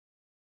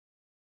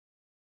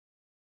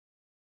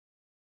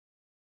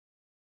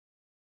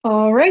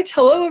All right,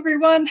 hello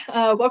everyone.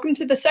 Welcome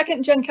to the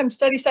second Gen Chem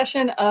Study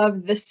Session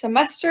of this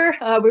semester.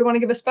 We want to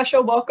give a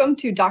special welcome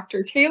to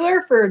Dr.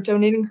 Taylor for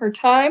donating her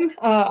time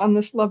on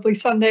this lovely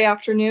Sunday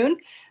afternoon.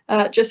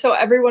 Just so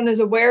everyone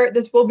is aware,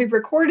 this will be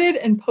recorded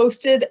and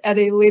posted at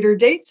a later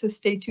date, so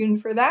stay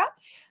tuned for that.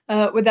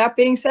 With that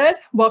being said,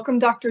 welcome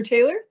Dr.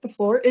 Taylor. The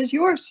floor is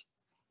yours.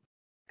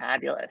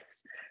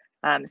 Fabulous.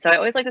 So I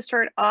always like to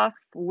start off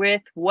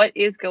with what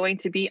is going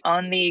to be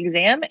on the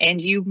exam, and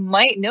you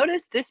might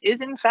notice this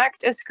is in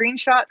fact a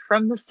screenshot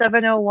from the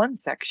 701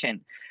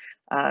 section.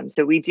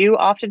 So we do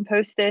often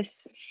post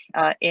this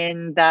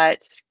in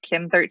that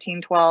Chem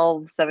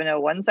 1312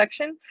 701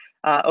 section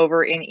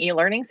over in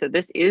e-learning. So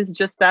this is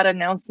just that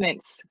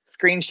announcement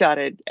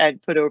screenshotted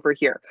and put over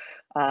here.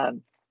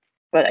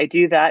 But I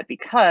do that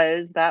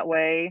because that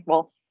way,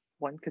 well,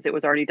 one, because it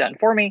was already done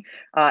for me,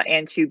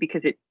 and two,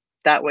 because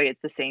that way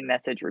it's the same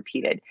message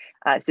repeated.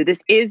 So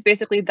this is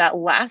basically that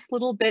last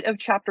little bit of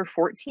chapter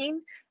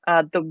 14.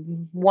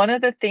 One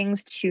of the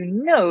things to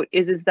note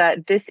is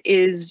that this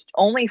is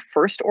only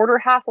first order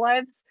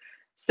half-lives.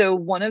 So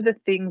one of the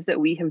things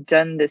that we have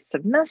done this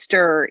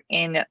semester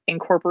in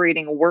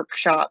incorporating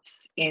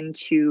workshops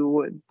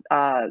into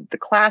the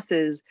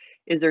classes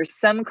is there's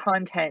some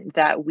content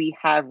that we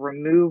have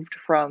removed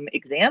from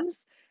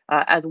exams,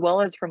 as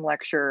well as from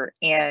lecture.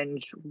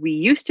 And we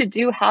used to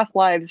do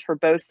half-lives for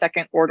both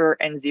second order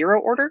and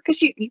zero order,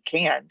 because you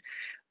can,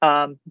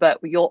 but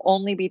you'll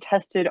only be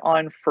tested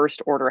on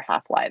first order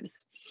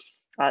half-lives.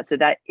 So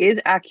that is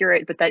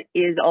accurate, but that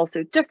is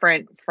also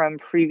different from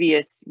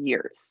previous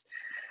years.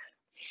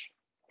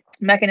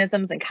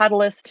 Mechanisms and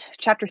catalyst,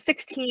 chapter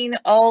 16,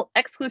 all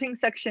excluding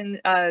section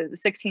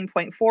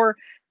 16.4.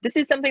 This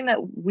is something that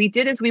we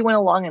did as we went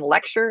along in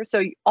lecture.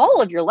 So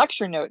all of your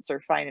lecture notes are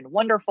fine and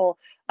wonderful,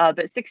 but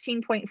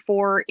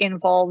 16.4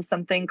 involves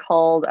something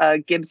called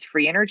Gibbs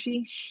free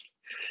energy.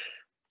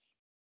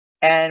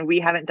 And we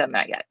haven't done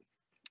that yet.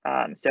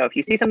 So if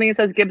you see something that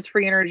says Gibbs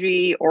free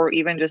energy or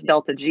even just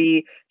delta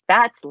G,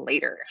 that's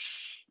later.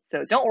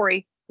 So don't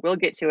worry, we'll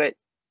get to it,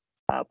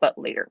 but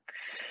later.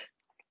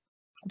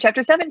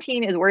 Chapter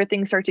 17 is where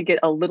things start to get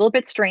a little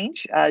bit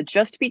strange,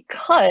 just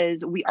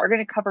because we are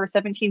going to cover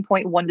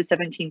 17.1 to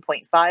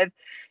 17.5.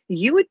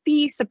 You would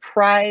be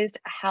surprised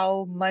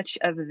how much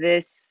of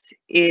this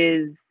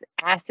is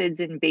acids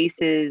and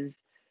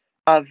bases,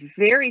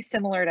 very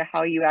similar to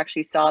how you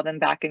actually saw them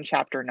back in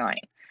chapter 9.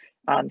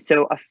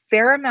 So a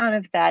fair amount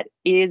of that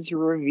is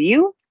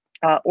review,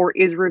 or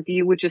is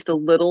review with just a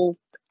little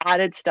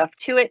added stuff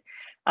to it.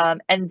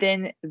 And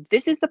then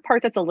this is the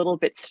part that's a little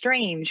bit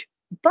strange,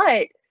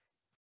 but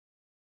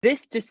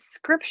this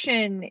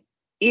description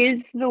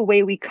is the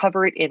way we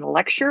cover it in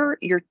lecture.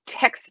 Your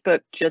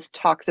textbook just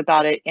talks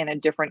about it in a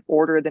different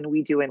order than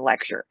we do in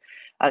lecture.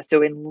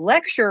 So in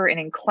lecture and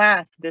in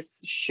class, this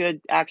should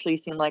actually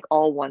seem like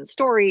all one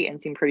story and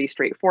seem pretty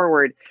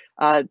straightforward.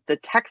 The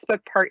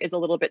textbook part is a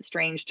little bit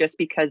strange just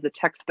because the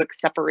textbook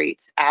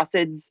separates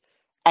acids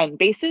and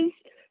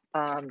bases.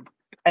 And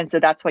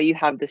so that's why you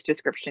have this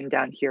description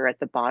down here at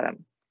the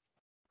bottom.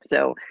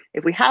 So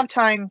if we have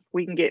time,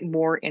 we can get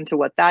more into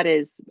what that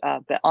is.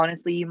 But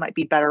honestly, you might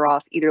be better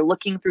off either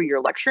looking through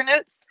your lecture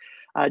notes,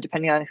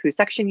 depending on whose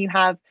section you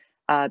have,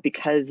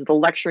 because the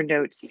lecture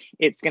notes,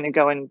 it's going to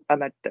go in,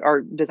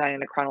 are designed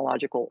in a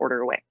chronological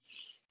order way,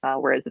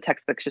 whereas the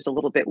textbook's just a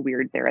little bit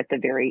weird there at the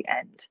very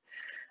end.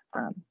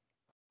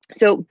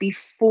 So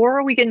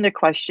before we get into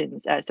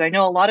questions, so I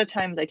know a lot of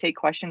times I take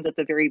questions at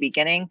the very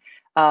beginning,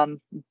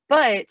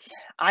 but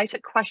I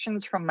took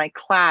questions from my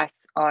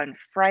class on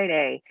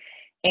Friday.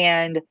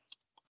 And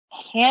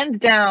hands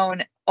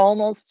down,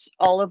 almost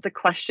all of the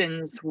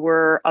questions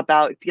were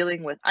about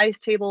dealing with ice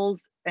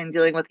tables and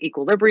dealing with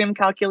equilibrium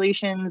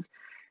calculations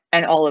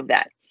and all of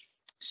that.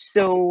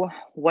 So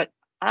what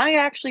I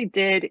actually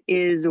did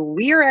is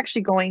we are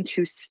actually going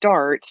to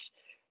start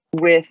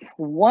with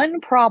one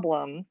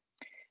problem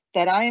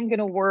that I am going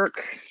to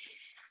work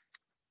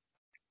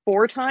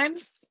 4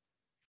 times.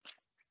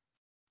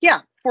 Yeah,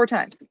 4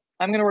 times.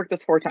 I'm going to work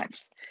this 4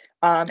 times.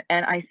 And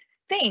I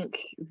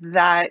think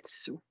that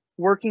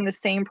working the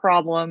same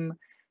problem,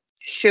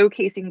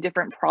 showcasing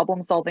different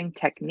problem solving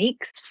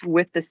techniques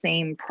with the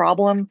same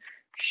problem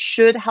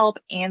should help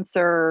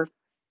answer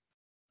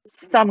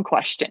some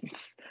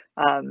questions.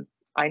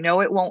 I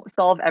know it won't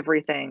solve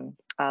everything,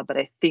 but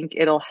I think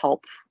it'll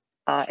help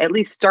at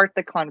least start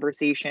the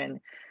conversation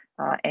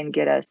and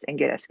get us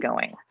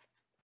going.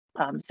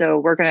 So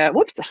we're gonna,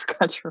 whoops, I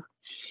forgot to,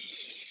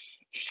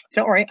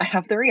 don't worry, I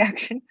have the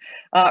reaction.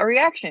 A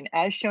reaction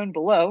as shown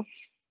below.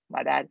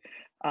 My bad.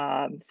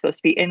 Supposed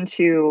to be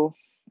N2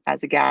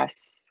 as a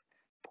gas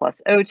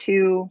plus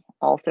O2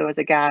 also as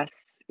a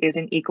gas is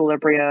in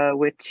equilibria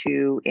with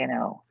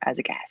 2NO as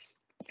a gas.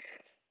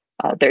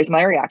 There's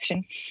my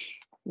reaction.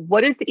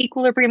 What is the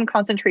equilibrium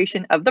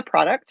concentration of the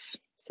product?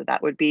 So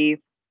that would be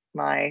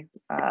my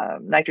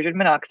nitrogen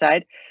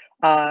monoxide.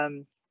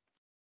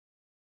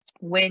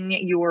 When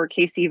your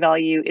Kc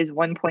value is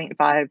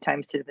 1.5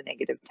 times 10 to the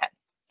negative 10.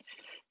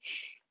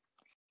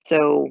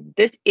 So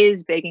this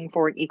is begging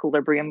for an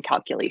equilibrium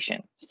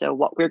calculation. So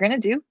what we're going to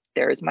do,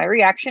 there's my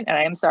reaction, and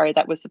I am sorry,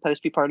 that was supposed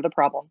to be part of the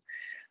problem.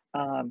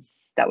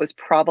 That was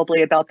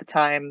probably about the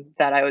time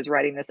that I was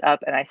writing this up,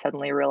 and I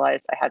suddenly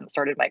realized I hadn't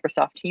started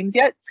Microsoft Teams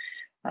yet,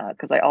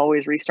 because I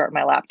always restart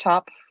my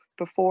laptop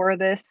before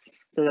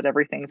this so that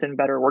everything's in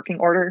better working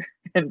order.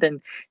 And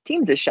then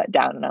Teams is shut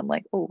down, and I'm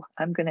like, oh,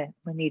 I'm gonna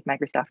need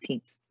Microsoft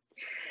Teams.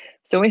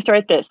 So when we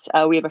start this,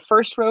 we have a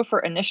first row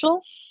for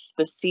initial.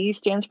 The C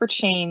stands for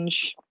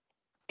change.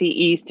 The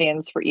E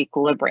stands for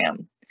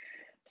equilibrium.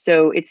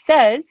 So it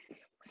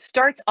says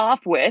starts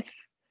off with,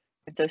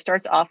 and so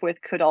starts off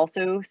with could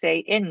also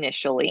say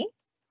initially,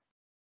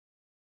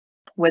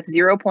 with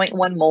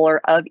 0.1 molar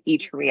of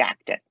each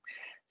reactant.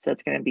 So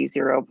it's going to be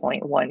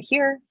 0.1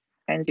 here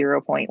and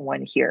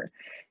 0.1 here.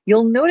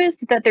 You'll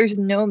notice that there's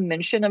no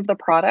mention of the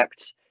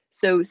product.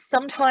 So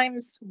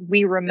sometimes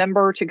we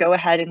remember to go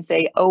ahead and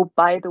say, oh,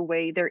 by the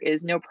way, there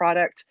is no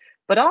product.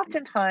 But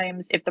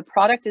oftentimes, if the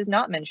product is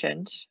not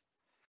mentioned,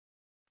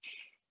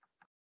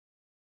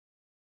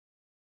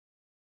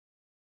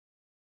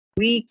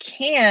 we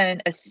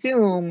can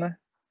assume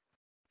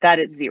that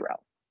it's zero.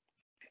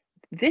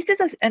 This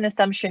is an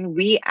assumption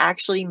we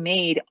actually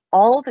made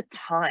all the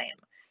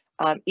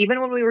time.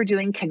 Even when we were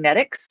doing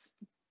kinetics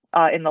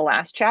in the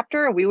last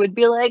chapter, we would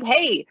be like,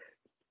 hey,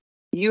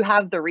 you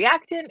have the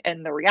reactant,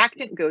 and the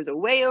reactant goes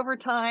away over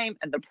time,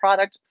 and the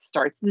product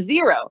starts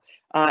zero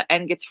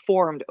and gets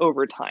formed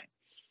over time.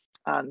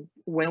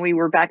 When we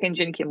were back in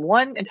Gen Chem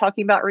 1 and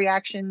talking about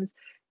reactions,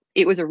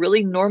 it was a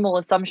really normal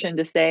assumption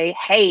to say,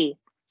 hey,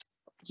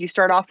 you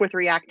start off with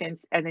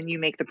reactants and then you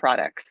make the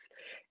products.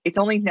 It's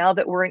only now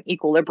that we're in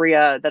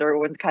equilibria that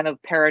everyone's kind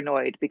of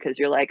paranoid, because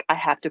you're like, I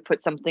have to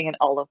put something in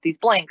all of these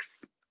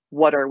blanks.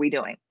 What are we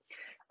doing?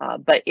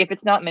 But if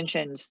it's not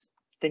mentioned,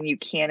 then you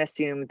can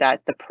assume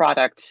that the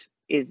product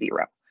is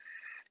zero.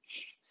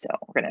 So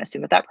we're going to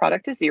assume that that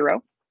product is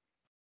zero.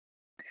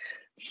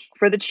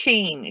 For the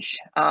change,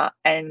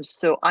 and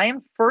so I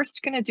am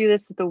first going to do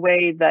this the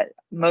way that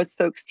most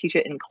folks teach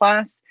it in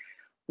class.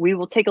 We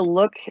will take a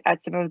look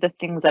at some of the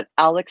things that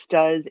Alex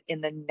does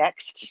in the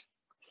next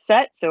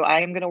set. So I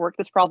am going to work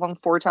this problem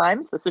 4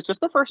 times. This is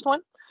just the first one.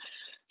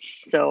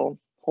 So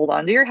hold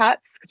on to your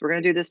hats, because we're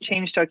going to do this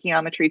change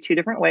stoichiometry 2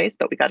 different ways,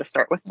 but we got to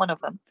start with one of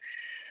them.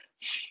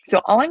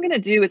 So all I'm going to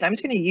do is I'm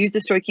just going to use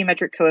the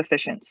stoichiometric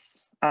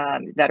coefficients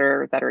that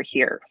are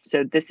here.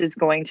 So this is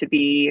going to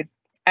be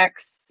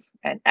x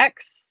and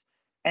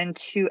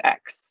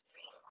 2x.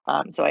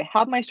 So I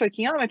have my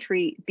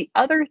stoichiometry. The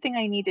other thing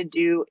I need to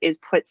do is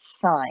put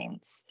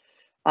signs.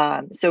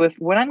 So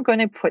when I'm going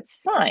to put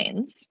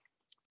signs,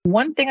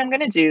 one thing I'm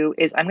going to do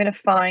is I'm going to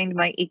find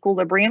my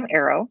equilibrium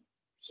arrow.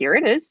 Here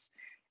it is,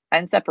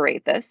 and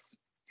separate this,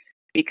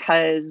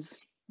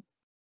 because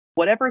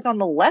whatever's on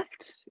the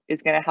left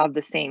is going to have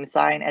the same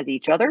sign as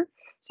each other.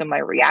 So my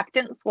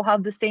reactants will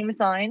have the same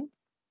sign,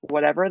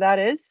 whatever that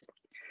is,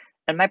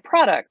 and my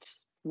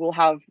product will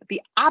have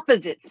the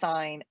opposite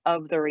sign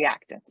of the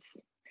reactants.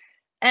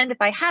 And if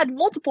I had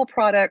multiple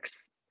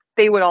products,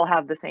 they would all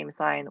have the same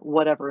sign,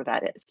 whatever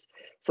that is.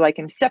 So I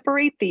can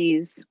separate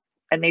these,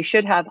 and they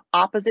should have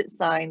opposite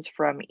signs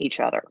from each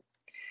other.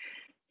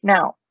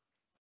 Now,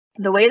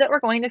 the way that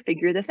we're going to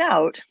figure this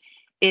out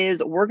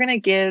is we're going to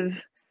give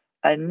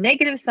a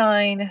negative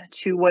sign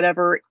to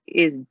whatever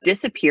is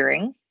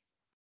disappearing.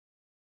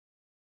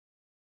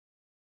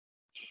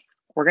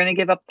 We're going to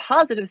give a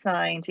positive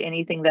sign to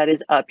anything that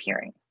is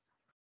appearing.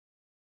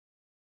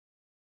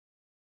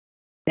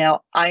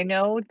 Now, I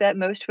know that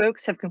most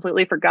folks have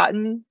completely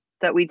forgotten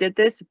that we did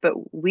this, but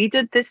we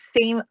did this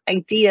same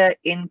idea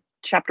in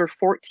chapter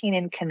 14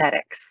 in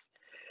kinetics.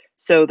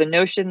 So the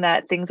notion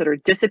that things that are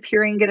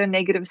disappearing get a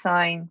negative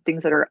sign,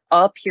 things that are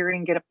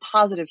appearing get a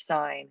positive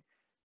sign,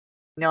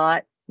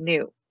 not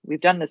new. We've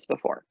done this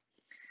before.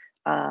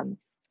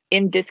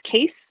 In this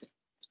case,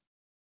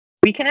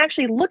 we can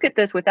actually look at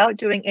this without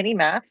doing any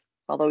math,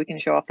 although we can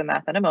show off the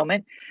math in a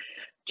moment,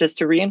 just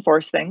to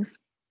reinforce things.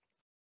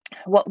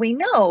 What we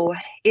know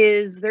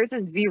is there's a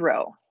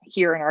 0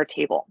 here in our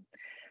table.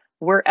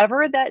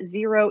 Wherever that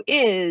 0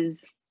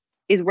 is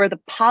where the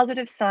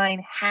positive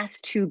sign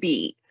has to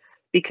be,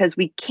 because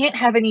we can't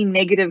have any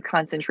negative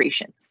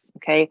concentrations,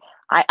 okay?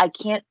 I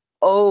can't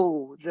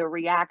owe the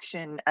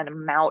reaction an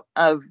amount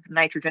of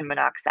nitrogen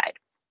monoxide.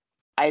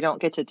 I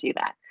don't get to do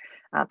that.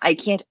 I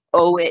can't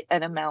owe it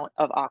an amount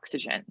of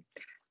oxygen.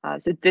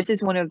 So this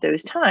is one of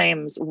those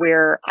times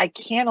where I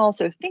can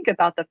also think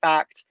about the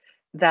fact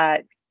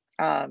that,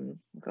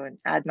 go and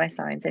add my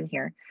signs in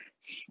here.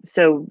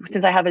 So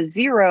since I have a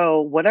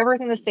 0, whatever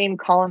is in the same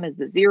column as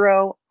the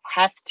 0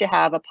 has to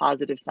have a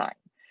positive sign,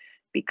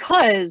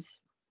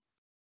 because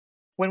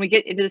when we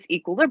get into this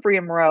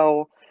equilibrium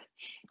row,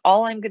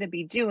 all I'm going to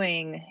be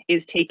doing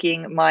is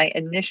taking my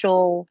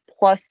initial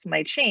plus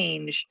my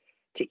change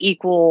to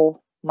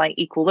equal my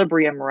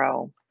equilibrium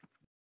row.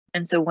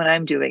 And so when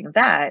I'm doing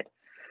that,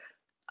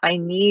 I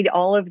need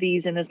all of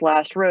these in this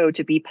last row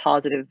to be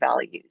positive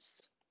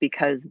values,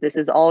 because this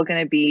is all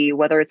going to be,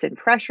 whether it's in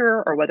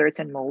pressure or whether it's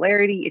in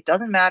molarity, it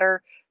doesn't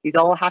matter. These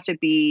all have to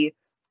be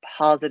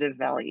positive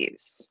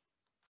values.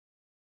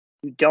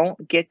 You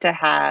don't get to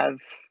have,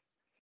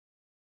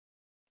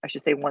 I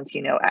should say, once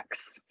you know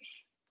X.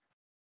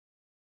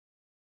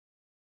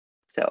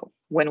 So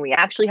when we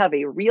actually have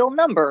a real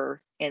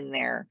number in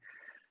there,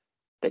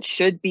 that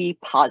should be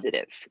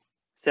positive.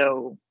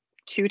 So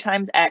 2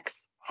 times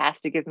X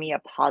has to give me a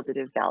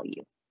positive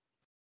value.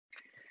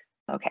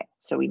 Okay,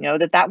 so we know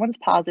that that one's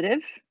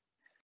positive.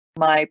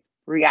 My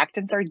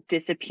reactants are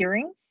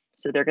disappearing,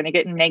 so they're going to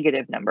get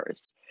negative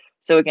numbers.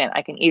 So again,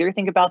 I can either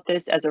think about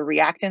this as a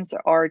reactants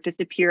are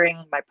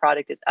disappearing, my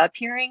product is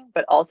appearing,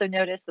 but also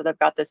notice that I've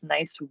got this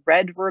nice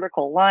red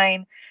vertical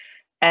line,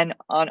 and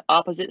on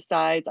opposite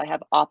sides, I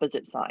have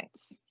opposite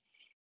signs.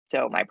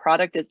 So my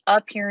product is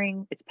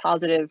appearing, it's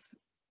positive.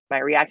 My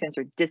reactants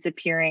are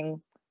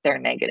disappearing, they're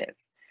negative.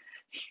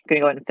 I'm going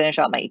to go ahead and finish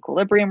out my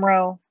equilibrium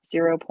row,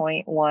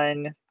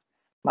 0.1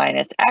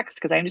 minus X,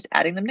 because I'm just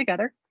adding them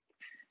together.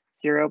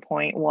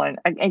 0.1,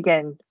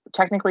 again,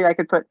 technically I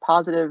could put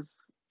positive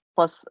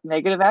plus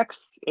negative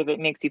X if it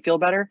makes you feel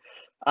better.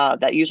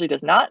 That usually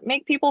does not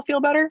make people feel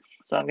better,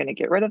 so I'm going to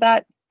get rid of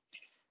that.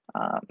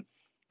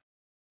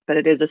 But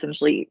it is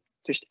essentially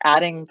just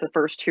adding the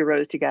first 2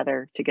 rows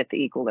together to get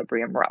the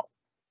equilibrium row.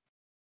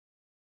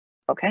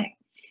 Okay,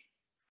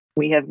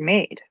 we have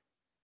made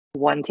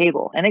one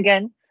table. And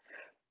again,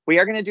 we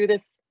are going to do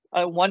this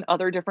one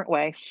other different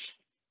way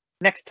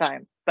next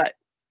time, but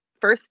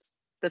first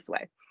this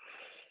way.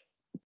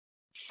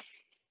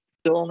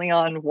 Still only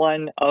on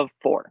 1 of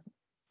 4.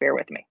 Bear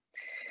with me.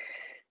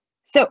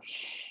 So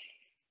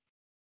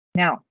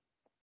now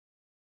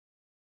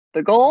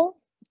the goal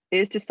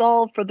is to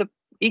solve for the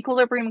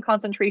equilibrium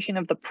concentration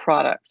of the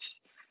product.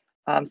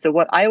 So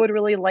what I would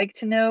really like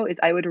to know is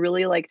I would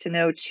really like to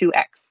know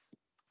 2x.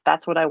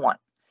 That's what I want.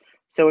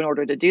 So in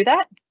order to do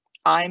that,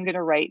 I'm going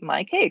to write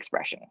my K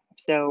expression.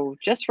 So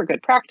just for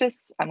good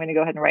practice, I'm going to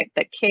go ahead and write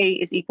that K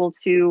is equal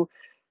to,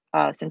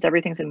 since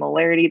everything's in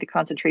molarity, the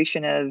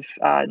concentration of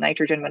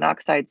nitrogen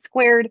monoxide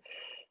squared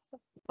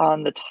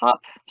on the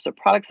top. So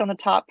products on the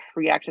top,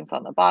 reactants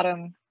on the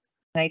bottom,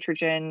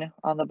 nitrogen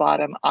on the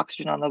bottom,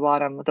 oxygen on the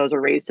bottom. Those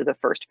are raised to the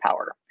first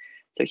power.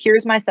 So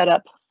here's my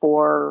setup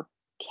for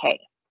K.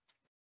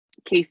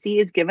 Kc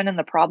is given in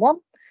the problem,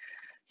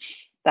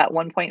 that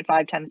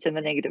 1.5 times 10 to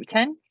the negative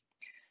 10.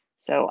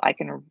 So I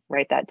can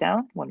write that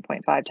down.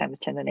 1.5 times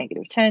 10 to the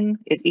negative 10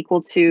 is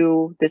equal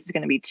to, this is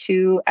going to be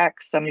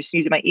 2x. I'm just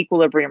using my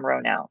equilibrium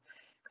row now,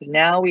 because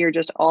now we are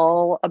just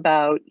all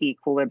about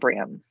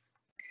equilibrium.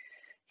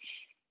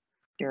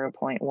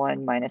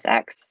 0.1 minus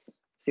x,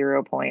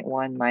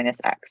 0.1 minus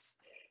x.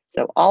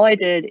 So all I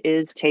did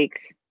is take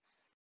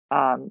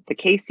the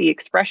Kc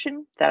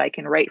expression that I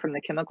can write from the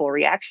chemical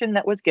reaction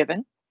that was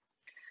given.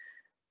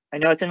 I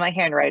know it's in my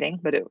handwriting,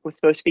 but it was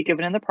supposed to be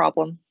given in the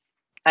problem.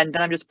 And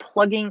then I'm just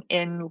plugging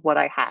in what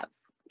I have.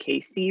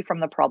 Kc from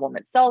the problem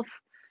itself,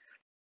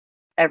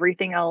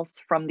 everything else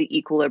from the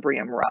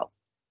equilibrium row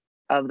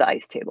of the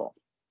ice table.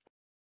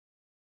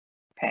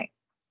 Okay.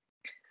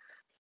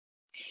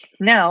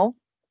 Now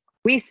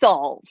we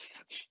solve.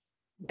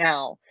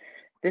 Now,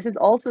 this is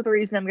also the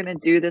reason I'm going to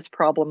do this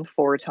problem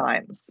 4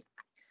 times.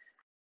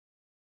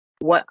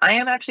 What I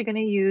am actually going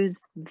to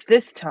use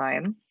this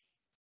time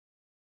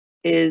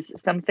is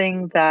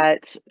something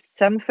that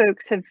some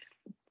folks have,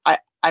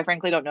 I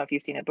frankly don't know if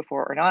you've seen it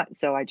before or not,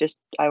 so I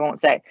won't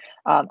say.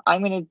 I'm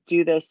going to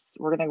do this,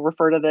 we're going to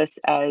refer to this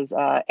as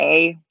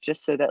A,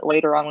 just so that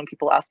later on when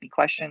people ask me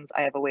questions,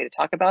 I have a way to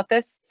talk about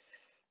this.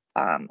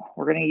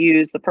 We're going to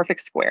use the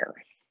perfect square.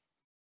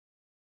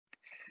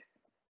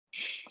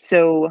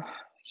 So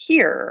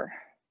here,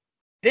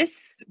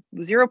 this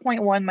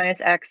 0.1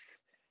 minus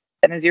x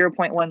and the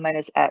 0.1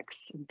 minus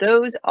x,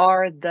 those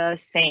are the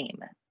same.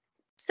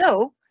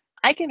 So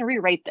I can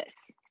rewrite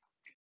this.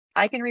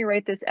 I can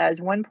rewrite this as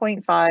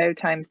 1.5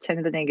 times 10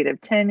 to the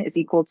negative 10 is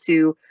equal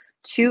to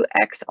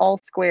 2x all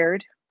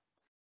squared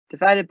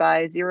divided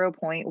by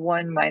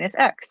 0.1 minus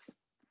x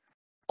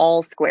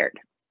all squared.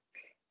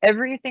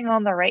 Everything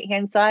on the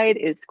right-hand side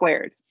is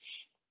squared,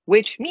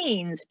 which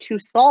means to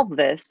solve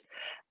this,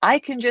 I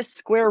can just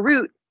square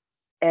root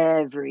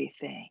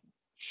everything.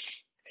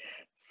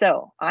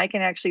 So I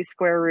can actually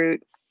square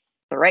root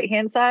the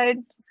right-hand side,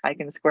 I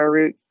can square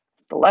root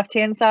the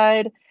left-hand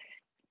side,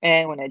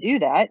 and when I do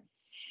that,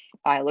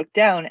 I look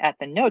down at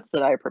the notes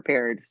that I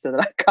prepared so that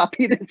I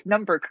copy this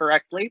number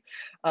correctly.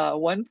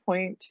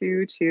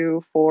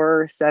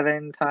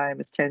 1.2247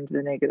 times 10 to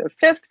the negative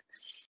 5th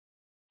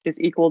is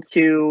equal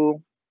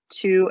to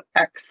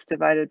 2x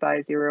divided by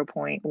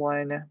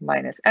 0.1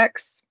 minus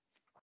x.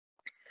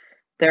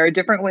 There are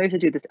different ways to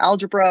do this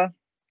algebra.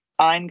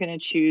 I'm going to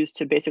choose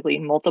to basically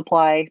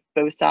multiply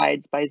both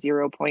sides by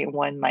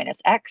 0.1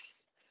 minus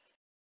x.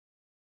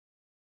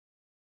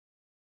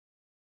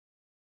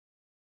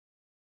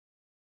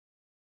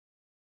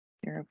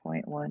 Zero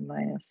 0.1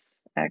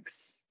 minus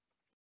x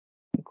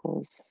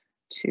equals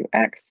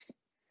 2x.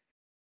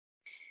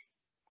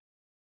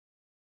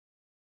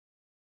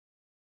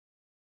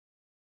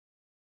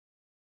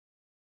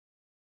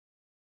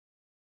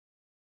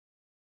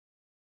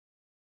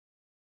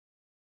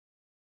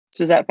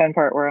 This is that fun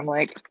part where I'm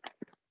like,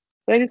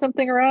 did I do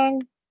something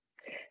wrong?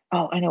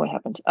 Oh, I know what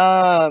happened.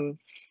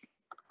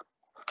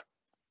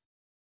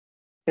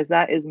 Because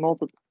that is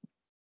multiple.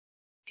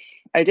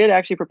 I did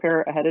actually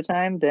prepare ahead of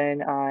time,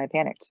 then I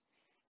panicked.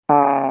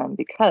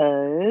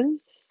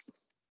 Because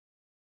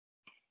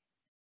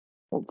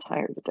I'm a little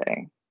tired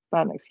today. It's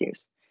not an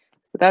excuse.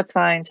 But that's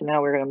fine. So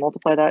now we're going to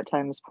multiply that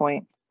times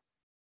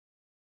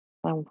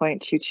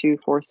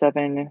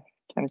 1.2247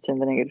 times 10 to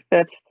the negative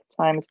fifth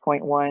times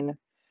 0.1.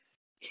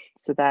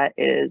 So that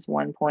is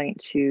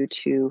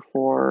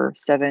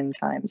 1.2247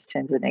 times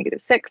 10 to the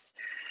negative 6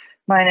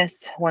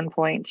 minus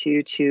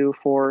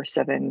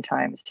 1.2247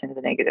 times 10 to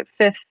the negative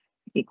fifth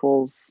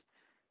equals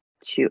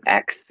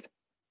 2x.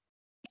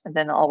 And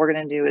then all we're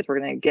going to do is we're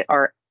going to get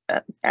our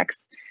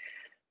x.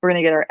 We're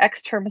going to get our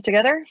x terms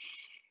together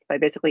by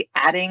basically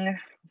adding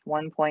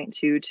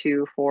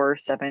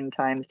 1.2247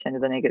 times 10 to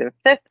the negative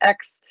fifth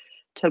x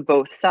to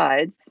both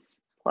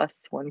sides,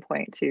 plus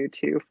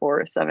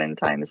 1.2247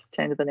 times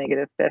 10 to the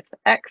negative fifth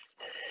x.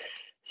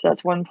 So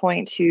that's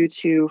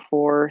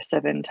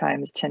 1.2247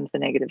 times 10 to the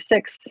negative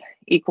 6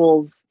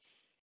 equals,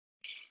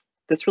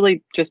 this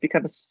really just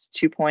becomes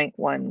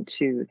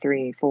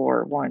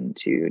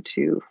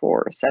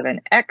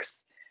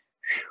 2.123412247x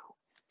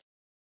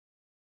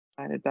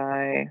divided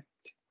by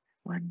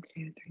 1,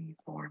 2, 3,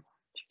 4, 1, 2,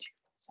 2,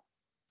 7.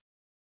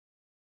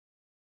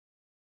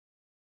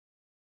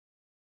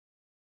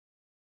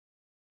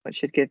 Which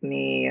should give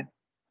me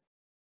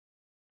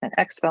an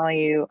x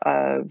value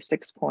of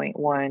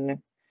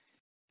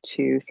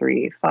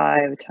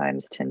 6.1235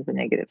 times 10 to the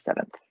negative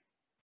 7th.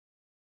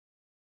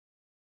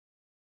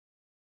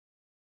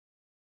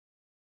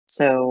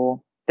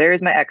 So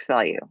there's my x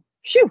value.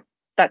 Phew,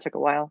 that took a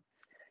while.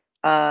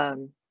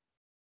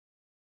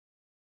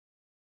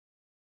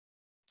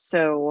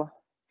 So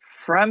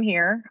from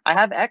here, I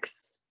have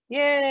x.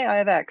 Yay, I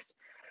have x.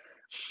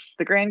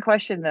 The grand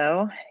question,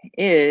 though,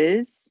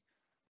 is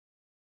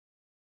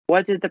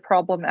what did the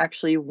problem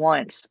actually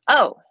want?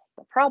 Oh,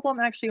 the problem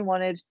actually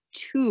wanted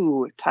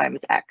 2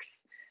 times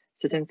x.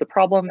 So since the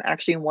problem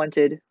actually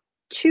wanted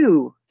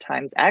 2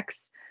 times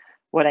x,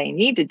 what I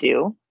need to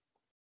do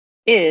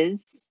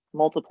is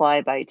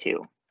multiply by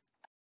 2.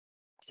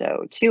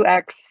 So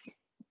 2x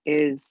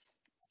is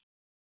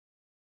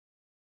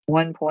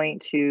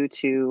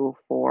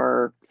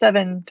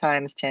 1.2247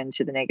 times 10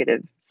 to the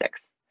negative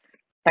 6.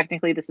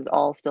 Technically, this is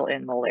all still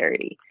in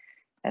molarity,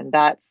 and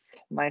that's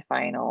my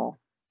final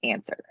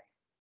answer.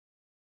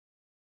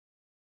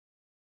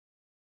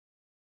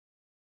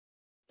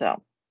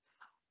 So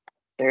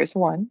there's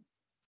one.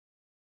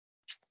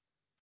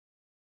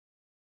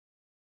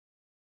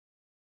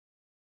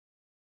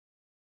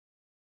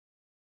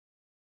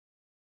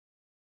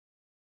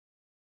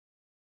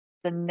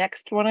 The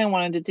next one I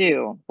wanted to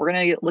do, we're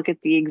going to look at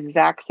the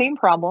exact same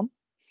problem.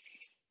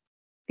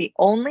 The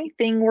only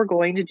thing we're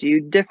going to do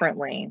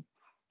differently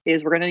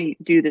is we're going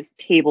to do this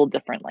table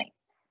differently.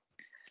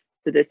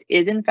 So this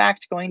is in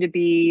fact going to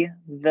be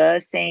the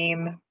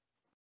same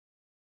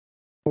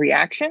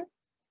reaction.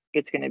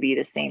 It's going to be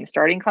the same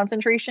starting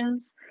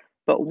concentrations.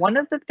 But one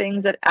of the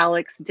things that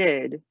Alex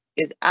did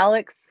is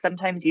Alex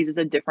sometimes uses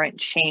a different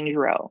change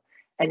row.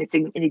 And it's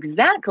in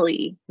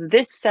exactly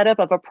this setup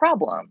of a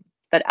problem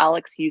that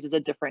Alex uses a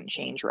different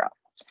change row.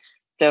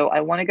 So I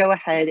want to go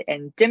ahead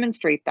and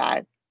demonstrate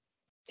that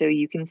so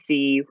you can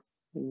see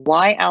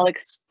why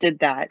Alex did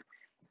that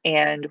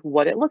and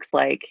what it looks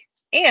like,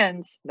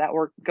 and that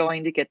we're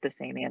going to get the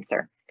same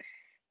answer.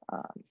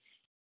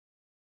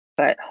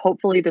 But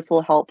hopefully this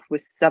will help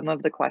with some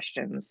of the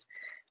questions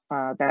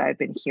that I've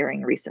been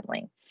hearing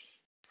recently.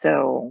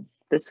 So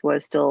this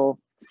was still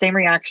same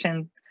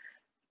reaction.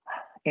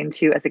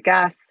 N2 as a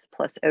gas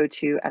plus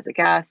O2 as a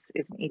gas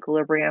is in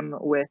equilibrium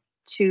with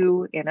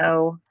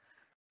 2NO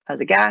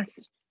as a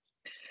gas.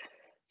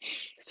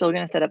 Still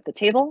going to set up the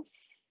table.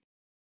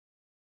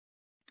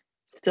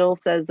 Still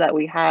says that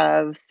we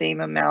have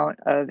same amount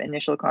of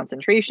initial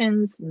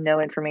concentrations,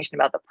 no information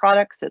about the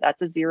product, so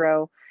that's a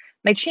 0.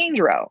 My change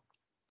row.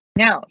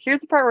 Now, here's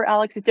the part where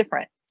Alex is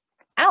different.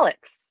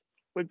 Alex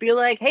would be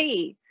like,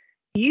 hey,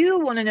 you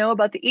want to know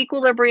about the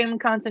equilibrium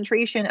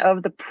concentration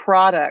of the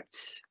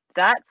product.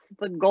 That's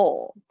the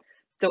goal.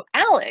 So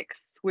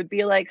Alex would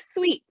be like,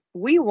 sweet,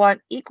 we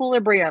want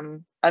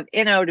equilibrium of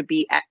NO to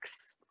be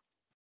X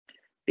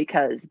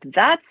because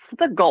that's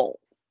the goal.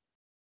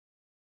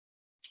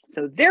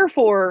 So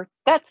therefore,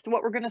 that's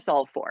what we're going to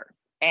solve for.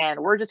 And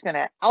we're just going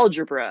to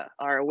algebra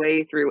our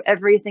way through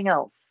everything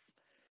else.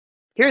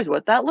 Here's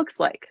what that looks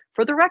like.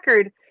 For the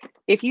record,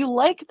 if you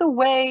like the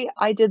way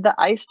I did the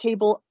ICE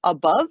table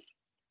above,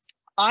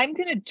 I'm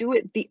going to do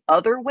it the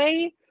other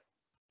way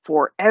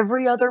for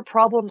every other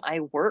problem I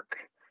work.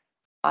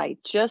 I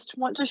just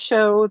want to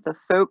show the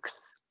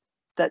folks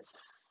that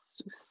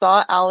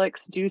saw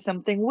Alex do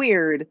something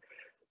weird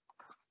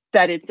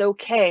that it's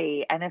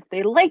okay, and if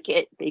they like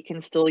it, they can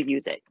still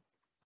use it.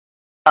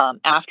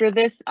 After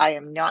this, I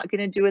am not going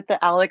to do it the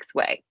Alex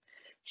way.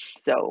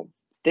 So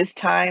this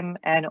time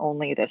and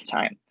only this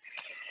time.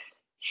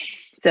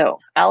 So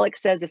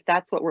Alex says if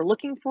that's what we're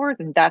looking for,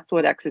 then that's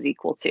what x is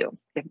equal to.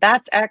 If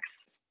that's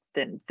x,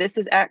 then this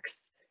is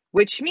x,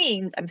 which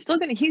means I'm still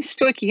going to use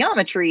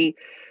stoichiometry,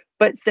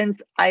 but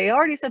since I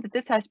already said that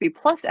this has to be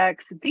plus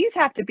x, these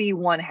have to be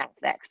 1/2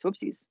 x.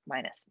 Whoopsies,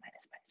 minus.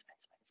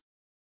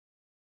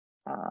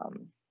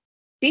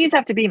 These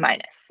have to be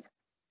minus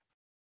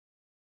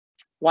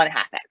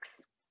 1/2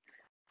 x.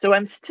 So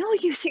I'm still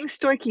using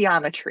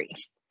stoichiometry.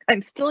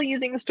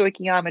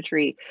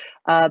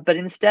 But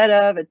instead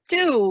of a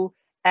 2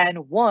 and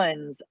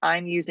 1s,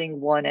 I'm using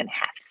 1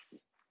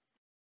 1/2s.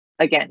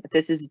 Again,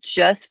 this is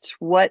just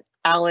what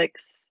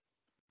Alex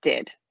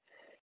did.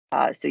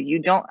 So you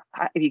don't,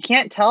 if you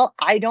can't tell,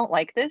 I don't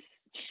like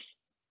this.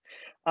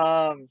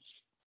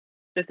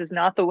 This is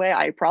not the way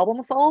I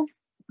problem solve,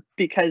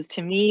 because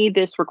to me,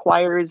 this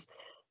requires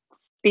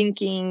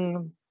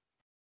thinking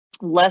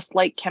less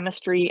like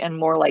chemistry and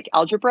more like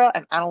algebra,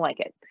 and I don't like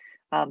it.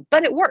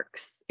 But it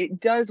works. It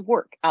does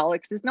work.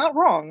 Alex is not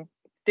wrong.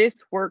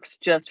 This works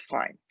just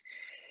fine.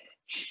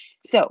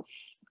 So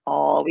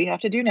all we have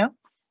to do now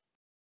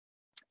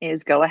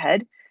is go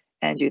ahead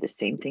and do the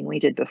same thing we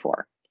did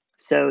before.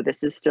 So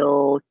this is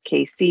still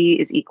Kc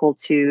is equal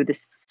to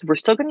this. We're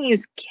still going to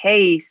use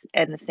K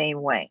in the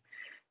same way.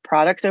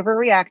 Products over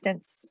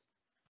reactants.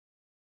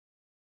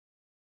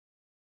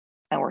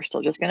 And we're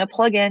still just going to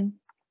plug in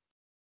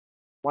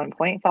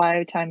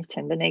 1.5 times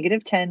 10 to the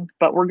negative 10,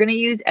 but we're going to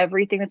use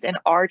everything that's in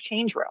our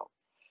change row.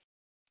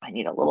 I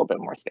need a little bit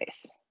more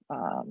space.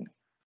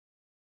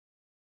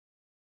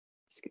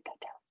 Scoot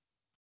that down.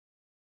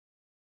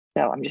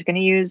 So I'm just going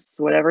to use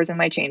whatever's in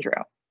my change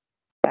row.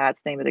 That's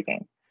the name of the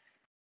game.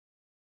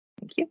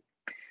 Thank you.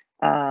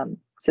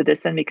 So this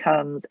then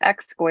becomes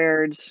x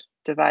squared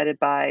divided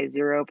by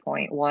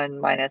 0.1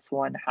 minus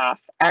 1/2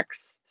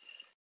 x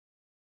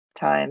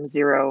times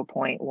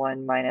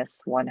 0.1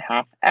 minus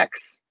 1/2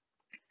 x.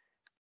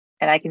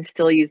 And I can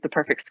still use the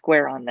perfect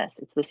square on this.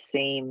 It's the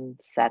same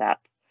setup.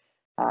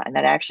 And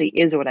that actually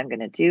is what I'm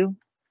going to do.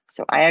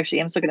 So I actually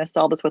am still going to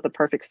solve this with a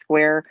perfect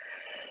square,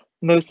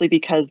 mostly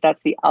because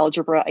that's the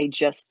algebra I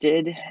just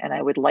did. And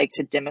I would like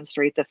to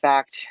demonstrate the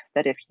fact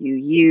that if you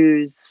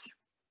use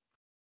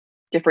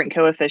different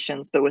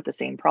coefficients, but with the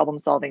same problem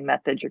solving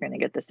method, you're going to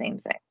get the same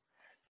thing.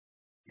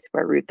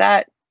 Square root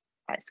that,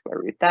 I square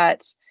root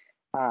that.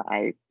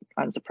 I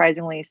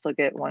unsurprisingly still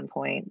get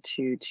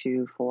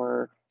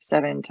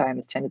 1.2247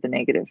 times 10 to the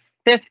negative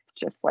 5th,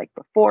 just like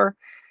before.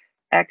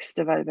 X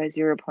divided by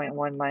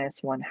 0.1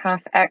 minus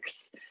 1/2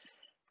 x.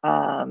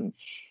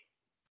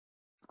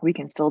 We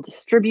can still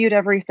distribute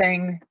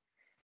everything.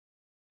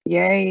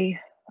 Yay.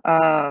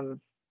 So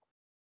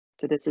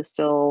this is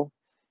still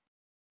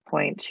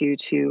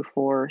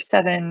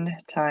 0.2247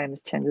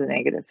 times 10 to the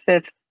negative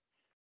 5th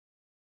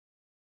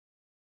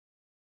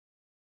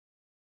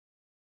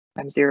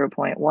times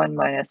 0.1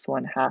 minus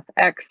 1/2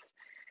 x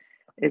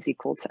is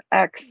equal to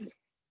x.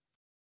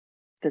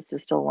 This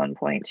is still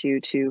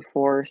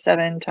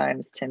 1.2247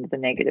 times 10 to the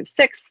negative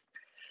 6th.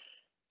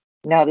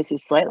 Now this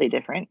is slightly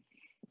different.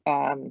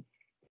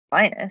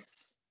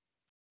 Minus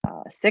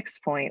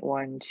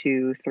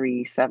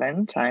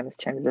 6.1237 times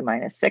 10 to the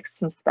minus 6,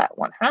 since that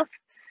 1/2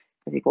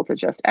 is equal to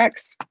just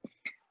x.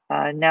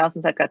 Now,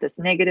 since I've got this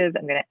negative,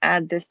 I'm going to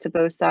add this to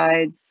both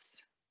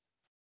sides.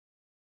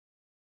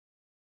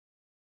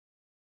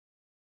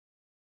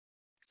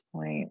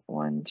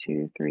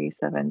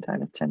 6.1237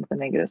 times 10 to the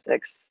negative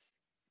 6,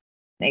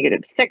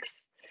 negative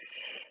 6x.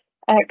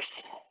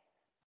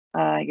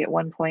 I get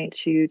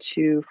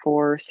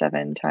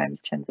 1.2247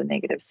 times 10 to the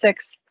negative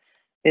 6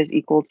 is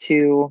equal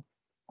to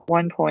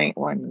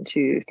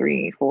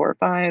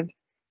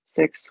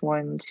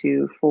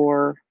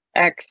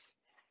 1.123456124x.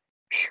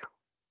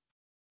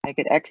 I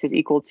get x is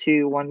equal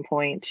to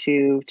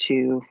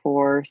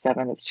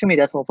 1.2247. That's too many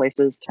decimal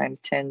places,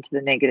 times 10 to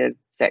the negative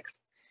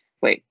 6.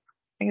 Wait,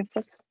 negative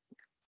 6?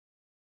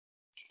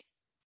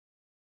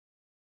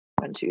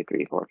 1, 2,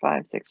 3, 4,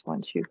 5, 6,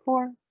 1, 2,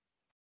 4.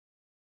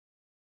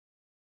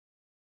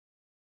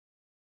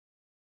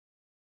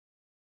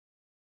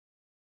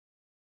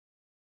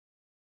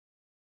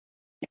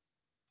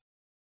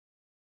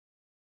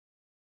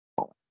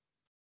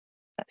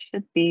 That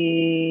should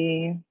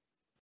be,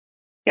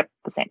 yep,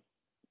 the same.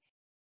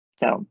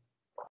 So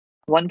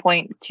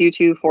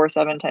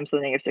 1.2247 times to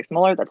the negative 6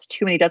 molar, that's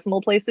too many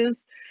decimal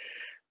places,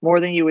 more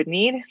than you would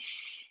need.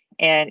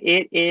 And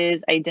it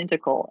is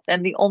identical.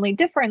 And the only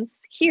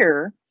difference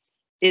here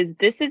is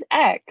this is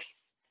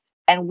x,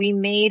 and we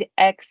made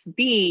x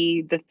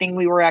be the thing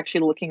we were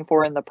actually looking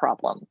for in the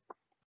problem.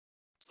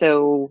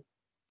 So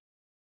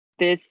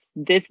this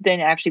then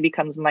actually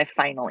becomes my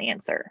final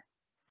answer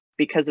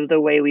because of the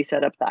way we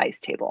set up the ICE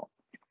table.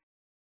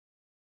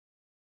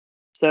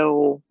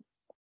 So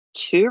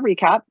to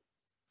recap,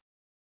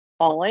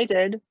 all I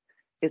did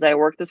is I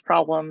worked this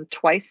problem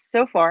twice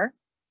so far.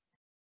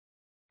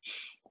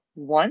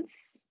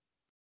 Once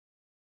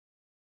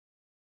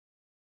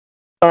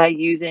by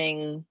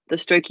using the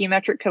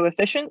stoichiometric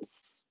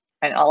coefficients,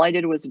 and all I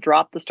did was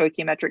drop the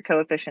stoichiometric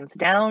coefficients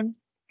down.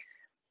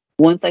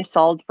 Once I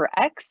solved for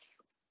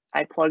x,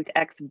 I plugged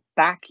x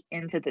back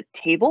into the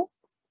table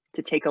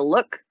to take a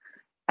look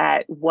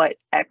at what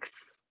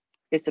x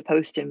is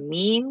supposed to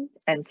mean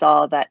and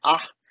saw that,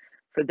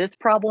 for this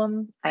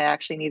problem, I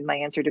actually need my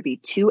answer to be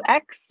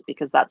 2x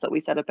because that's what we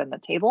set up in the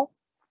table.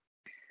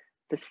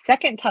 The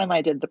second time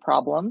I did the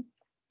problem,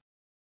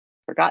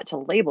 forgot to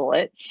label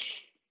it.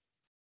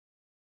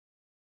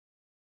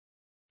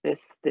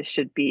 This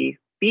should be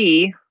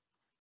b.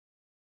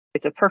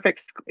 It's a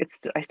perfect,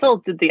 I still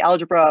did the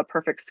algebra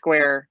perfect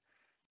square,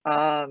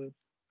 but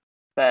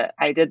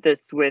I did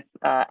this with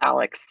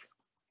Alex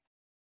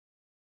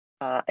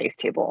ice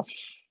table.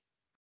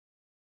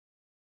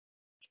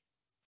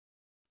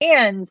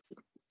 And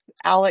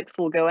Alex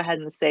will go ahead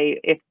and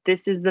say, if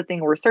this is the thing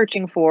we're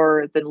searching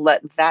for, then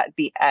let that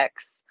be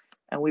x,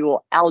 and we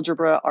will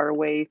algebra our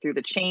way through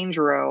the change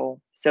row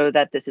so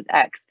that this is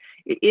x.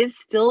 It is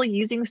still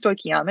using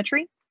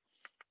stoichiometry.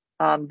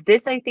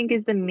 This, I think,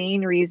 is the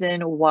main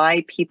reason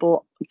why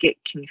people get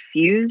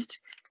confused,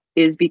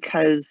 is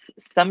because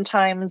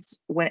sometimes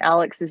when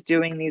Alex is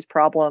doing these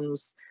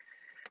problems,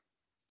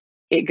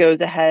 it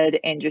goes ahead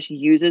and just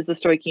uses the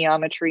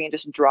stoichiometry and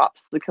just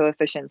drops the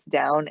coefficients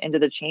down into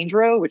the change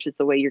row, which is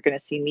the way you're going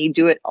to see me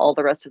do it all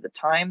the rest of the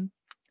time.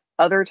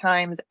 Other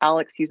times,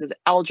 Alex uses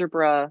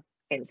algebra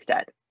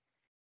instead.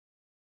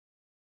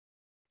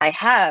 I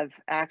have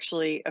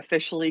actually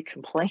officially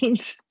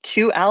complained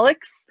to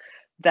Alex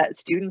that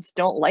students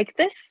don't like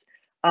this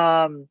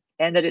and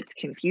that it's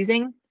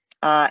confusing.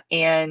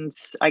 And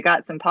I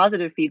got some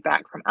positive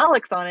feedback from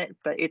Alex on it,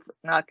 but it's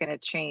not going to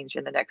change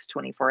in the next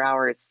 24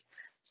 hours.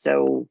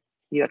 So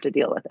you have to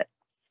deal with it.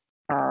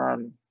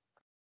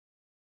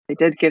 They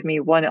did give me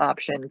one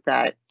option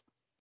that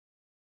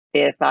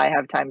if I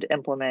have time to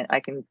implement, I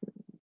can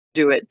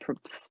do it,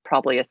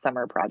 probably a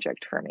summer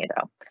project for me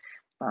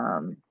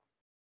though,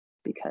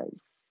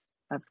 because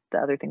of the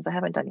other things I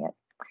haven't done yet.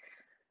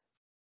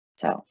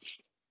 So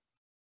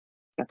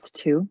that's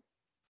 2.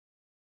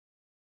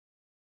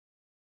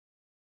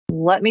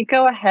 Let me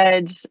go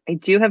ahead. I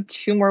do have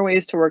 2 more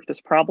ways to work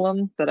this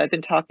problem, but I've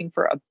been talking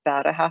for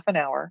about a half an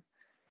hour.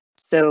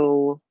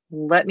 So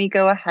let me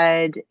go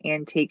ahead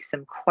and take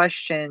some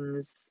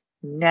questions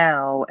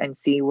now and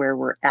see where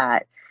we're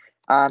at.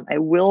 I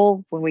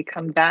will, when we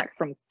come back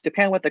from,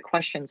 depending on what the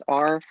questions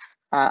are,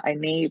 I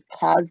may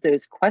pause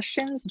those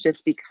questions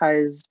just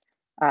because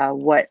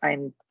what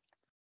I'm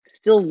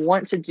still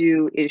want to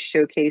do is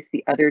showcase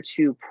the other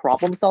 2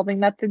 problem solving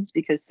methods,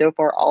 because so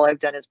far all I've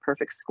done is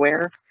perfect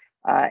square.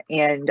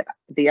 And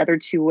the other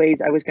 2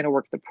 ways I was going to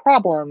work the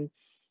problem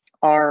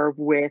are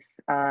with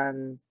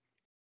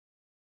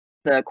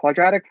the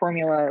quadratic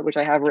formula, which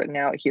I have written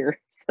out here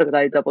so that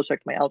I double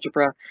checked my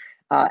algebra,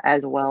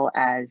 as well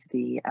as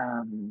the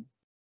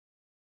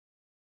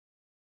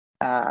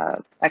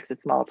x is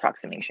small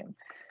approximation.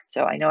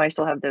 So I know I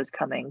still have those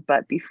coming,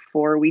 but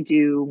before we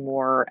do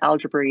more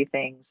algebra-y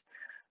things,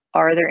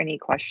 are there any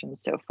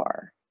questions so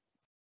far?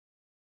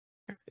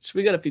 So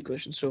we got a few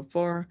questions so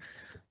far.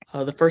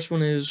 The first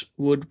one is,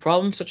 would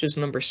problems such as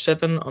number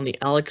 7 on the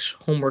Alex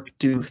homework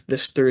due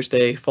this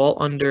Thursday fall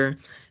under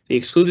the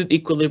excluded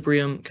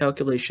equilibrium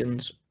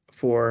calculations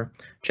for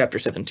chapter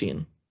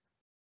 17?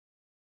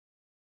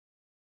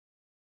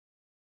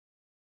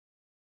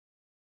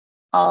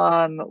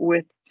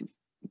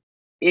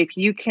 If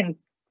you can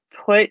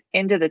put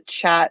into the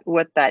chat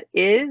what that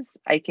is,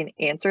 I can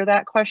answer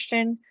that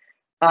question.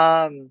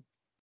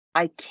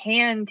 I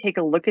can take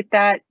a look at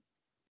that,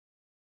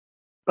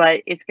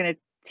 but it's going to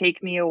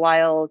take me a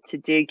while to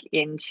dig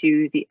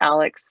into the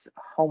Alex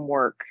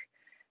homework.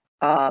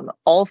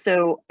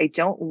 Also, I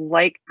don't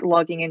like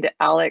logging into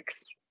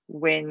Alex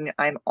when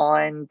I'm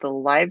on the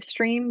live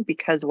stream,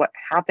 because what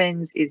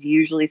happens is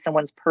usually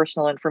someone's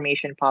personal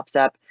information pops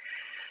up,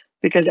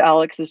 because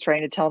Alex is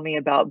trying to tell me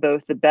about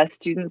both the best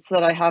students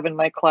that I have in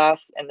my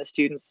class and the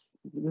students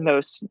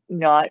most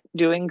not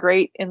doing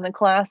great in the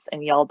class,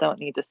 and y'all don't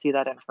need to see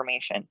that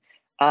information.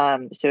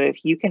 So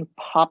if you can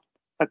pop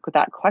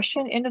that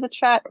question into the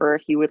chat, or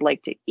if you would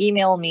like to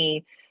email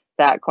me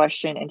that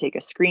question and take a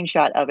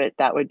screenshot of it,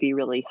 that would be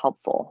really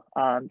helpful,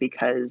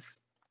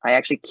 because I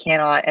actually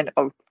cannot, and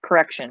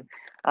correction,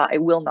 I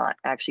will not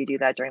actually do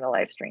that during the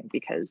live stream,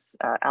 because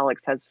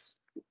Alex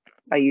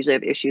I usually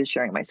have issues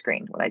sharing my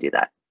screen when I do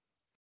that.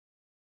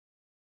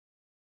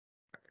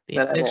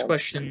 The next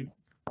question.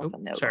 Oh,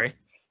 sorry.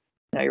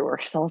 No, you're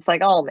working. So it's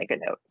like, I'll make a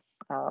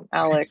note.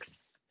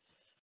 Alex,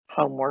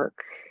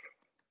 homework,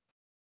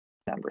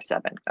 number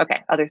 7.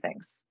 Okay, other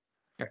things.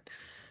 All right.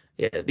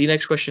 Yeah, the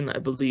next question, I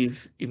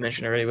believe you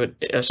mentioned already,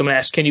 but someone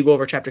asked, can you go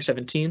over chapter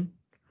 17?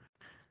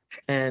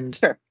 And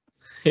sure.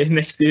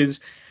 Next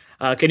is,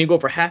 can you go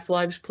over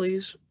half-lives,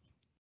 please?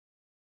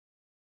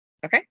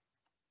 Okay.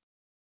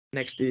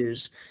 Next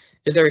is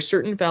there a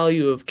certain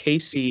value of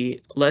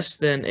Kc less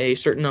than a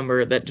certain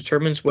number that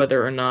determines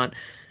whether or not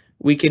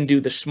we can do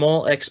the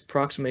small x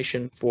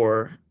approximation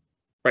for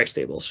Rice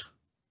tables?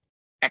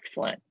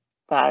 Excellent.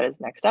 That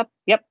is next up.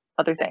 Yep,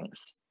 other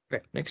things.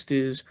 Okay. Next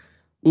is,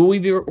 will we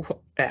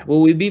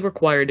be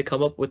required to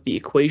come up with the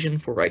equation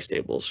for Rice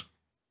tables?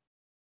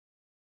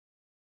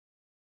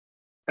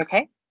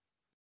 Okay.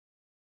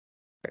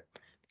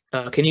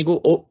 Can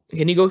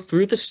you go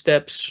through the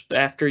steps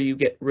after you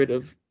get rid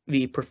of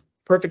the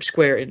perfect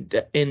square in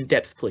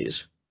depth,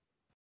 please?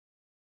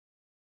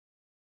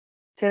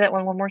 Say that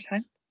one more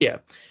time. Yeah.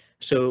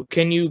 So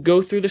can you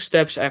go through the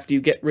steps after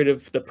you get rid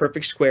of the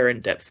perfect square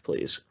in depth,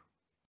 please?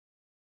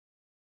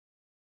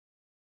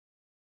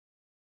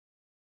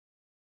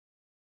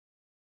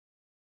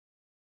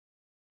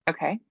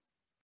 Okay. All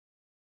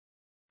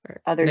right.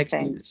 Other Next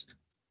things. is,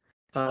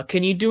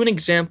 can you do an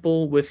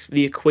example with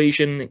the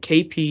equation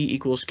Kp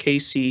equals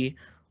Kc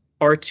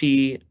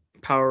RT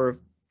power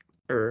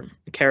or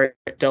caret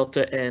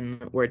delta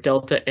n, where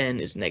delta n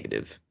is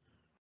negative?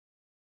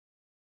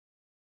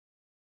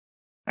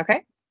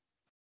 Okay.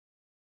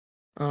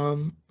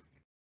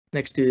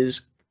 Next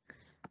is,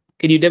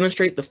 can you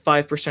demonstrate the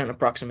 5%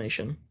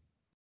 approximation?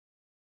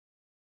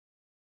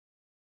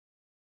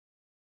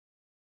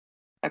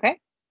 Okay.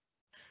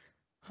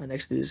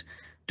 Next is,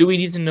 do we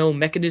need to know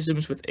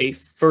mechanisms with a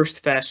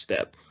first fast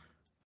step?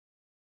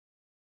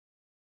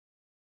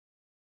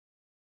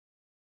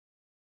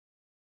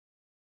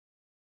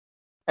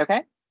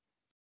 Okay.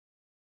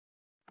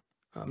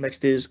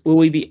 Next is, will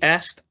we be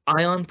asked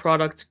ion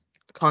product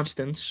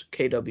constants,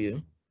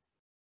 Kw?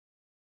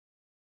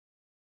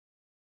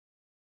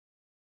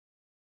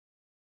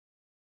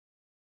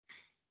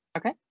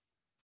 Okay.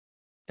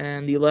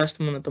 And the last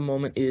one at the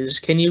moment is,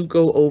 can you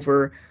go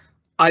over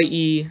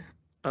IE,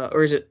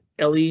 or is it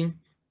LE,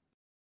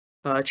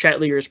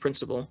 Chatlayer's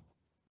principle?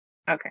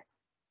 Okay.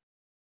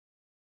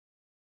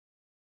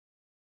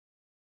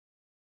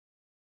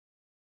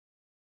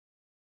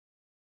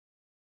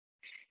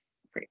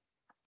 Great.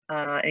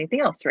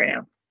 Anything else right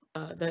now?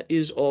 That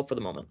is all for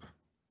the moment.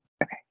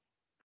 Okay.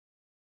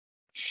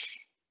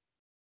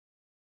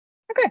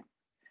 Okay.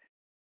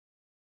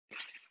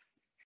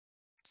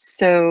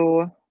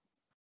 So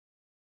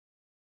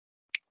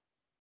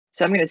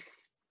I'm going to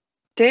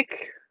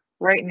stick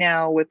right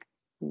now with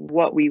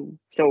what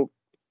so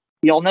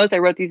y'all knows I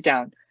wrote these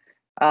down.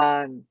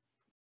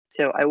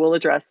 So I will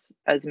address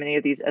as many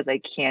of these as I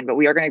can, but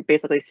we are going to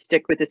basically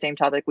stick with the same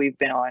topic we've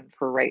been on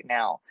for right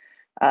now,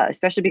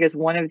 especially because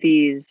one of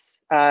these,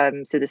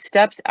 so the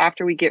steps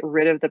after we get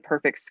rid of the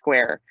perfect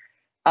square.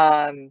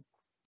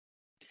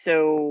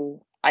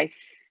 So I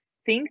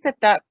think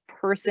that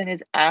person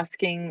is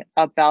asking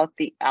about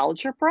the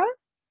algebra,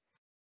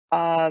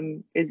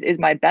 is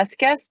my best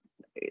guess.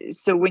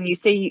 So when you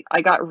say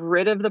I got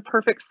rid of the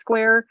perfect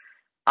square,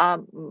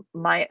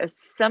 my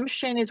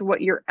assumption is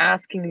what you're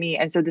asking me,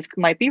 and so this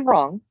might be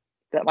wrong,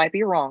 that might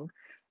be wrong,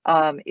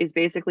 is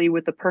basically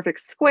with the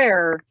perfect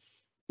square,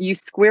 you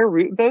square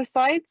root both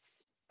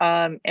sides,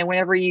 and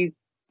whenever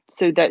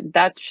so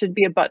that should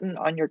be a button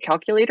on your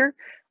calculator.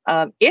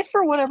 If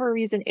for whatever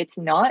reason it's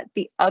not,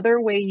 the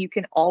other way you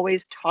can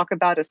always talk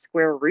about a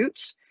square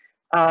root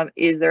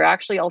is they're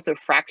actually also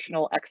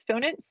fractional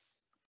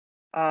exponents.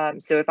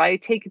 So if I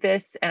take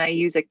this and I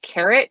use a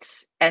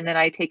caret and then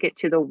I take it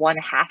to the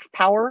 1/2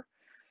 power,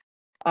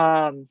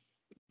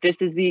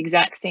 this is the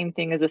exact same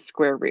thing as a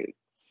square root,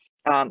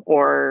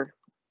 or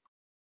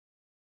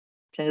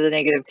 10 to the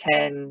negative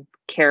 10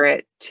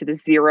 caret to the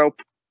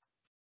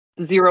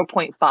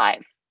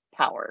 0.5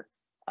 power.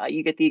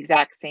 You get the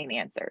exact same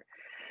answer.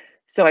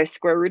 So I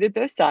square rooted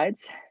both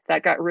sides.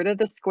 That got rid of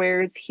the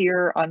squares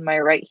here on my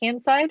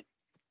right-hand side.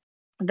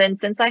 Then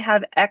since I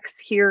have x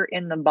here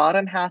in the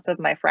bottom half of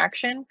my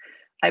fraction,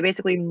 I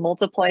basically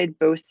multiplied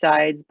both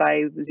sides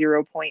by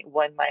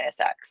 0.1 minus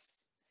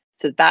x.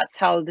 So that's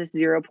how this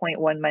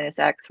 0.1 minus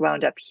x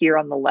wound up here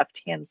on the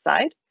left-hand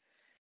side,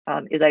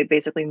 is I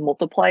basically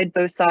multiplied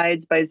both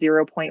sides by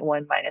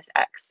 0.1 minus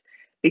x.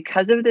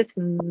 Because of this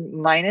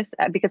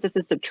because this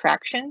is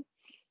subtraction,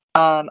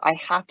 I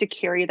have to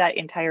carry that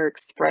entire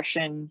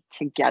expression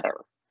together.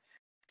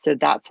 So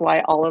that's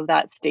why all of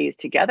that stays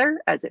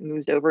together as it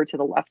moves over to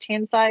the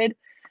left-hand side.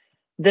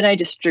 Then I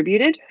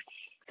distributed.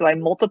 So I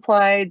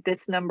multiplied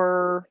this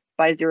number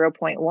by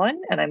 0.1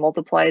 and I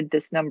multiplied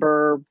this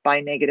number by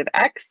negative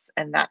x.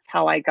 And that's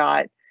how I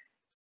got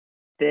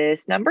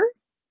this number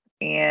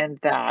and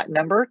that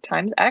number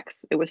times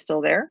x. It was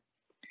still there.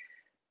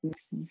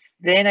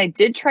 Then I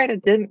did try to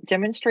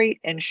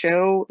demonstrate and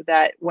show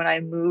that when I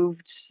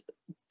moved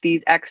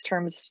these x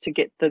terms to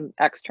get the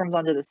x terms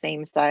onto the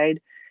same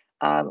side,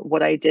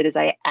 what I did is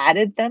I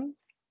added them.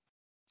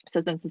 So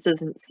since this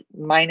is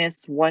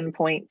minus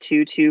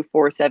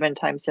 1.2247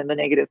 times 10 to the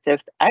negative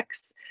 5th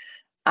x,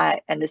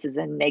 and this is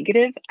a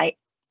negative, I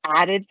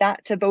added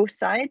that to both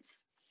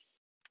sides.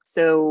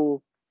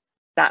 So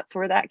that's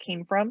where that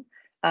came from.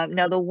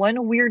 Now the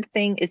one weird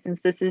thing is,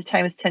 since this is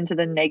times 10 to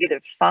the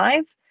negative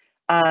 5,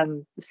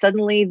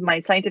 suddenly my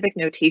scientific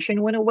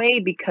notation went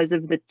away because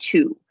of the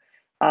 2.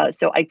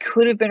 So I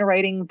could have been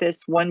writing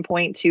this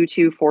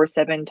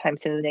 1.2247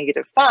 times 10 to the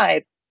negative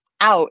 5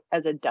 out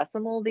as a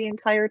decimal the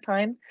entire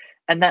time.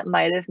 And that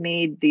might have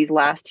made these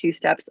last two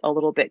steps a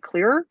little bit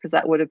clearer, because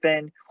that would have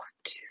been 1,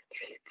 2,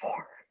 3,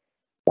 4,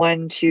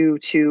 1, 2,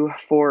 2,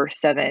 4,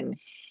 7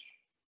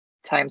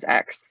 times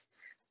x.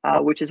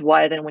 which is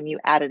why then when you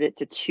added it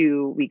to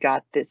 2, we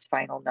got this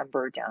final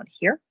number down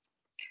here.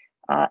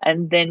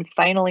 And then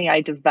finally,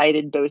 I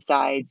divided both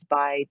sides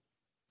by,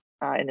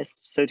 in this,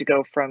 so to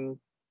go from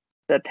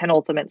the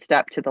penultimate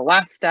step to the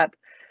last step.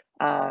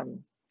 Sorry,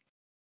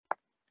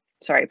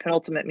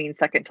 penultimate means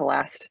second to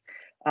last.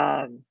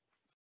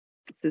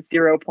 This is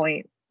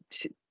 0.2.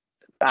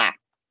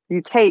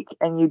 You take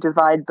and you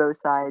divide both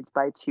sides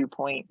by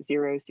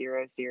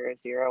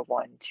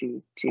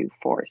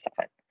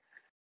 2.00001224.7.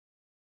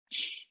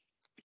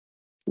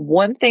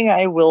 One thing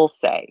I will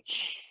say,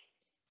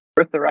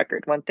 for the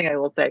record, one thing I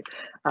will say,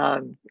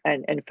 and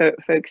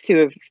folks who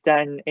have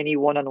done any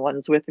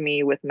one-on-ones with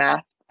me with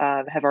math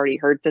have already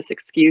heard this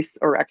excuse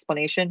or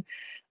explanation.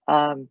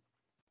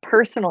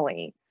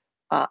 Personally,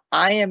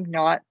 I am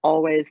not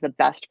always the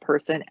best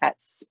person at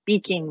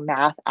speaking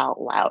math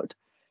out loud,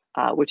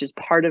 which is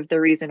part of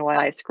the reason why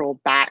I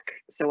scrolled back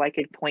so I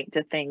could point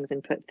to things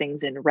and put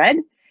things in red.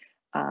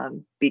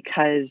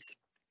 Because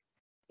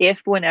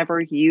if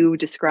whenever you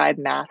describe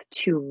math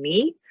to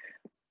me,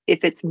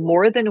 if it's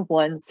more than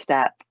one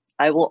step,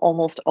 I will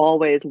almost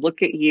always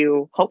look at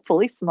you,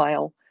 hopefully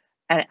smile,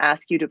 and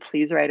ask you to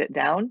please write it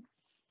down.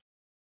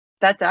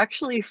 That's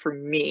actually for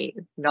me,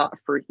 not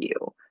for you.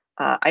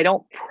 I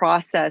don't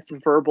process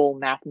verbal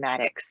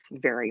mathematics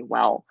very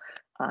well.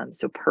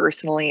 So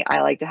personally,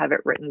 I like to have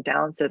it written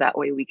down so that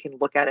way we can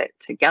look at it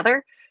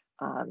together.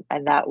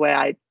 And that way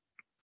I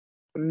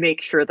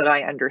make sure that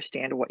I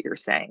understand what you're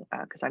saying,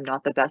 because I'm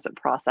not the best at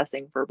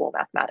processing verbal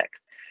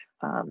mathematics.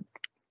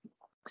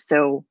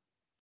 So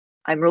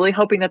I'm really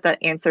hoping that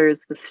that answers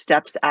the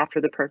steps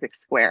after the perfect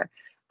square.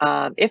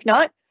 If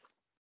not,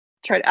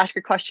 try to ask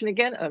your question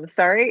again. I'm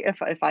sorry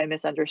if I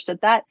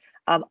misunderstood that.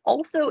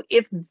 Also,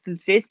 if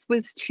this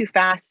was too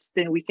fast,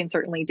 then we can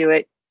certainly do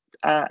it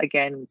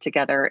again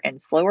together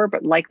and slower,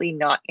 but likely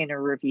not in a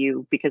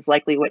review, because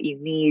likely what you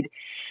need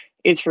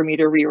is for me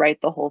to rewrite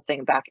the whole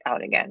thing back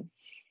out again.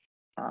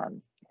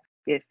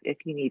 If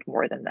you need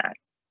more than that,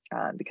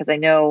 because I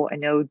know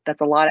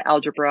that's a lot of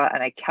algebra,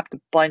 and I kept a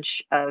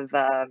bunch of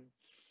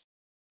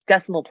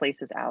decimal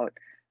places out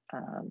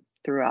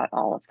throughout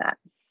all of that.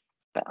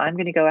 But I'm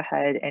going to go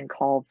ahead and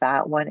call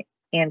that one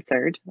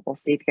answered. We'll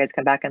see if you guys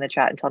come back in the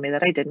chat and tell me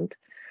that I didn't.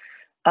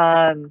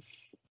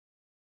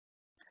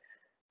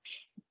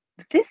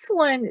 This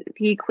one,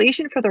 the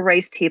equation for the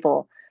rice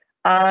table.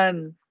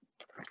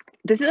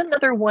 This is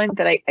another one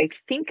that I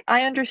think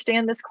I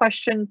understand this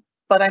question,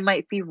 but I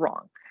might be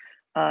wrong.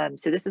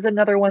 So this is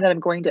another one that I'm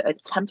going to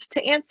attempt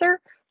to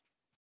answer,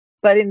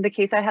 but in the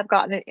case I have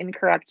gotten it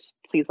incorrect,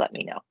 please let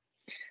me know.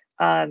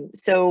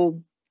 So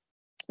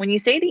when you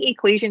say the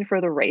equation for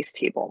the rice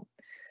table,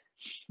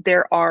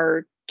 there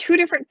are two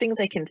different things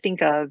I can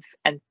think of,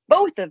 and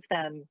both of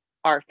them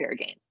are fair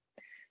game.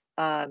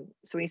 So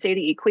when you say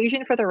the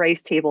equation for the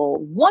rice table,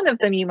 one of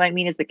them you might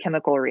mean is the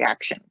chemical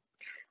reaction.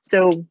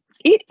 So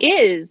it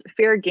is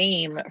fair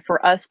game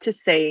for us to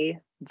say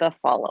the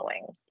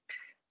following.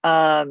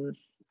 Actually,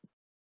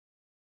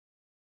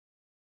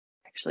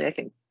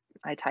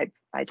 I type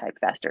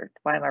faster.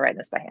 Why am I writing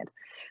this by hand?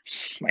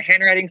 My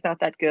handwriting's not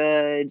that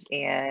good,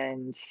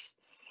 and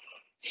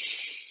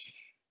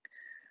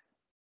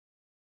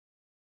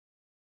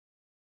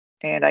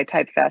I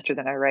type faster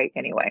than I write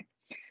anyway.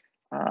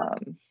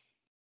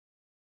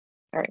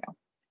 There we go.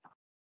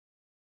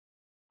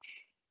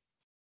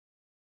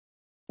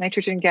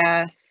 Nitrogen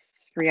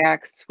gas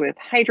reacts with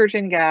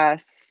hydrogen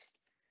gas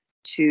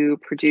to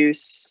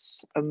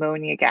produce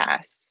ammonia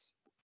gas.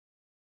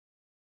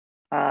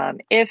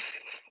 If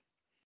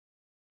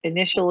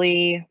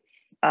initially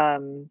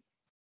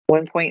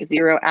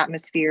 1.0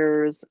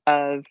 atmospheres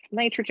of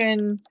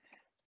nitrogen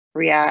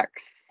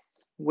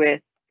reacts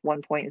with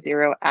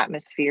 1.0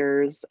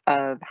 atmospheres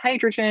of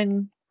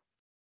hydrogen,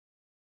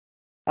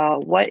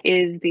 what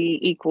is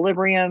the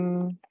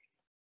equilibrium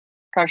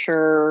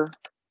pressure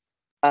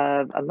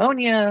of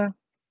ammonia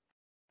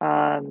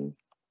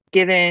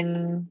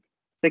given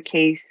the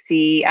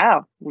Kc?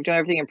 We're doing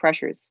everything in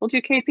pressures. We'll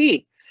do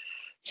Kp.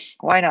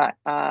 Why not?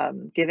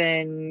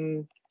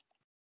 Given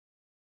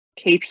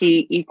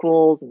Kp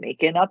equals,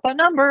 making up a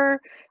number,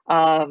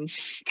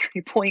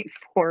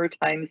 3.4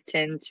 times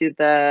 10 to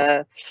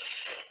the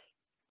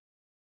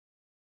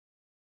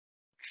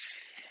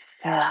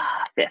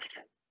 5th.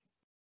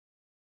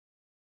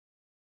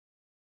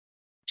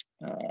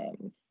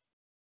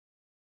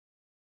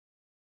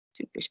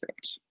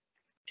 Superscript.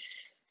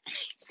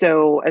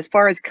 So as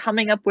far as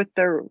coming up with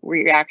the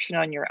reaction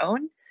on your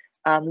own,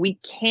 we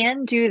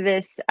can do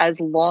this as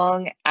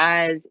long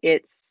as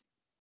it's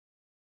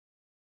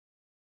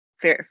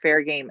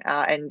fair game.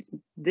 And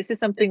this is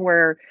something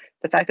where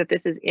the fact that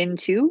this is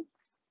into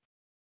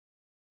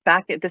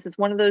this is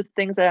one of those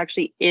things that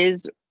actually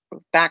is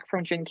back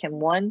from Gen Chem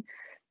 1.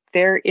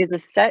 There is a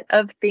set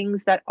of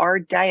things that are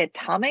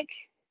diatomic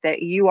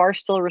that you are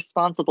still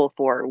responsible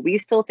for. We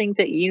still think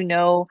that you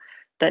know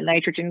that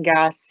nitrogen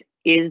gas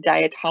is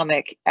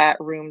diatomic at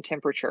room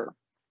temperature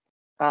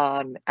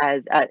in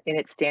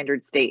its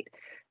standard state.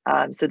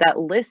 So that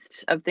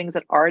list of things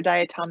that are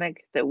diatomic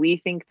that we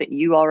think that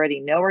you already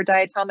know are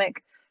diatomic,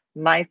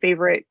 my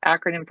favorite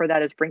acronym for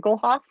that is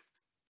Brinkelhoff.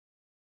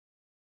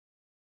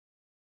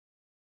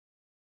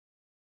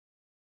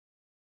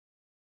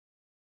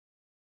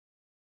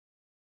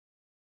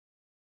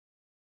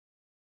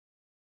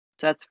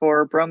 So that's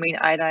for bromine,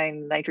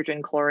 iodine,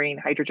 nitrogen, chlorine,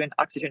 hydrogen,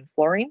 oxygen,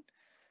 fluorine.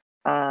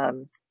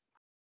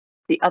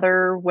 The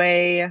other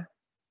way,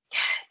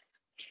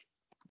 yes,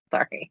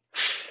 sorry.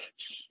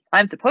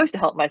 I'm supposed to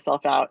help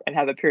myself out and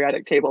have a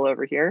periodic table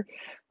over here.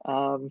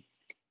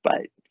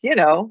 But, you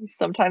know,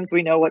 sometimes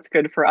we know what's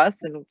good for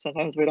us and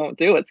sometimes we don't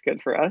do what's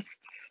good for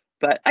us.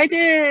 But I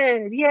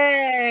did,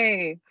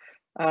 yay!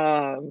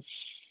 Look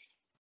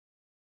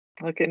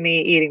at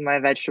me eating my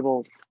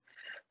vegetables.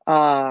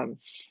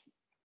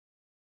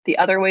 The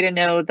other way to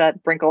know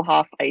that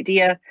Brinkelhoff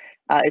idea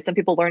is some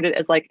people learned it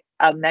as like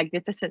a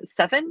magnificent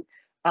 7.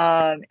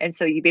 And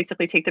so you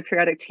basically take the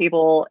periodic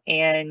table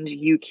and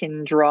you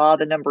can draw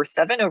the number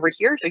 7 over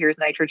here. So here's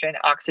nitrogen,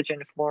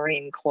 oxygen,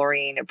 fluorine,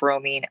 chlorine,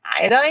 bromine,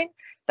 iodine.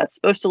 That's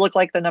supposed to look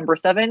like the number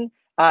 7.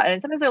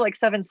 And sometimes they're like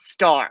 7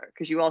 star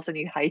because you also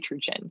need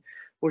hydrogen,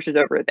 which is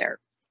over there.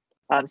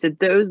 So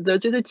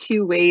those are the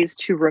 2 ways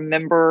to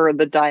remember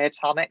the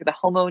diatomic, the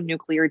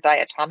homonuclear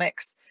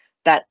diatomics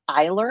that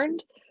I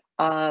learned.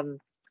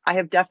 I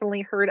have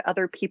definitely heard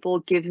other people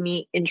give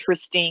me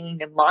interesting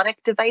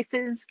mnemonic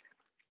devices.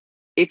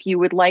 If you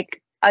would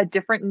like a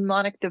different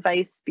mnemonic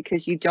device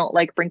because you don't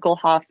like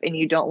Brinkelhoff and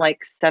you don't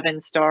like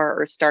 7 star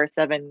or star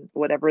 7,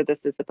 whatever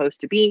this is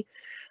supposed to be,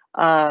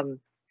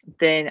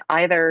 then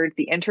either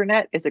the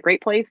internet is a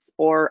great place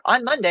or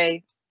on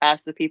Monday,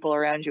 ask the people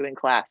around you in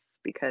class,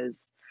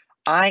 because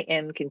I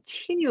am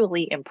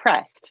continually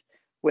impressed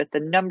with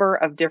the number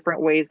of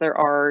different ways there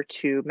are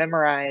to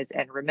memorize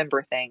and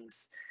remember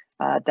things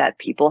that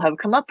people have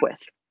come up with.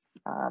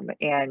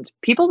 And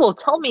people will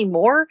tell me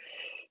more,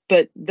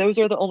 but those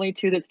are the only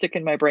 2 that stick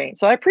in my brain.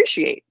 So I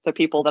appreciate the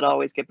people that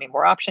always give me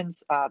more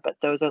options, but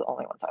those are the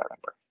only ones I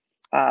remember.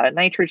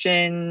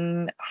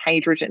 Nitrogen,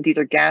 hydrogen, these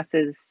are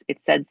gases.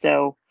 It said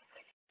so.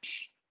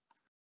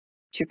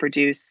 To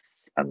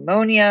produce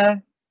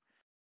ammonia.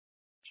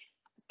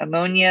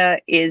 Ammonia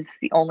is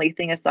the only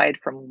thing aside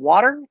from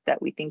water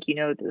that we think you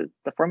know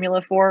the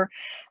formula for.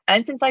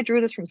 And since I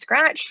drew this from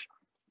scratch,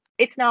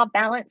 it's not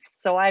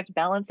balanced, so I have to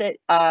balance it.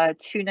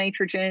 2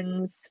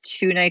 nitrogens,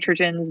 2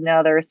 nitrogens.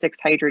 Now there are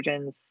 6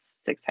 hydrogens,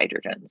 6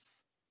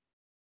 hydrogens.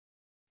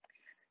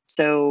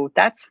 So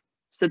that's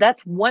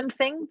one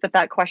thing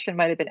that question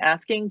might have been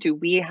asking. Do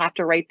we have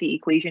to write the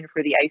equation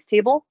for the ice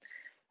table?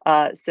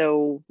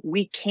 So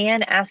we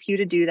can ask you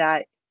to do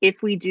that.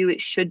 If we do,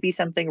 it should be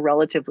something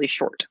relatively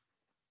short.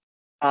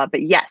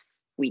 But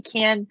yes, we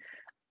can.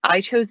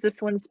 I chose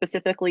this one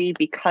specifically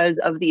because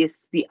of the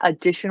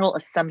additional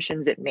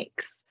assumptions it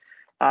makes.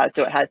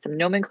 So it has some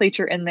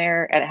nomenclature in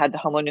there and it had the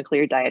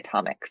homonuclear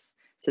diatomics.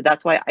 So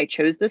that's why I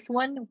chose this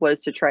one,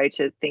 was to try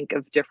to think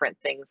of different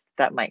things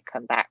that might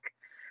come back.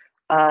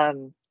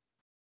 The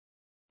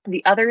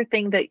other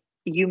thing that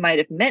you might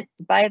have meant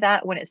by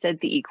that when it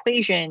said the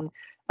equation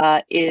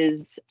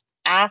is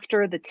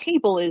after the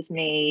table is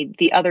made,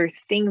 the other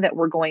thing that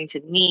we're going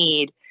to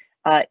need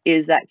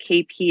is that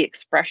KP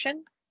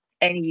expression.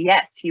 And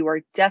yes, you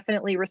are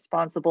definitely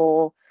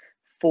responsible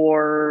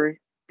for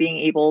being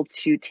able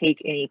to take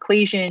an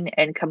equation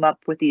and come up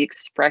with the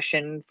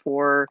expression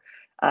for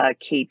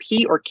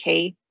KP or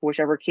K,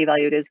 whichever K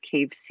value it is,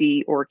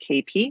 KC or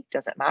KP,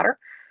 doesn't matter.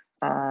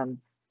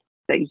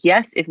 But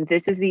yes, if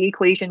this is the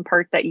equation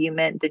part that you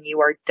meant, then you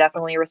are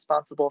definitely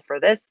responsible for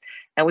this.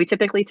 And we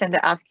typically tend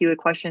to ask you a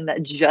question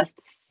that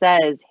just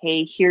says,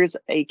 hey, here's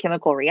a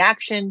chemical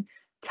reaction.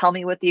 Tell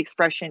me what the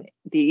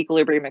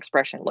equilibrium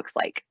expression looks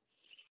like.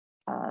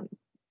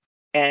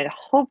 And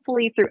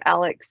hopefully through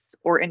Alex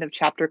or end of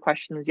chapter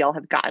questions, y'all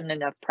have gotten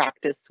enough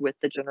practice with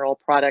the general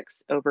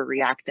products over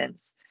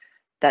reactants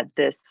that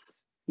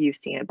this you've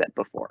seen a bit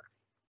before.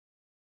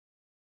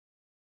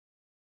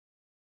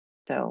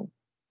 So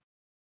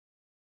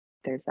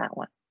there's that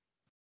one.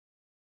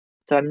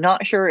 So I'm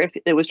not sure if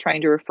it was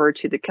trying to refer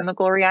to the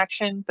chemical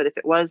reaction, but if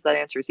it was, that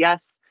answer is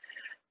yes.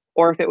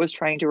 Or if it was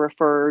trying to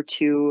refer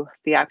to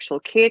the actual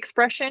K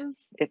expression,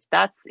 if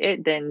that's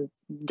it, then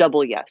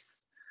double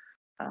yes.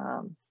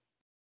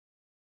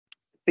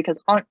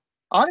 Because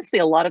honestly,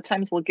 a lot of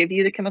times we'll give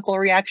you the chemical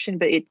reaction,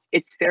 but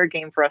it's fair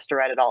game for us to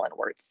write it all in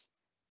words.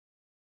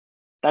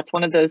 That's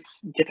one of those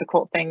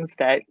difficult things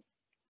that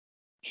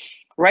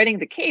writing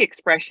the K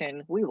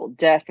expression, we will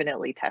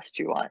definitely test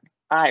you on.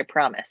 I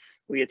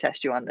promise we will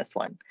test you on this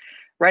one.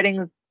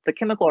 Writing the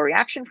chemical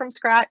reaction from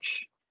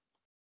scratch,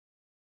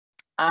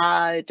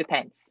 it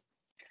depends.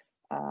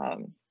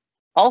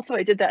 Also,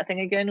 I did that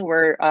thing again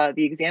where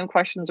the exam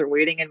questions are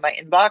waiting in my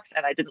inbox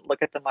and I didn't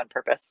look at them on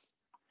purpose.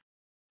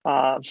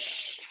 Okay,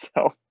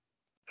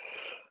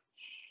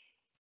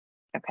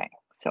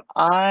 so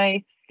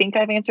I think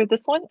I've answered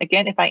this one.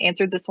 Again, if I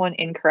answered this one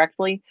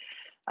incorrectly,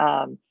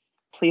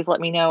 please let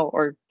me know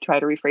or try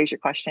to rephrase your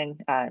question,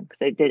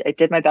 because I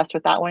did my best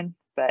with that one,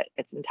 but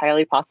it's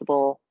entirely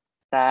possible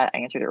that I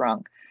answered it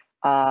wrong.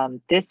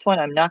 This one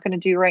I'm not going to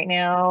do right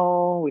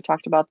now. We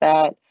talked about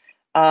that.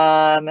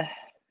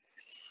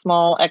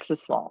 Small, X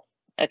is small.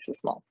 X is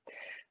small.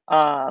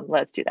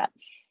 Let's do that.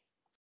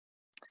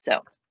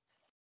 So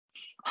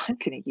I'm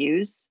going to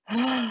use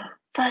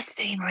the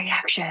same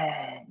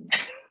reaction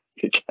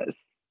because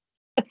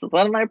this is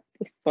one of my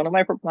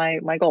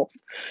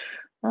goals.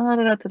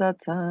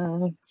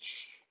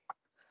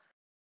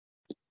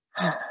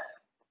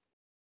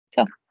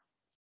 So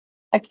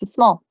X is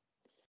small.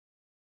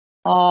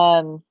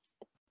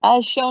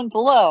 As shown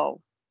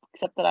below,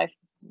 except that I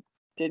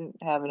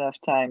didn't have enough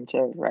time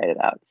to write it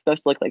out. It's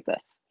supposed to look like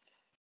this.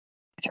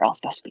 These are all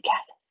supposed to be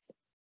gases.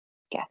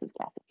 Gases,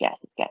 gases,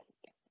 gases, gases.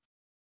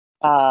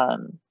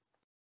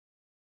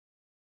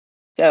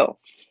 So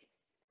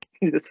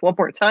do this one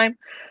more time.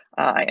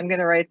 I am going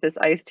to write this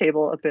ice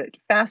table a bit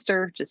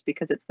faster just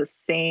because it's the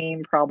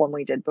same problem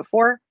we did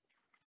before.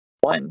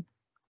 1,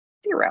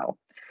 0.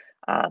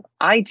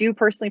 I do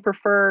personally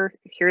prefer,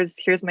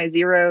 here's my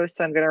 0,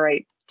 so I'm going to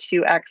write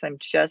 2x. I'm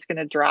just going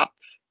to drop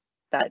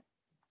that.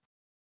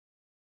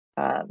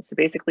 So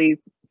basically,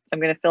 I'm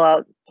going to fill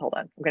out, hold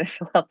on, I'm going to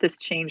fill out this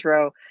change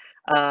row.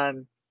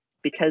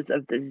 Because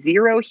of the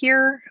 0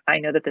 here, I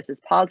know that this is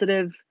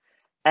positive.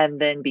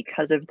 And then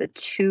because of the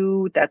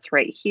 2 that's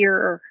right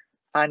here,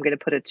 I'm going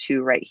to put a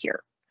 2 right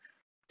here.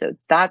 So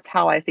that's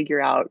how I figure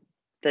out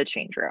the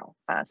change row.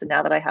 So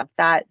now that I have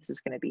that, this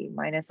is going to be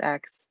minus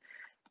x,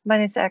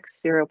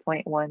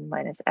 0.1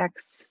 minus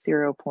x,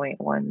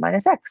 0.1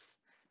 minus x,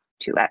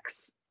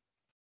 2x.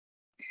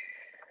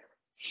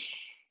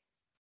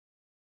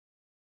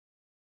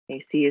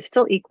 AC is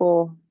still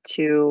equal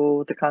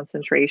to the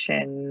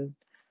concentration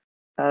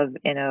of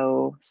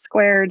NO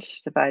squared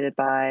divided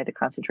by the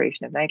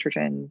concentration of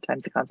nitrogen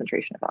times the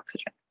concentration of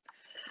oxygen,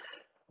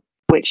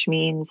 which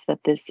means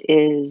that this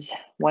is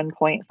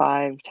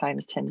 1.5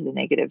 times 10 to the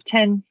negative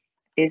 10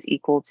 is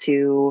equal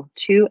to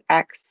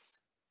 2x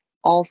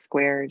all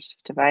squared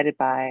divided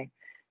by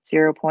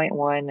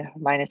 0.1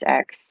 minus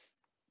x,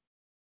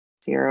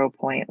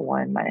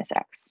 0.1 minus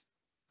x.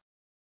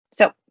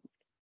 So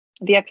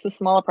the x is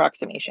small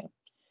approximation.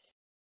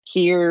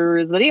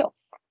 Here's the deal.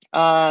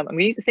 I'm going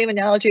to use the same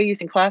analogy I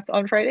used in class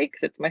on Friday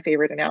because it's my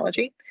favorite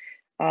analogy,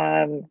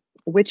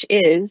 which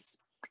is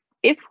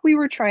if we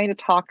were trying to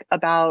talk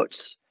about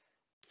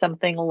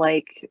something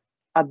like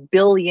 $1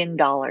 billion.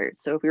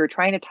 So if we were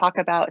trying to talk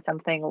about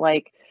something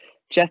like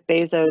Jeff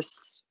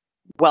Bezos'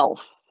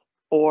 wealth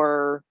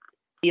or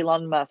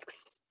Elon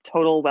Musk's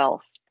total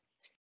wealth,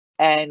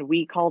 and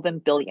we call them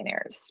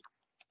billionaires.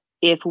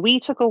 If we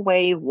took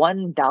away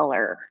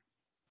 $1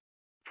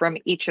 from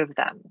each of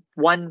them,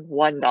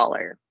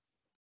 $1,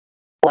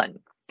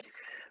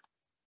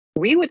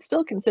 we would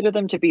still consider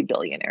them to be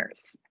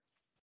billionaires.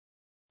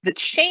 The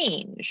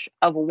change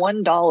of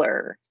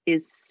 $1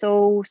 is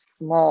so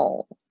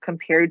small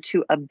compared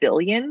to $1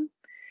 billion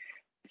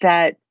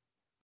that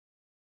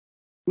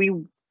we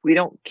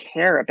don't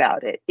care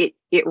about it.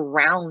 It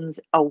rounds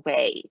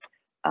away.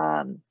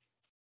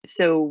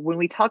 So when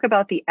we talk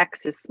about the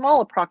x is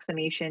small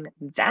approximation,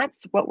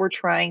 that's what we're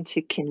trying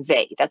to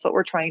convey. That's what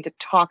we're trying to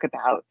talk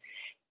about,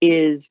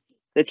 is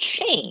the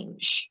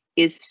change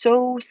is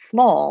so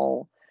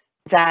small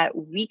that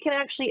we can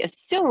actually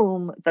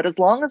assume that as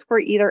long as we're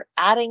either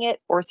adding it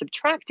or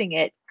subtracting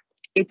it,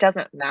 it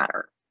doesn't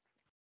matter.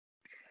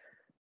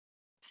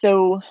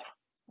 So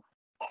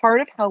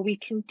part of how we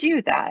can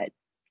do that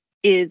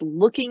is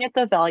looking at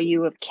the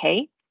value of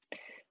K.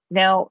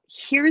 Now,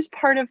 here's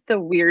part of the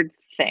weird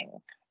thing.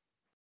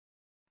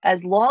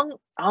 As long,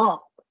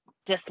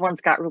 this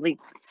one's got really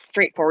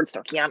straightforward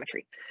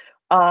stoichiometry.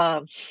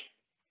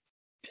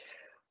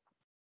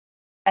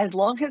 As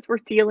long as we're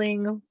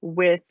dealing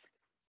with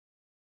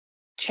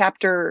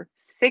chapter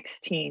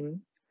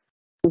 16,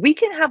 we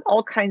can have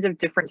all kinds of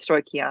different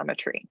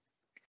stoichiometry.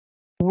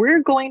 We're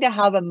going to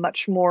have a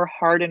much more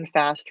hard and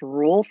fast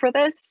rule for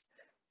this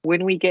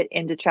when we get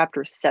into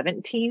chapter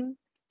 17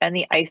 and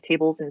the ice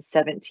tables in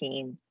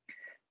 17,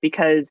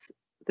 because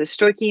the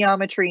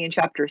stoichiometry in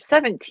chapter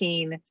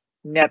 17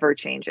 never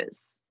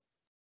changes.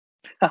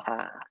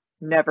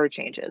 Never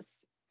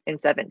changes in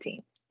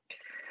 17.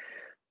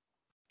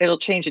 It'll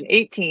change in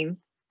 18.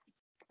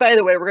 By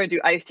the way, we're going to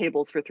do ice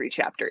tables for 3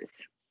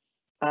 chapters.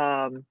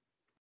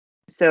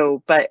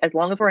 But as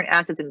long as we're in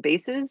acids and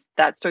bases,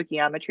 that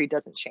stoichiometry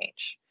doesn't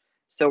change.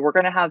 So we're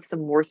going to have some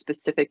more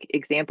specific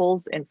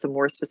examples and some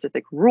more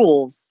specific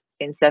rules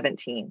in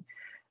 17.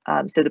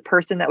 So the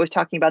person that was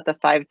talking about the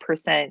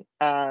 5%,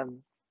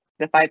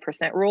 the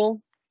 5%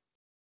 rule,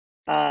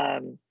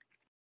 the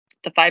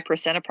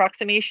 5%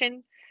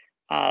 approximation,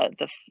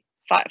 the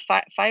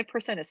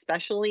 5%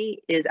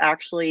 especially is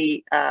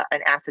actually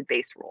an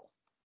acid-base rule.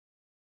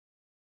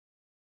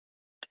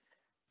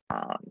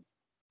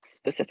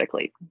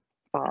 Specifically.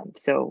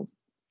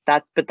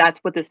 But that's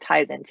what this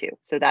ties into.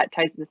 So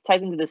this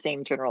ties into the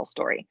same general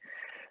story.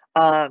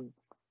 So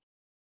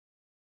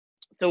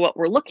what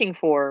we're looking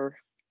for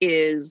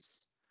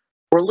is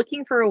we're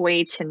looking for a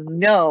way to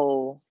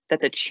know that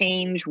the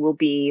change will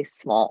be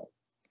small.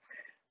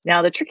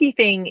 Now, the tricky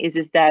thing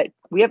is that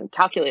we haven't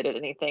calculated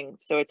anything,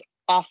 so it's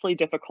awfully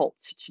difficult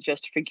to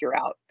just figure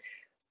out.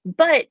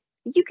 But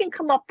you can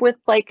come up with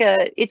like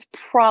it's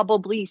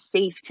probably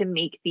safe to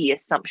make the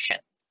assumption.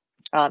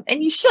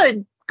 And you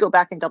should go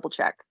back and double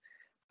check,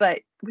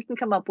 but we can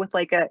come up with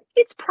like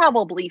it's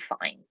probably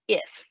fine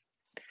if.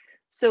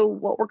 So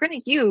what we're going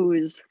to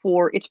use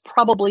for it's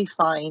probably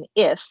fine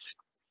if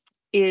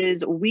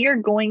is we are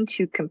going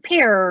to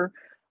compare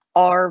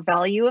our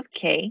value of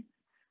K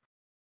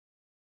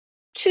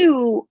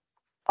to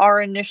our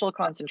initial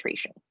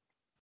concentration,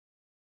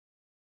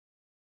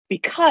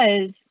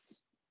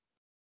 because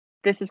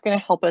this is going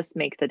to help us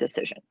make the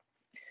decision.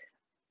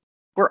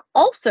 We're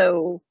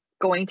also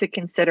going to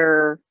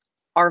consider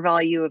our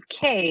value of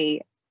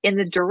K in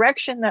the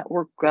direction that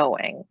we're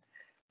going.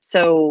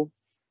 So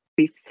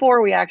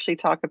before we actually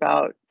talk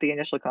about the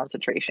initial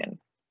concentration,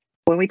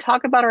 when we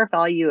talk about our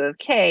value of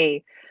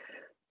K,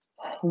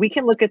 we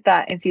can look at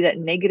that and see that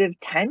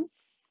 -10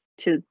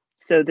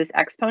 so this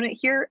exponent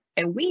here,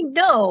 and we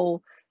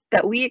know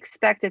that we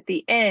expect at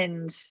the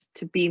end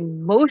to be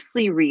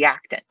mostly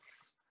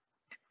reactants.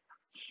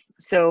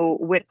 So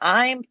when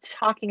I'm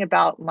talking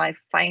about my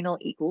final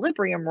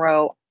equilibrium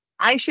row,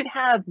 I should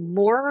have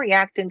more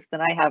reactants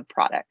than I have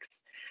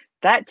products.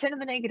 That 10 to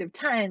the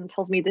 -10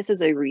 tells me this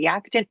is a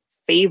reactant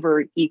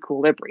favored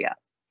equilibria.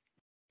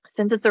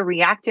 Since it's a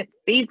reactant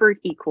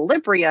favored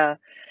equilibria,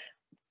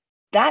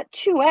 that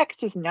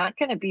 2x is not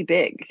going to be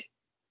big.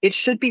 It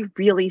should be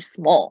really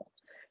small.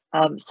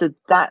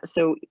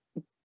 So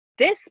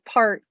this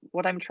part,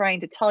 what I'm trying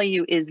to tell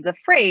you is the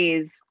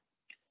phrase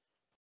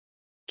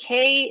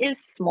K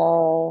is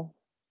small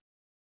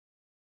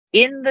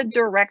in the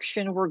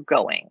direction we're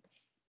going.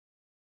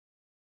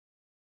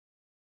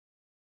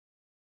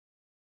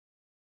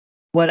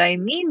 What I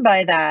mean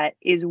by that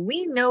is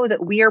we know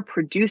that we are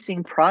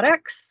producing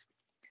products,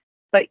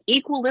 but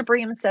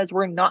equilibrium says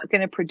we're not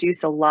going to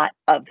produce a lot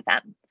of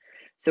them.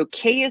 So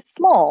K is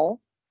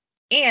small,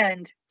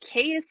 and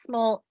K is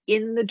small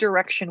in the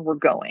direction we're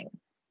going.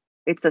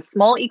 It's a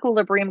small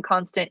equilibrium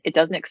constant. It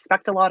doesn't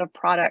expect a lot of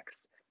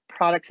products.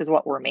 Products is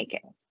what we're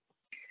making.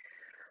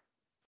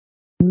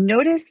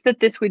 Notice that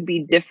this would be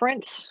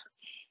different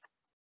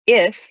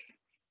if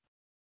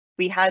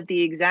we had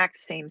the exact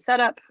same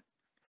setup.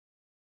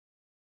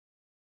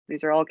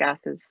 These are all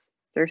gases.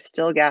 They're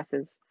still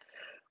gases.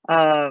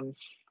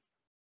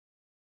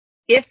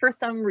 If for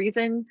some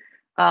reason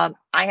I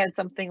had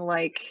something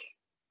like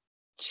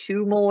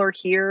 2 molar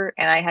here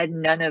and I had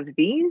none of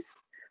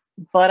these,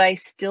 but I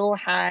still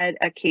had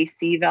a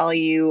Kc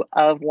value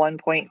of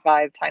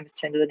 1.5 times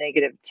 10 to the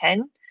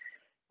 -10.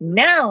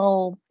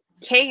 Now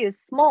K is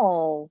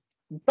small,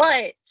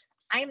 but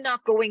I'm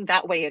not going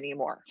that way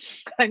anymore.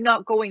 I'm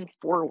not going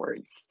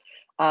forwards.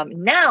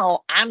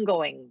 Now I'm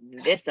going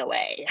this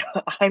way.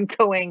 I'm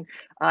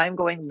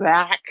going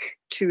back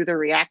to the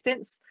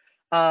reactants.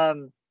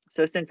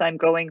 So since I'm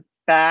going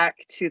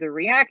back to the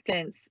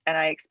reactants and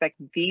I expect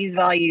these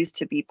values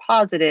to be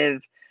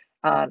positive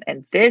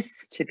and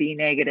this to be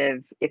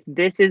negative, if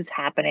this is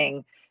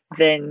happening,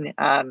 then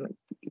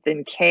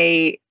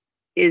K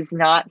is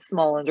not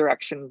small in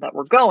direction that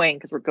we're going,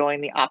 because we're going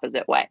the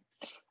opposite way.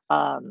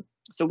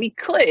 So we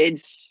could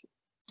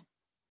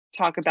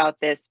talk about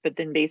this, but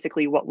then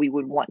basically what we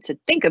would want to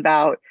think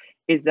about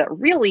is that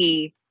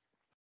really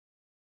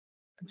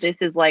this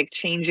is like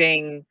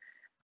changing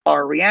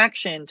our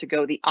reaction to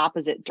go the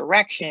opposite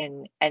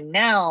direction. And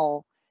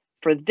now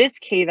for this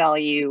K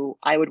value,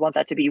 I would want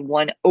that to be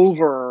 1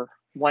 over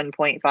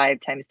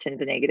 1.5 times 10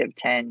 to the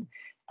 -10.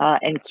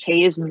 And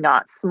K is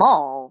not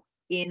small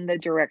in the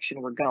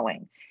direction we're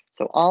going.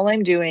 So all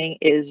I'm doing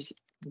is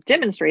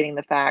demonstrating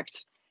the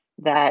fact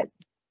that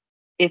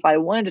if I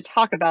wanted to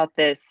talk about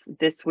this,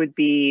 this would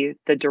be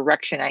the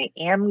direction I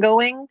am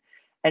going.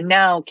 And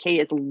now K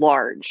is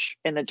large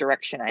in the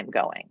direction I'm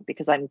going,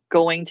 because I'm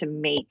going to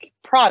make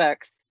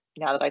products.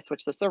 Now that I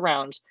switch this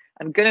around,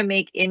 I'm going to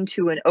make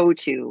into an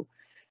O2.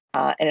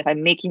 And if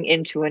I'm making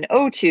into an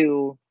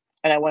O2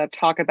 and I want to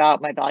talk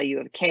about my value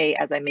of K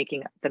as I'm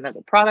making them as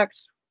a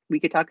product, we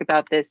could talk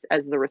about this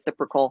as the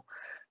reciprocal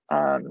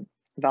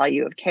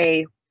value of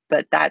K.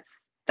 But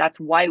that's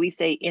why we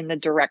say in the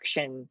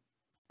direction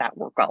that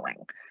we're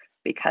going,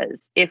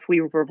 because if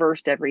we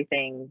reversed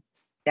everything,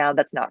 now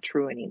that's not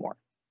true anymore.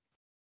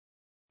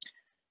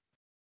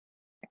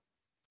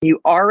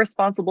 You are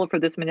responsible for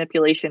this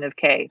manipulation of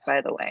K,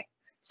 by the way.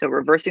 So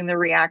reversing the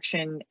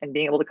reaction and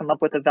being able to come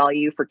up with a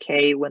value for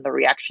K when the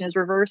reaction is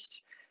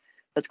reversed,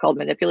 that's called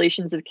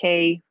manipulations of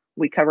K.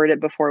 We covered it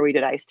before we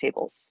did ice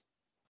tables.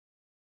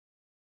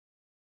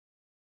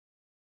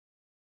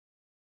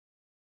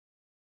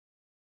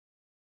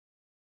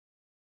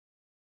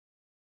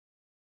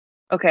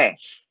 Okay,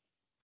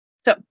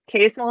 so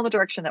K is small in the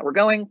direction that we're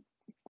going.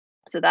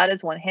 So that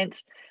is one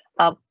hint.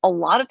 A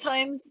lot of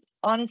times,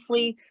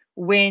 honestly,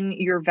 when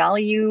your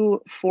value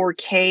for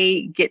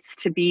K gets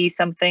to be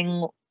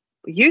something,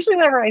 usually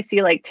whenever I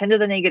see like 10 to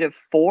the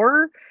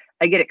 -4,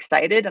 I get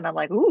excited and I'm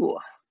like, ooh,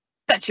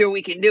 bet you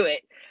we can do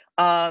it.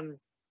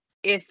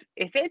 If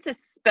it's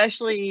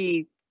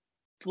especially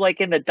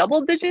like in the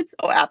double digits?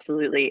 Oh,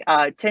 absolutely.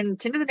 10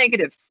 to the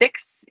negative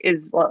 6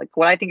 is like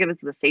what I think of as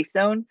the safe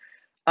zone.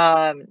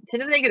 10 to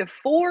the negative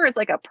 4 is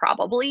like a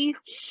probably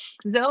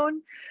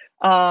zone.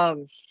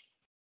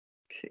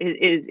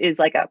 Is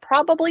like a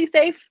probably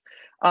safe.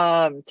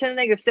 10 to the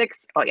negative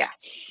 6, oh yeah,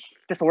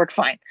 this will work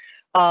fine.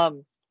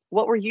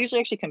 What we're usually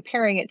actually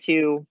comparing it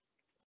to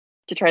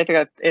try to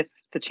figure out if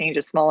the change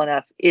is small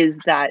enough is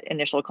that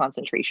initial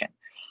concentration.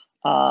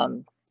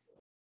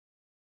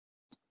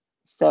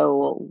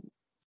 So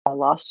I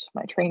lost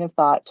my train of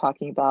thought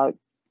talking about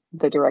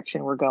the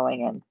direction we're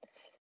going in.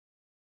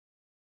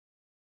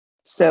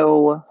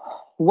 So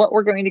what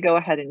we're going to go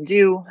ahead and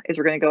do is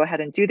we're going to go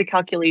ahead and do the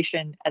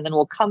calculation, and then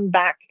we'll come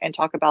back and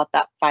talk about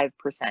that 5%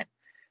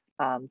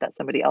 that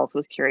somebody else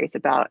was curious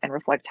about and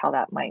reflect how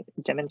that might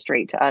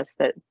demonstrate to us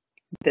that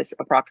this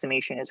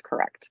approximation is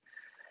correct.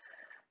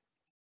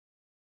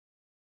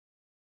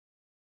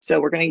 So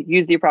we're going to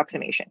use the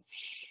approximation.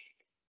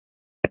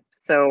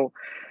 So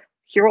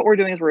here what we're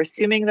doing is we're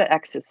assuming that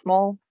x is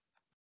small.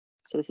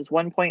 So this is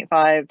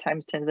 1.5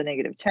 times 10 to the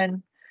negative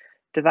 10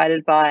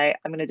 divided by,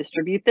 I'm going to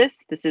distribute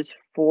this. This is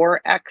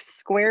 4x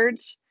squared.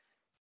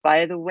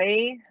 By the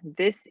way,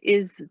 this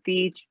is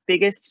the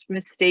biggest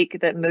mistake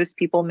that most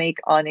people make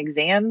on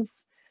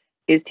exams,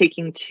 is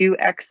taking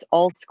 2x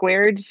all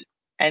squared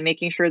and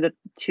making sure that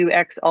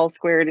 2x all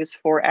squared is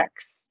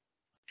 4x.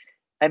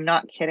 I'm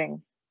not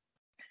kidding.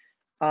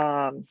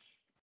 By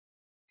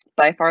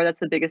far, that's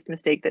the biggest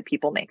mistake that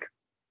people make.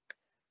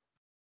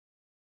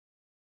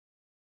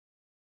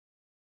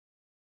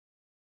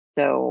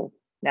 So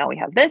now we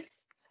have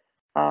this.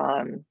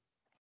 So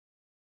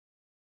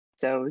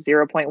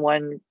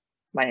 0.1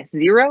 minus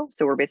 0.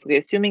 So we're basically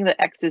assuming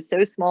that x is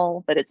so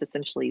small that it's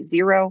essentially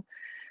 0.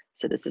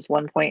 So this is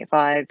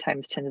 1.5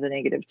 times 10 to the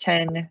negative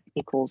 10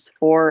 equals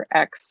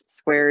 4x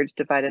squared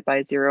divided by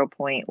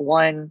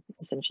 0.1,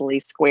 essentially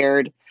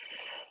squared.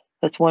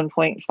 That's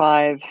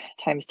 1.5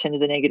 times 10 to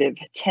the negative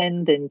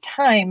 10, then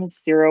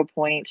times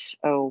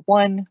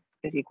 0.01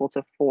 is equal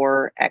to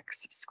 4x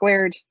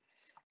squared.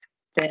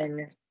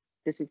 Then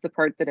this is the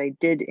part that I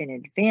did in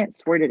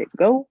advance. Where did it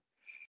go?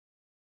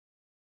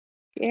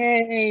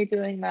 Yay,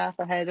 doing math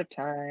ahead of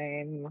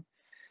time.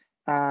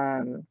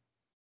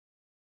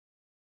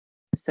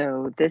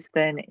 So this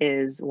then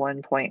is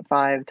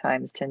 1.5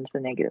 times 10 to the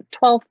negative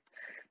 12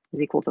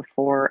 is equal to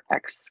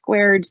 4x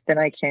squared. Then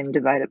I can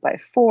divide it by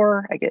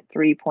 4. I get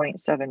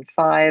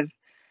 3.75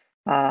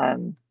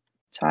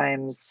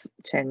 times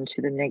 10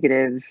 to the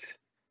negative.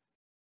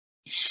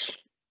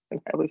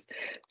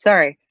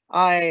 Sorry,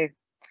 I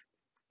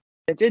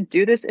did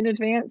do this in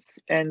advance,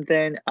 and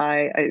then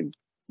I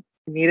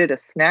needed a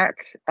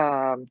snack,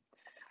 and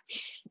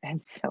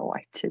so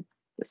I did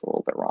this a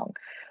little bit wrong,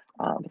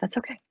 but that's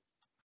okay.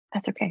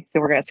 That's okay. So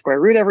we're going to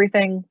square root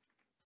everything,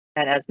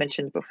 and as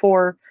mentioned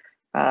before,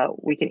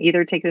 we can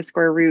either take the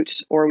square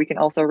root or we can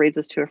also raise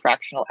this to a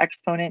fractional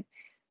exponent.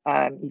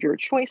 Your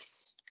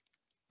choice.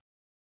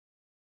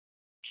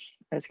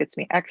 This gets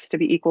me x to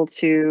be equal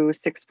to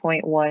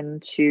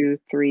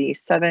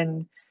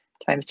 6.1237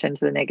 times 10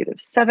 to the negative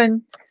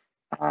 7.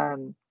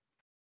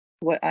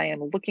 What I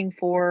am looking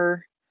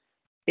for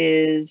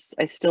is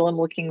I still am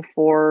looking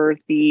for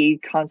the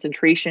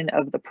concentration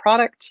of the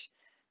product.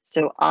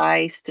 So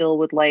I still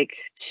would like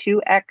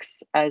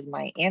 2x as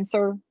my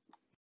answer.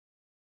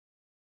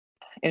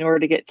 In order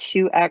to get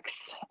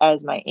 2x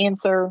as my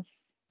answer,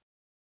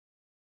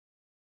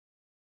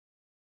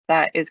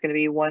 that is going to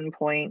be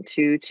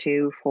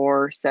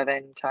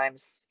 1.2247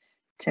 times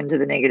 10 to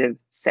the negative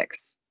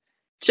 6.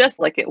 Just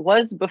like it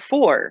was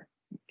before,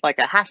 like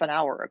a half an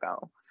hour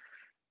ago.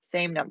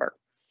 Same number.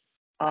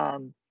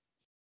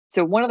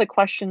 So one of the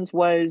questions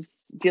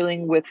was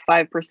dealing with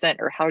 5%,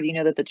 or how do you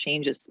know that the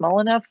change is small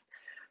enough?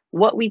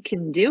 What we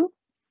can do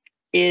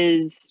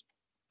is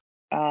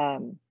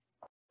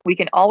we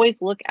can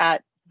always look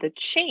at the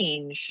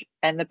change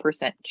and the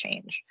percent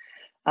change.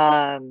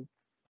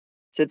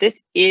 So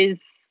this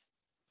is,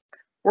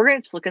 we're going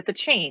to just look at the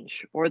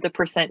change or the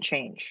percent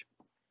change.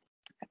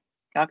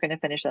 Not going to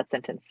finish that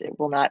sentence. It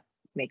will not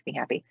make me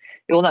happy.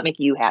 It will not make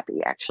you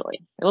happy,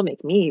 actually. It'll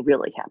make me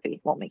really happy.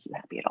 It won't make you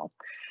happy at all.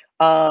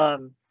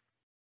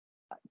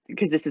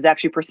 Because this is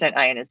actually percent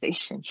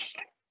ionization.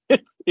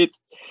 It's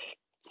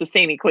the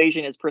same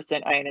equation as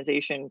percent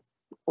ionization,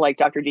 like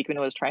Dr. Diekman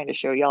was trying to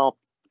show y'all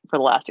for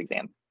the last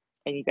exam,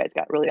 and you guys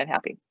got really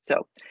unhappy.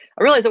 So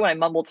I realize that when I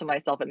mumble to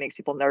myself, it makes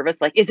people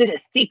nervous. Like, is it a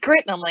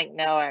secret? And I'm like,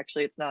 no,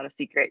 actually, it's not a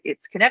secret.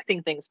 It's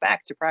connecting things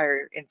back to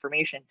prior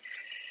information.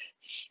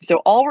 So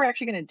all we're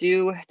actually going to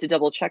do to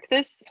double check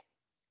this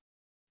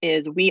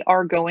is we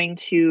are going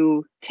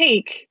to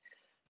take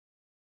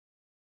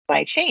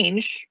my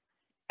change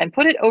and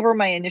put it over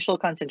my initial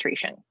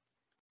concentration.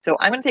 So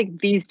I'm going to take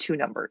these two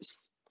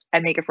numbers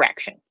and make a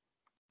fraction.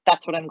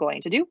 That's what I'm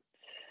going to do.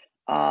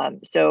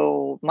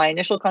 So my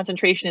initial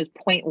concentration is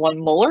 0.1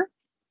 molar.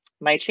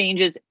 My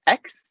change is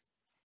x.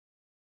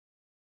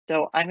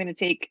 So I'm going to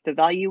take the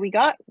value we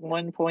got,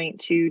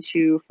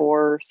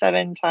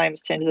 1.2247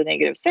 times 10 to the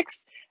negative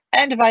 6,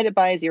 and divide it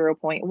by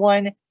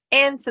 0.1.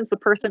 And since the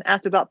person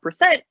asked about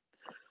percent,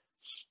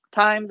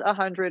 times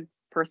 100%.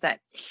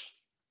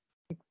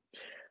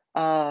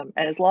 And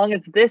as long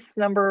as this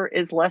number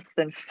is less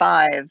than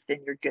 5, then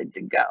you're good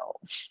to go.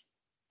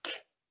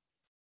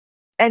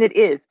 And it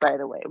is, by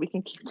the way. We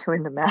can keep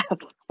doing the math.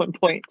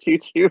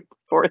 1.2247.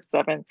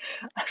 I'm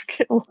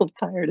getting a little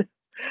tired.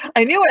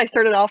 I knew when I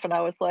started off and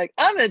I was like,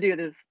 I'm going to do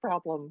this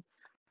problem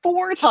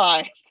 4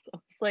 times. I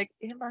was like,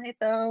 am I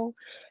though?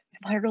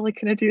 Am I really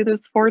going to do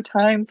this 4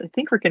 times? I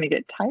think we're going to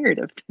get tired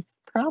of this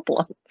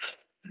problem.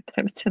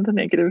 Times 10 to the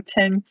negative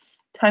 10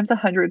 times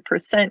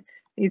 100%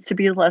 needs to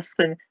be less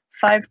than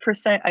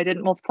 5%. I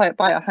didn't multiply it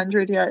by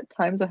 100 yet.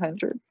 Times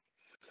 100.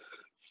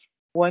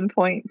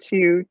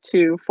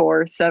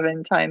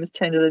 1.2247 times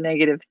 10 to the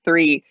negative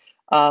 3,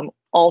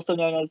 also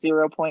known as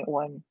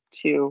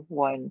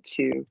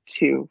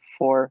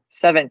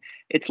 0.1212247.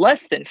 It's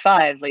less than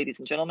 5, ladies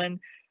and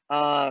gentlemen.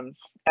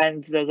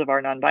 And those of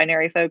our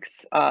non-binary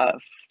folks,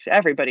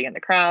 everybody in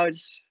the crowd,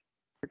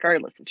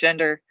 regardless of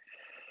gender,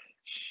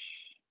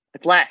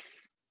 it's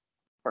less.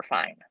 We're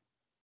fine.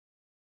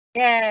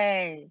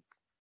 Yay!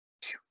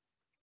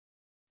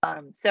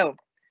 So,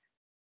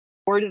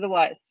 word of the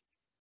wise.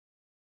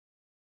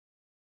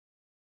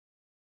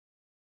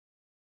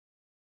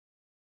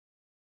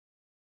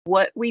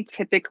 What we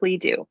typically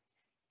do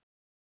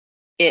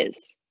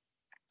is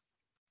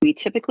we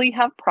typically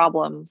have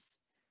problems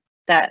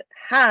that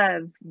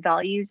have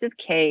values of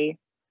K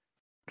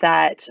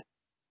that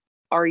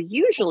are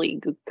usually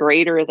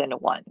greater than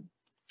 1.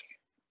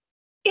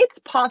 It's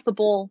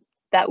possible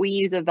that we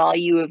use a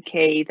value of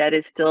K that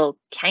is still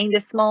kind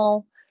of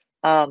small,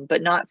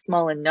 but not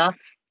small enough.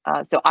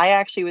 So I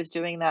actually was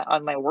doing that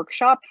on my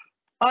workshop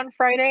on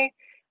Friday.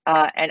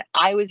 And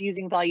I was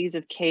using values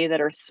of K that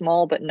are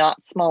small but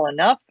not small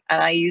enough, and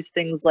I use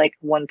things like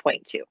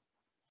 1.2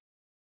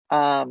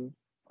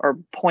 or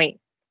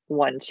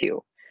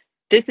 0.12.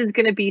 This is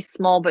going to be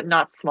small but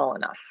not small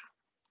enough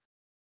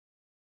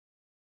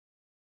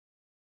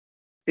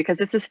because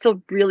this is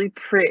still really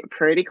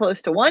pretty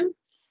close to 1.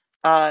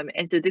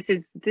 And so this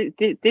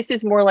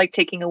is more like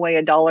taking away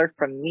 $1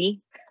 from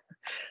me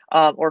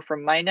or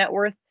from my net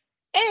worth.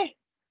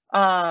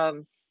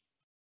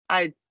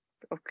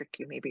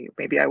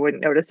 Maybe I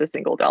wouldn't notice a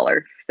single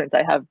dollar since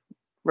I have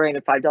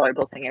random $5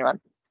 bills hanging around.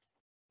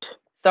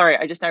 Sorry,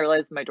 I just now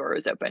realized my door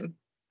was open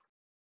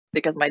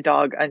because my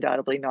dog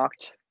undoubtedly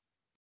knocked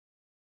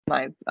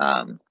my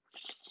my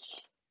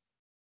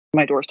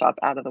doorstop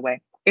out of the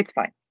way. It's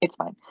fine. It's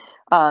fine.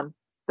 But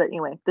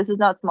anyway, this is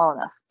not small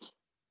enough.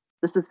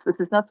 This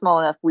is not small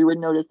enough. We would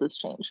notice this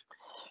change.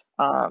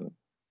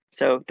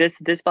 So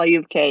this value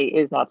of K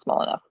is not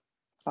small enough.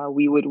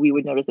 We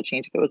would notice the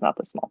change if it was not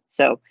this small.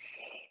 So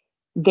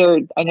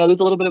I know there's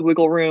a little bit of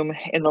wiggle room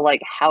in the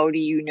like, how do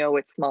you know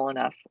it's small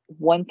enough?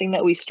 One thing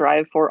that we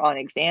strive for on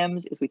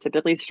exams is we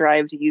typically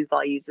strive to use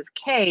values of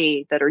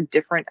K that are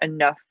different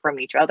enough from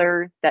each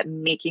other that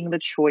making the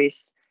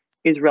choice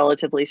is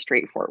relatively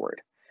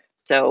straightforward.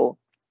 So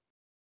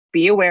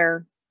be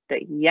aware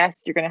that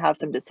yes, you're going to have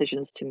some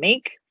decisions to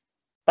make,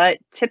 but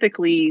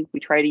typically we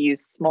try to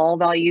use small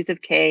values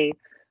of K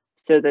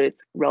so that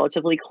it's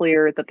relatively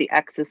clear that the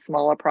X is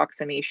small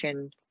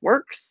approximation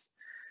works.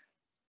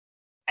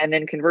 And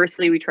then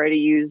conversely, we try to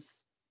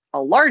use a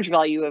large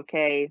value of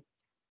K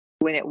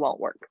when it won't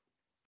work.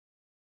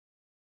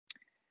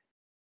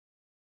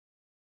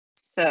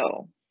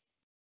 So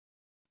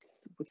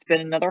it's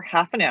been another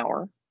half an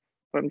hour.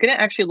 What I'm going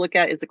to actually look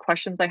at is the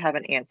questions I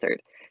haven't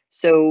answered.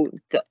 So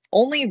the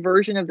only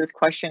version of this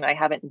question I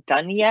haven't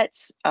done yet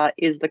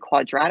is the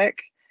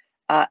quadratic.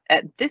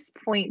 At this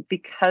point,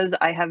 because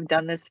I have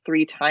done this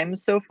 3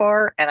 times so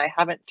far and I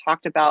haven't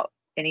talked about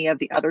any of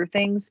the other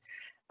things,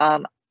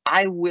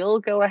 I will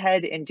go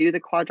ahead and do the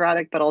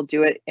quadratic, but I'll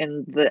do it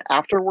in the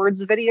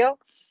afterwards video.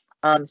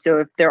 So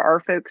if there are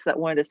folks that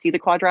wanted to see the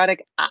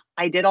quadratic,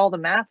 I did all the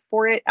math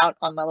for it out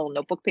on my little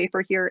notebook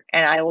paper here,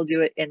 and I will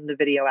do it in the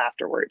video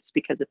afterwards,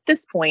 because at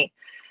this point,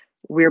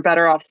 we're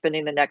better off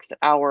spending the next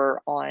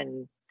hour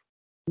on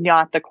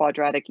not the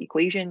quadratic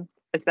equation,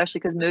 especially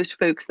because most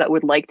folks that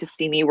would like to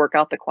see me work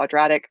out the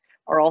quadratic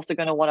are also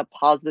going to want to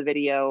pause the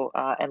video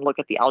and look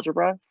at the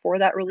algebra for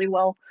that really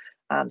well.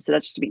 So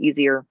that's just to be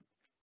easier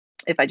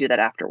if I do that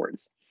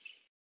afterwards.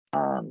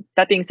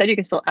 That being said, you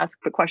can still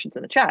ask the questions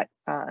in the chat,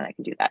 and I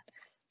can do that.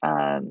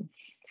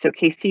 So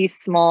KC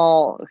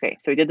small, okay,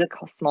 so we did the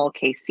small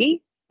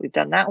KC, we've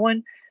done that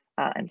one,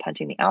 and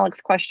punting the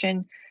Alex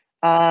question.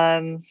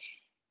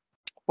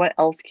 What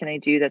else can I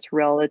do that's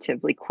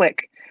relatively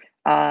quick?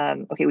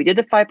 Okay, we did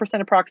the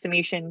 5%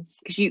 approximation,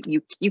 because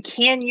you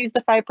can use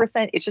the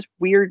 5%, it's just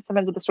weird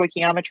sometimes with the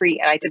stoichiometry,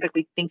 and I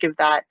typically think of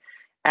that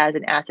as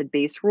an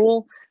acid-base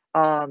rule,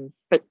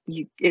 but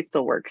it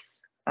still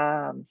works.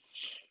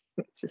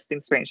 It just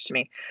seems strange to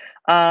me.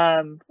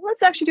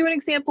 Let's actually do an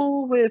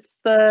example with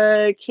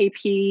the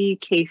KP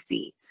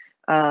KC,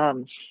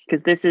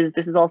 because this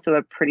is also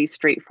a pretty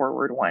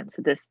straightforward one.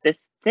 So this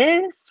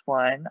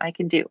one I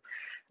can do.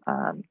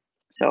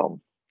 So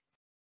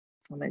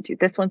I'm going to do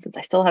this one since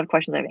I still have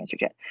questions I haven't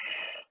answered yet.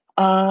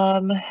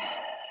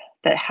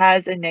 that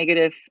has a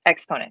negative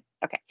exponent.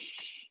 Okay.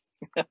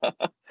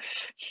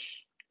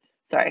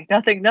 Sorry,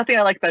 nothing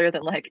I like better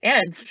than like,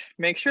 and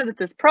make sure that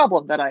this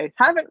problem that I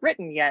haven't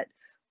written yet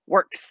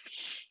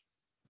works.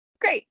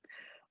 Great.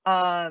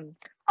 Oh,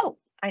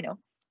 I know.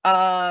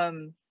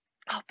 Oh,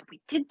 but we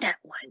did that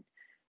one.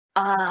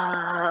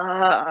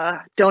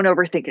 Don't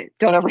overthink it.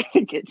 Don't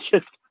overthink it.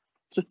 Just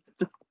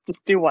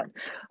do one.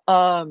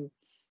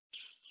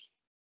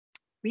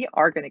 We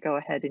are going to go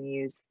ahead and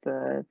use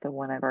the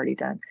one I've already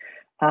done.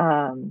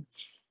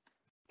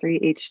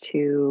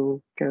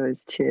 3H2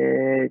 goes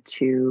to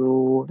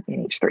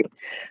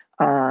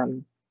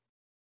 2NH3.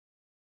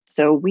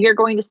 So we are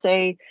going to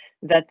say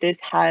that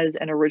this has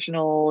an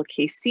original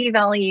Kc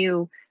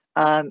value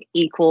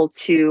equal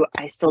to,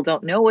 I still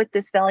don't know what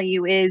this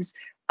value is,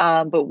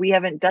 but we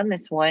haven't done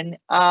this one.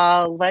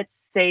 Let's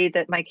say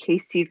that my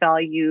Kc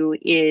value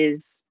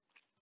is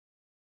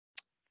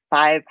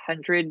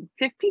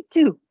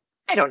 552.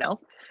 I don't know.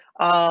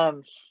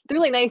 The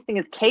really nice thing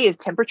is K is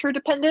temperature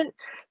dependent.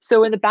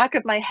 So in the back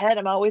of my head,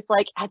 I'm always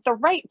like, at the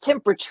right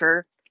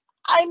temperature,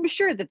 I'm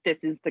sure that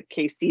this is the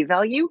Kc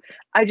value.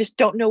 I just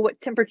don't know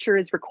what temperature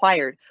is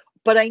required,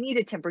 but I need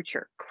a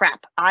temperature.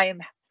 Crap, I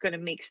am going to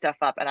make stuff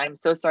up, and I'm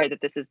so sorry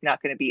that this is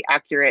not going to be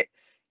accurate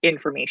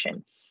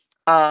information.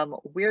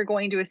 We're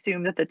going to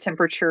assume that the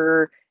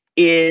temperature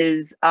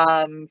is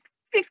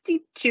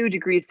 52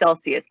 degrees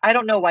Celsius. I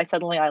don't know why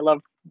suddenly I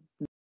love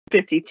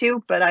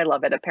 52, but I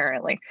love it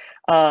apparently.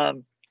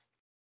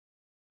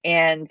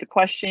 And the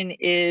question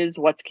is,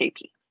 what's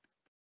Kp?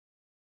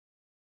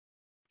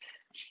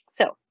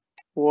 So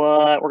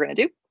what we're going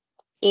to do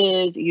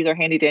is use our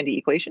handy dandy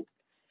equation.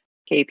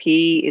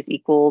 Kp is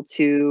equal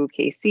to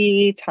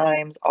Kc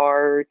times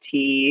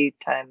RT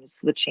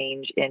times the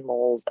change in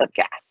moles of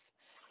gas.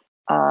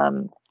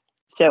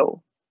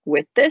 So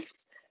with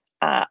this,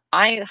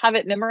 I have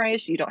it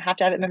memorized. You don't have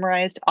to have it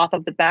memorized. Off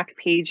of the back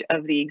page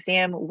of the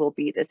exam will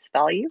be this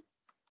value.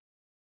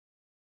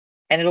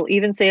 And it'll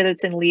even say that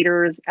it's in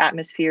liters,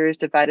 atmospheres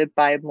divided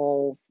by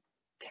moles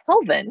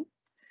Kelvin,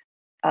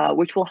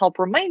 which will help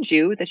remind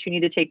you that you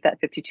need to take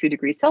that 52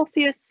 degrees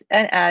Celsius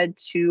and add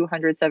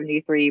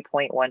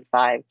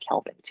 273.15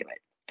 Kelvin to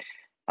it.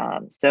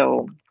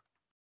 So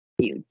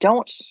you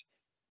don't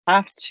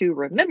have to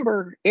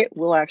remember, it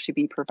will actually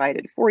be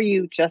provided for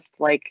you, just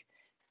like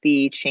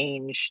the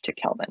change to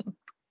Kelvin,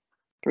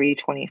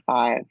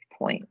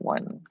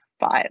 325.15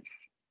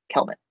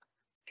 Kelvin.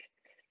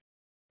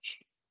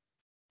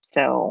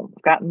 So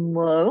I've got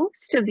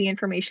most of the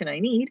information I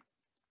need.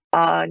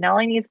 Now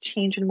I need the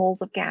change in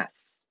moles of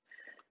gas.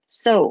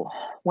 So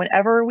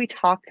whenever we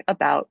talk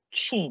about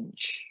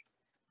change,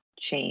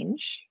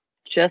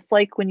 just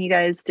like when you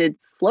guys did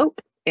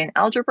slope in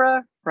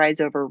algebra,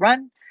 rise over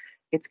run,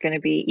 it's going to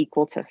be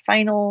equal to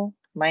final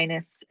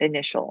minus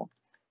initial.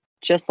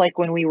 Just like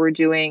when we were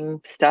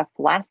doing stuff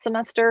last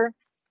semester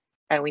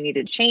and we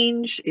needed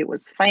change, it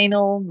was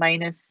final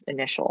minus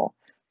initial,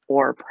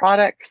 or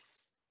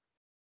products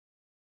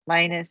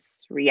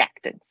minus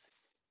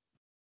reactants.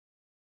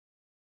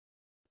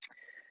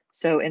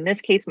 So in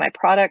this case, my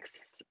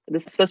products,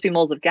 this is supposed to be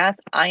moles of gas.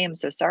 I am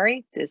so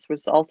sorry. This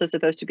was also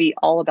supposed to be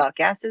all about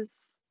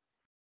gases,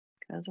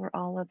 because we're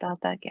all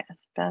about that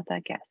gas,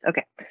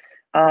 Okay.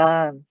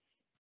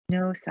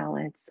 No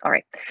solids. All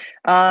right.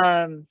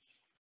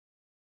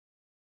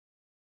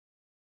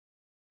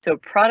 So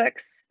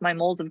products, my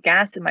moles of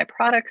gas in my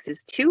products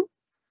is 2.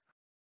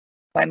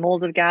 My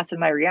moles of gas in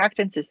my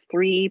reactants is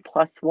 3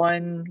 plus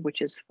 1,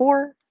 which is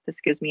 4. This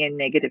gives me a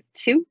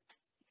 -2.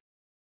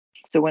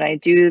 So when I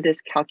do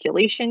this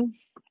calculation,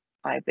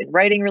 I've been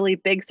writing really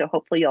big, so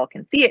hopefully y'all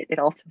can see it. It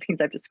also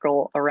means I have to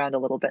scroll around a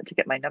little bit to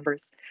get my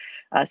numbers.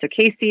 So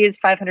Kc is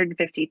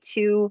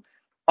 552.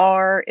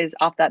 R is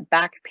off that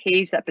back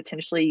page, that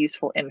potentially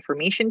useful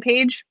information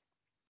page,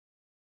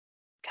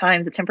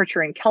 times the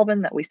temperature in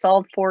Kelvin that we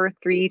solved for,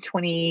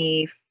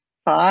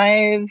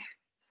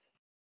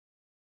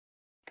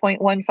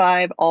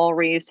 325.15, all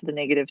raised to the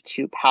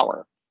 -2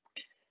 power.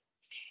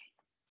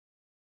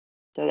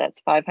 So that's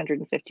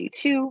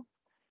 552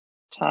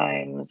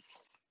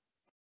 times,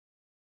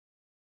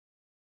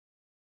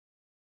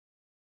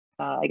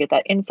 I get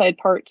that inside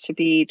part to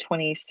be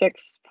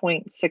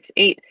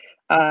 26.68.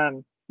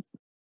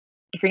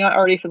 If you're not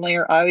already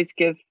familiar, I always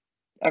give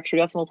extra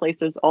decimal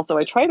places. Also,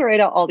 I try to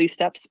write out all these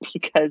steps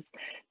because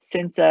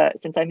since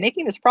I'm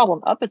making this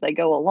problem up as I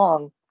go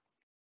along,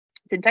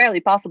 it's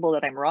entirely possible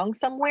that I'm wrong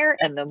somewhere.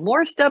 And the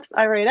more steps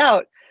I write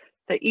out,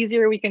 the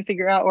easier we can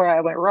figure out where I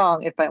went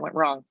wrong if I went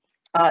wrong.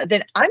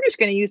 Then I'm just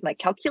going to use my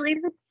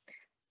calculator.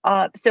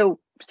 So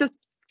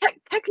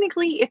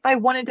technically, if I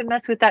wanted to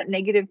mess with that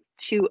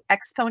 -2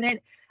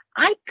 exponent,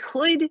 I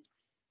could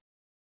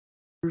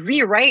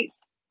rewrite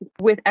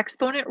with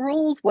exponent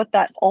rules what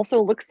that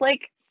also looks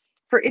like.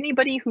 For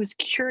anybody who's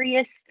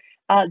curious,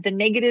 the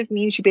negative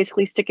means you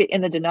basically stick it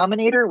in the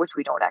denominator, which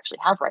we don't actually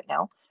have right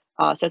now.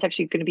 So it's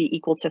actually going to be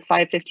equal to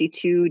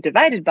 552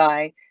 divided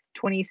by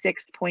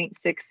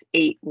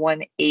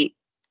 26.6818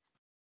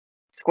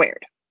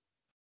 squared.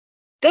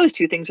 Those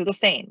two things are the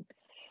same.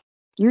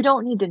 You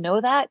don't need to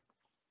know that.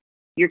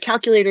 Your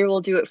calculator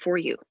will do it for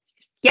you.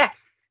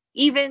 Yes,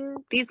 even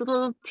these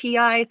little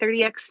TI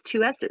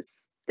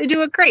 30X2S's, they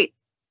do it great.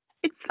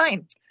 It's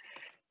fine.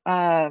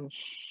 I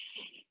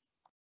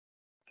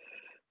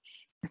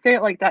say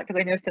it like that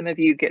because I know some of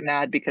you get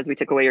mad because we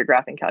took away your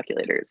graphing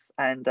calculators,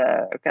 and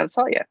I've got to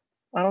tell you,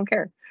 I don't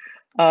care.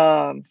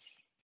 If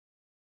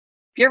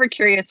you're ever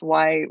curious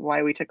why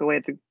we took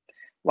away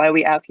why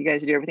we ask you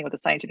guys to do everything with a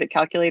scientific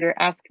calculator,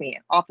 ask me.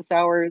 Office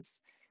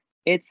hours,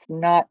 it's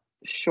not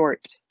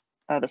short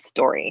of a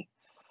story.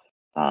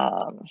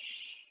 Times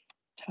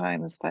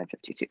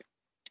 552.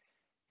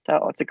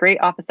 So it's a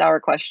great office hour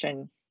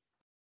question.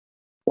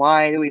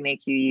 Why do we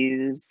make you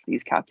use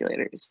these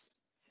calculators?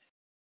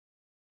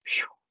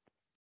 Whew.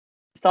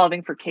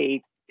 Solving for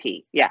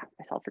KP. Yeah,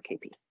 I solved for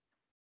KP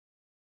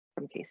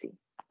from KC.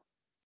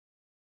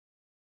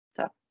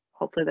 So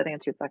hopefully that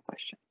answers that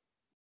question.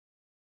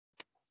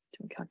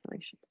 Doing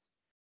calculations.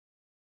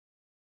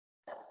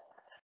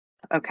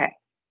 Okay.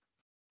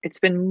 It's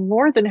been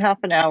more than half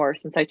an hour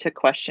since I took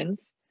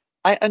questions.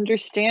 I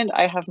understand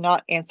I have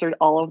not answered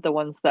all of the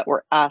ones that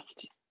were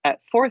asked at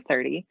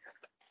 4:30,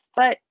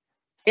 but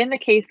in the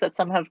case that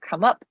some have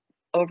come up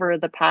over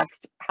the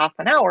past half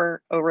an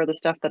hour over the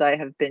stuff that I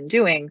have been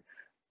doing,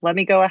 let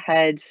me go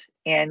ahead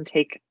and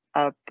take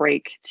a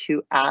break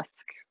to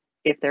ask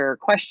if there are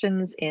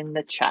questions in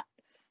the chat.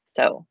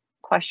 So,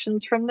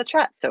 questions from the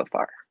chat so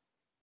far.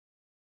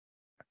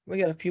 We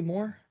got a few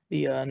more.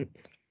 The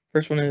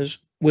first one is,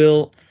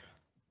 will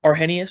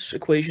Arrhenius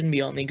equation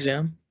be on the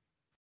exam?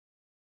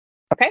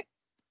 Okay.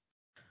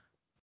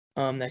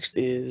 Next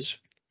is,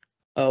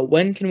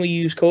 when can we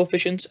use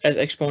coefficients as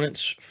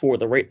exponents for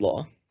the rate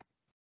law?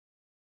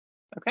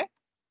 Okay.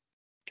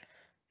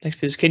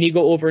 Next is, can you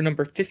go over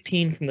number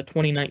 15 from the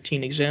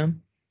 2019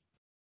 exam?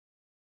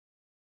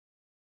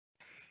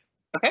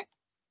 Okay.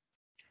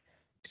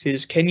 Next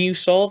is, can you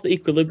solve the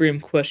equilibrium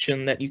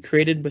question that you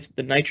created with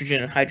the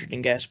nitrogen and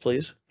hydrogen gas,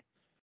 please?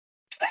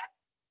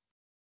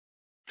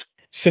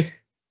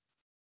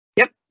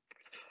 Yep.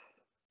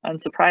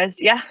 Unsurprised.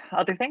 Yeah.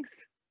 Other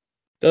things?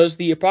 Does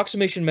the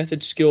approximation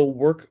method skill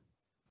work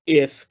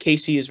if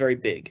Kc is very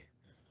big?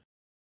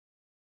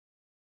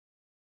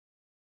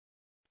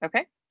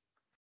 Okay.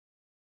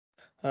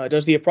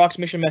 Does the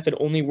approximation method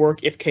only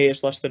work if K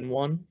is less than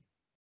 1?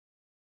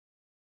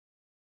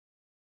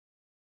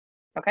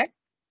 Okay.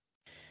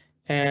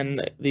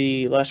 And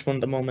the last one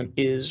at the moment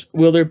is,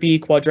 will there be a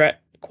quadratic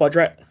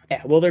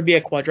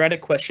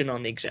question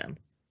on the exam?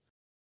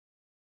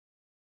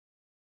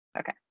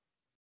 Okay.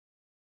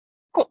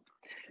 Cool.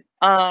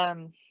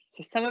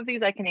 So some of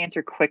these I can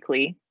answer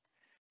quickly.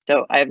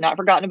 So I have not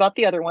forgotten about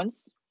the other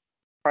ones.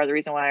 Part of the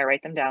reason why I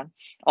write them down,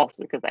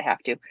 also because I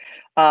have to.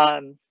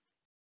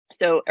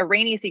 So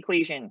Arrhenius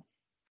equation,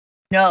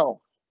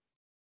 no.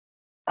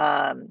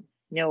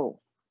 No.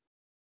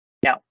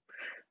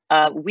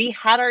 We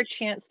had our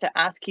chance to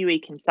ask you a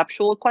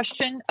conceptual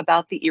question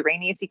about the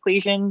Arrhenius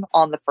equation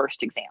on the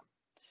first exam.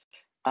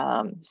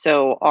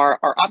 So our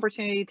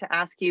opportunity to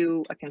ask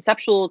you a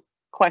conceptual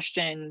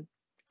question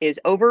is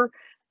over.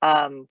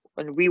 And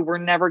we were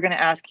never going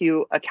to ask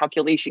you a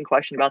calculation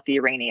question about the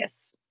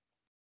Arrhenius.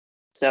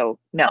 So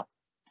no.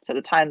 So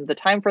the time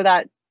for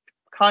that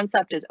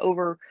concept is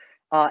over,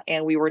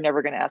 and we were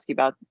never going to ask you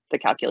about the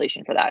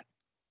calculation for that.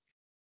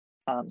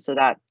 So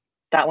that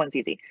one's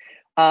easy.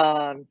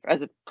 For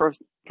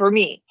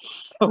me,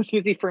 it was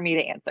easy for me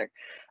to answer.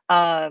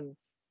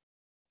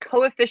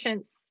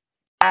 Coefficients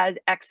as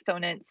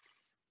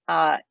exponents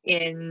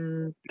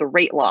in the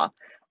rate law.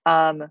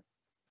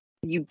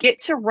 You get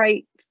to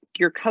write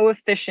your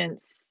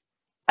coefficients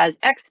as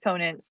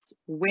exponents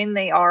when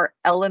they are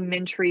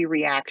elementary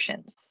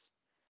reactions.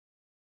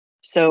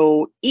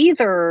 So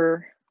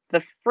either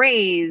the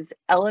phrase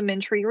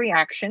elementary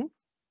reaction,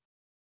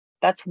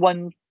 that's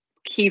one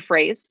key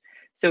phrase.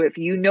 So if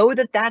you know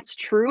that that's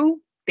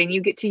true, then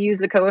you get to use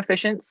the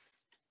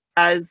coefficients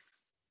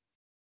as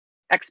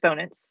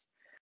exponents.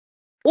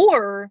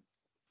 Or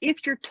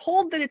if you're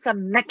told that it's a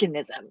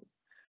mechanism,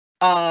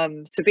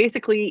 so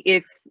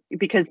basically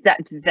because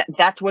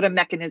that's what a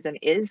mechanism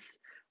is.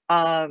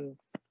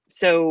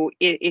 So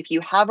if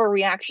you have a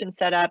reaction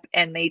set up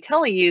and they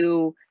tell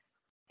you,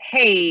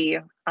 hey,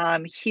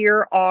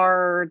 here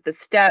are the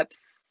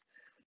steps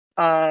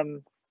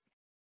for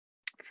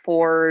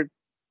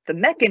the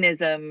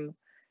mechanism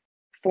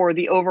for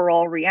the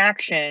overall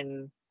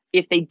reaction,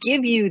 if they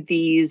give you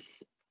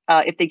these,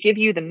 if they give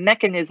you the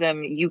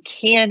mechanism, you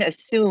can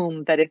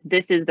assume that if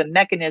this is the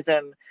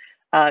mechanism,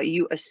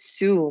 you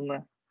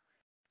assume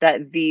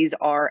that these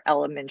are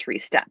elementary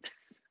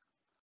steps.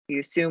 You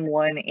assume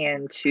 1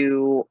 and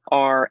 2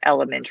 are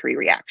elementary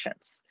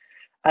reactions.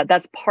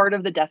 That's part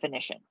of the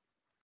definition.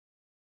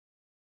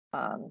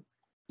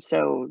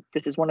 So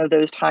this is one of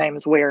those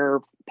times where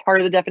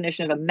part of the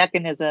definition of a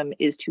mechanism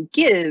is to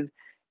give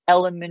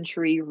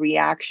elementary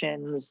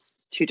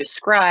reactions to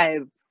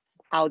describe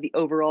how the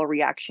overall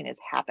reaction is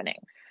happening.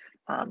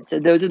 So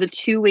those are the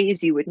two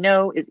ways you would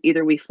know, is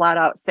either we flat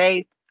out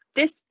say,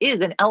 this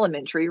is an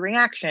elementary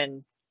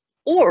reaction,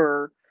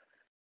 or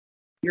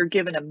you're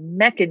given a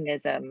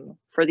mechanism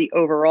for the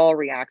overall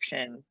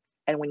reaction.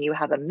 And when you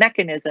have a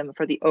mechanism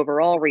for the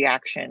overall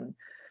reaction,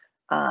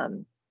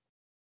 then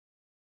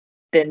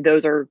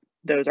those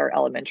are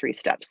elementary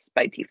steps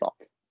by default.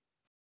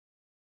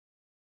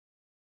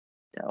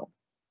 So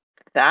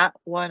that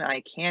one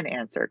I can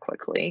answer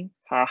quickly.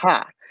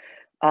 Haha.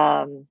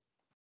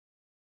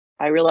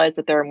 I realize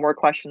that there are more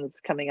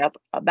questions coming up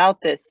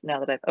about this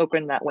now that I've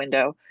opened that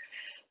window,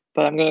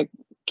 but I'm going to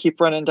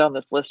keep running down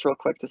this list real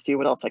quick to see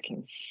what else I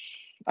can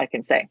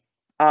say.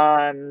 15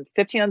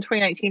 on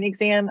 2019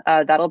 exam,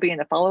 that'll be in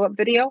the follow-up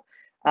video.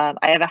 I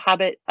have a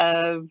habit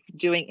of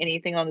doing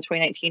anything on the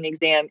 2019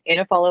 exam in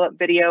a follow-up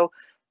video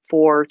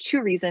for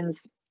two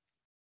reasons.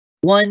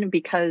 One,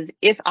 because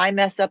if I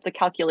mess up the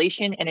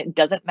calculation and it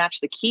doesn't match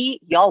the key,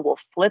 y'all will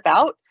flip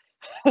out.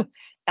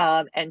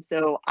 And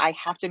so I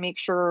have to make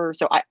sure,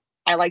 so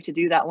I like to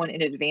do that one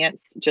in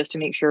advance just to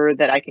make sure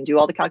that I can do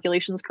all the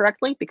calculations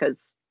correctly,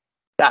 because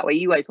that way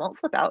you guys won't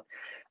flip out.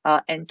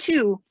 And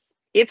two,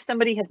 if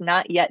somebody has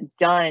not yet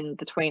done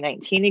the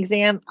 2019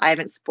 exam, I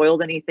haven't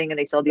spoiled anything and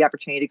they still have the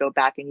opportunity to go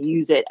back and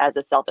use it as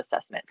a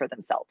self-assessment for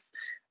themselves.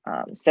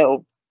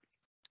 So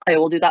I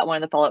will do that one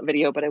in the follow-up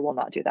video, but I will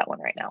not do that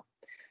one right now.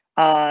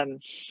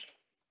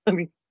 Let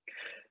me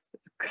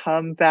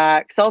come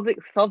back, solve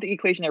the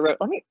equation I wrote.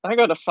 I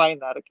gotta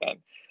find that again.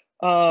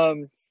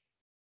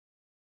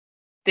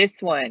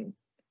 This one.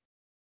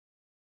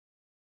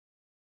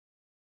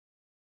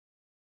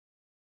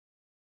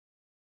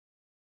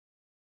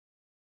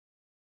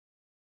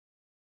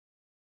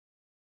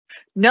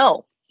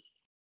 No.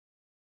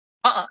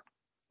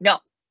 No.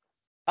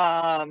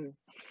 No.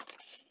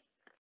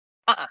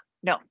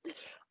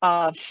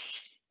 Let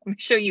me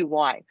show you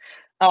why.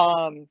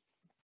 I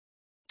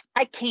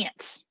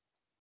can't.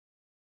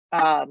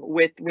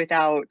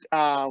 Without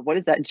what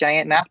is that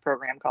giant math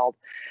program called?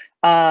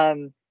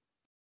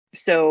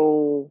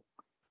 So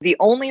the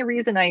only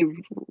reason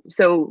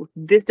so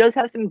this does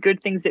have some good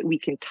things that we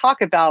can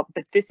talk about,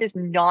 but this is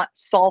not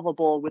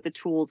solvable with the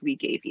tools we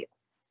gave you.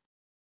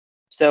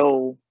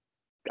 So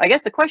I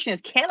guess the question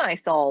is, can I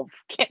solve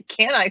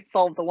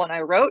the one I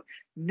wrote?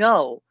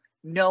 No,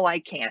 I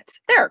can't.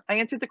 There, I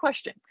answered the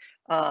question.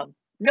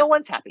 No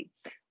one's happy.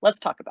 Let's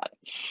talk about it.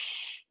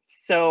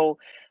 So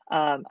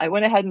I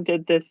went ahead and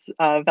did this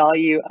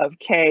value of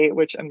K,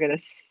 which I'm going to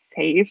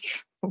save.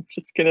 I'm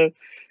just going to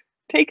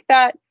take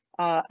that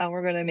and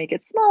we're going to make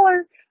it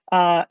smaller.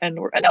 And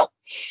no,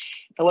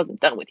 I wasn't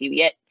done with you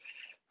yet.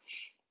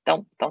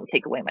 Don't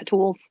take away my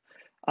tools.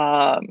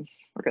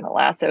 We're going to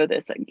lasso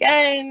this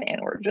again,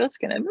 and we're just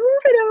going to move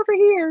it over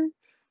here.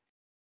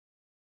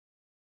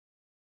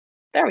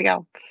 There we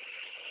go.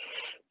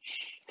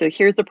 So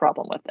here's the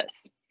problem with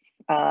this,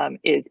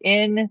 is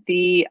in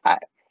the,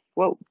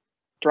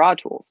 drawing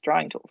tools,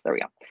 there we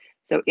go.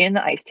 So in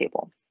the ice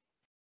table,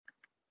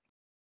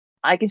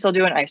 I can still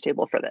do an ice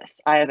table for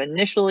this. I have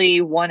initially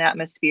 1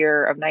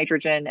 atmosphere of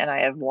nitrogen and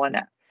I have 1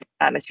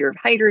 atmosphere of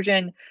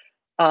hydrogen.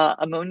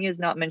 Ammonia is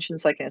not mentioned,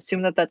 so I can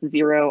assume that that's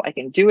 0. I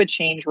can do a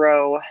change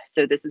row.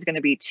 So this is going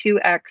to be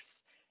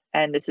 2x,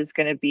 and this is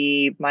going to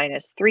be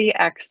minus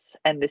 3x,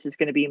 and this is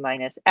going to be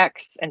minus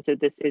x. And so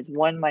this is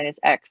 1 minus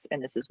x,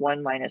 and this is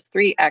 1 minus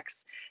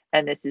 3x,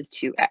 and this is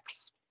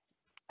 2x.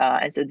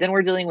 And so then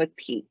we're dealing with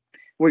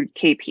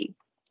Kp.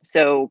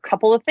 So a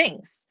couple of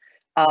things.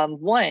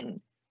 One,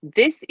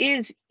 this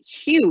is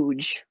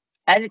huge,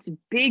 and it's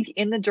big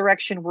in the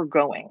direction we're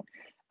going.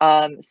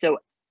 So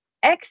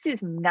X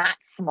is not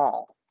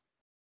small.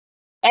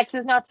 X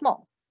is not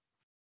small.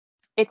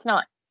 It's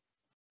not.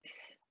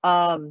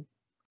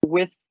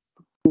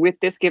 With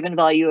this given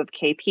value of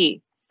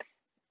Kp.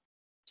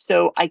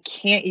 So I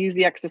can't use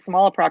the X to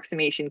small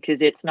approximation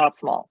because it's not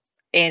small.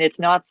 And it's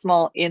not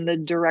small in the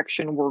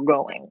direction we're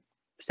going.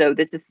 So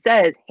this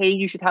says, hey,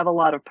 you should have a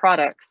lot of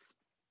products.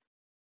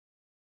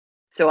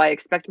 So I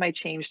expect my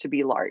change to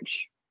be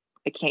large.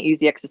 I can't use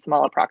the X to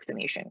small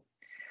approximation.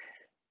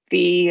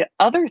 The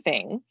other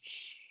thing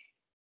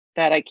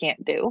that I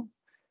can't do.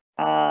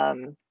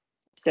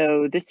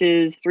 So this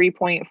is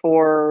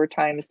 3.4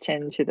 times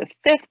 10 to the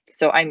 5th.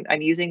 So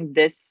I'm using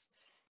this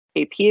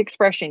AP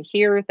expression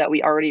here that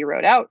we already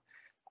wrote out.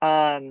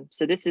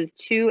 So this is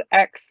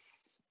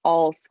 2x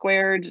all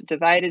squared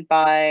divided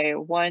by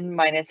 1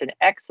 minus an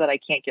x that I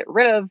can't get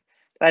rid of,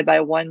 divided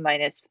by 1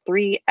 minus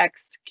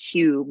 3x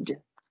cubed.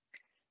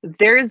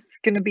 There's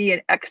going to be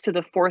an x to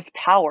the 4th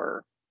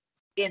power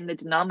in the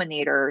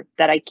denominator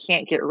that I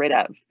can't get rid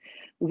of.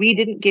 We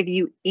didn't give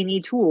you any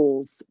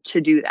tools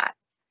to do that.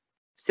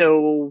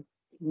 So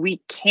we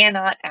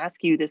cannot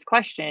ask you this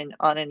question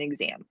on an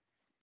exam.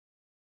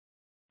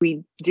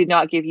 We did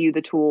not give you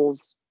the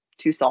tools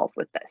to solve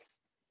with this.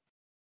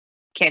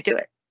 Can't do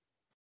it.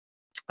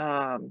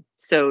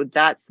 So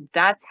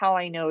that's how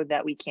I know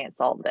that we can't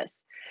solve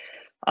this.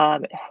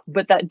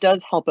 But that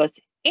does help us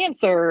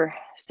answer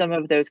some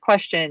of those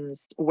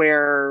questions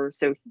where,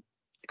 so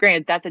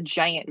granted, that's a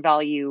giant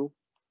value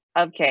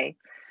of K.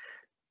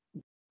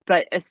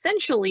 But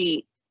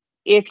essentially,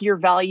 if your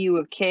value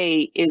of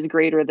K is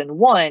greater than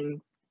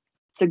 1,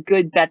 it's a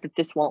good bet that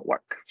this won't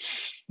work.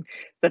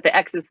 that the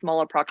x is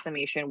small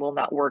approximation will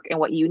not work. And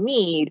what you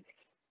need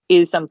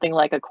is something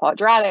like a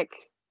quadratic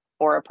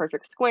or a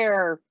perfect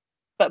square,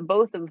 but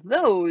both of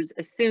those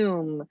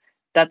assume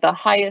that the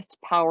highest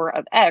power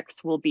of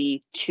x will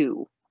be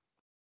 2.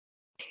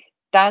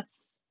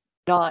 That's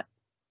not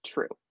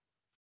true.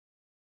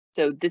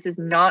 So this is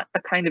not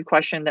a kind of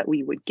question that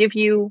we would give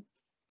you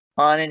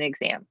on an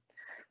exam.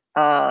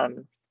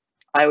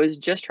 I was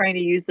just trying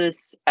to use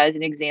this as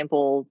an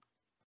example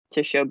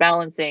to show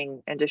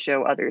balancing and to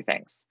show other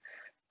things.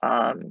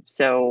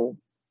 So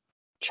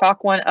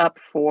chalk one up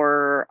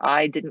for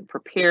I didn't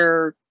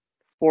prepare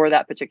for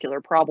that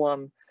particular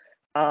problem.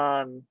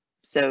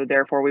 So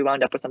therefore we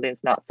wound up with something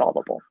that's not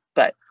solvable.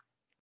 But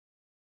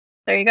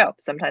there you go.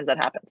 Sometimes that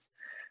happens.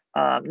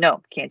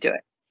 No, can't do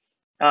it.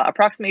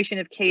 Approximation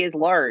if k is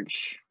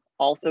large,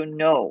 also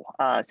no.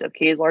 So if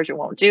k is large, it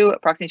won't do.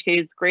 Approximation k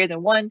is greater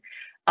than 1.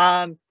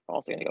 We're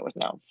also going to go with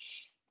no.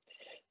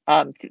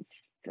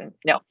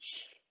 No.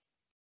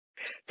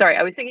 Sorry,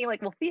 I was thinking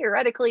like, well,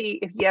 theoretically,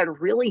 if you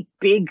had really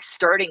big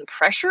starting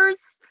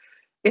pressures,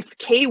 if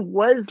k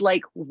was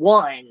like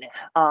 1,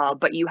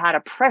 but you had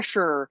a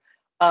pressure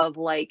of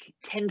like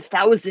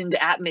 10,000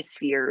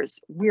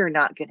 atmospheres, we're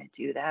not going to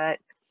do that.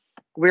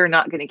 We're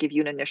not going to give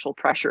you an initial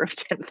pressure of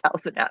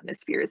 10,000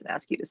 atmospheres and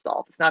ask you to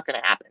solve. It's not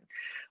going to happen.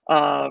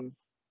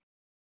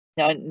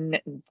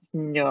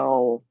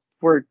 No.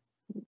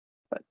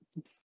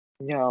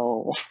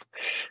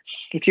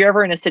 If you're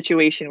ever in a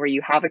situation where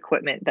you have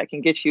equipment that can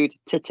get you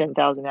to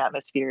 10,000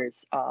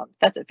 atmospheres,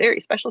 that's a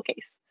very special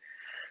case.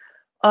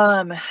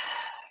 The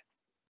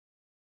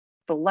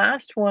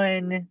last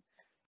one,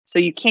 so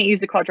you can't use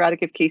the quadratic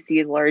if Kc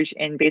is large,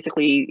 and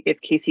basically if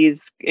Kc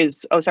is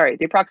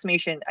the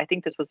approximation, I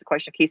think this was the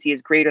question, if Kc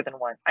is greater than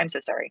 1. I'm so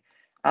sorry.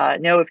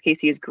 No, if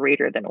Kc is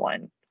greater than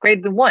 1.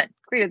 Greater than 1.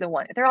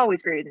 They're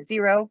always greater than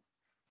 0.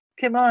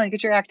 Come on,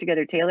 get your act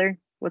together, Taylor.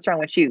 What's wrong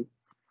with you?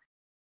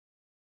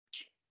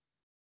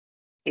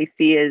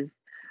 Kc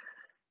is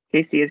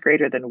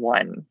greater than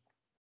 1.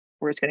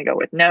 We're just going to go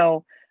with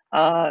no.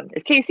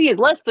 If Kc is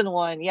less than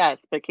 1, yes,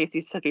 but Kc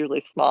is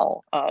really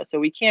small. So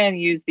we can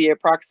use the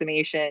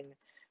approximation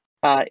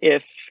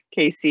if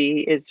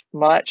Kc is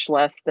much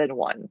less than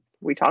 1.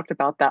 We talked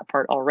about that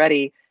part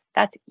already.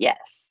 That's yes.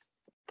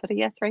 Put a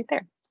yes right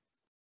there.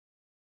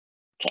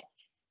 Okay.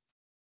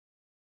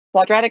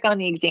 Quadratic on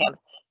the exam.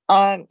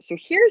 So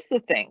here's the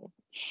thing.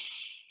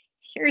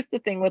 Here's the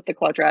thing with the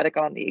quadratic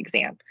on the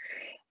exam.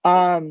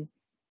 The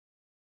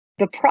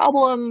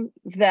problem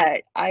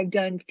that I've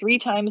done 3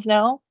 times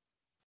now,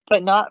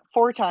 but not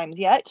 4 times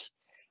yet.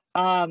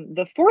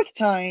 The 4th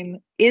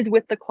time is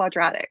with the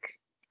quadratic.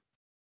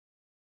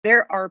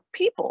 There are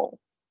people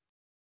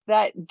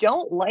that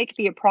don't like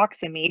the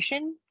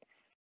approximation,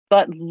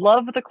 but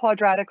love the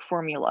quadratic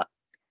formula.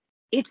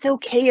 It's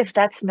okay if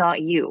that's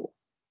not you.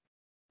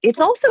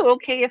 It's also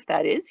okay if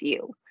that is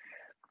you.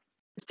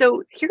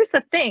 So here's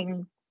the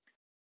thing.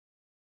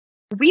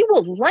 We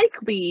will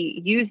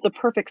likely use the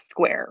perfect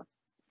square.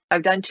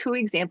 I've done 2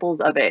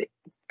 examples of it.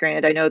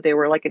 Granted, I know they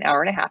were like an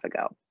hour and a half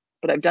ago,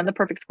 but I've done the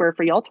perfect square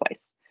for y'all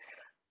twice.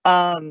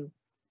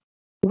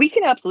 We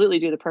can absolutely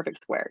do the perfect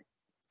square.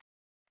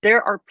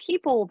 There are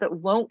people that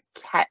won't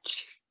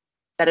catch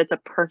that it's a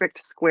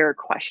perfect square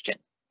question.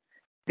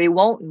 They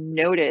won't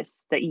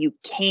notice that you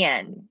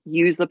can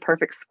use the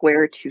perfect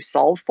square to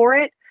solve for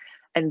it,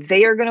 and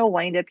they are going to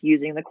wind up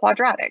using the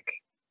quadratic.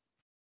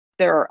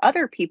 There are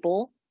other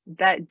people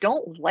that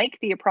don't like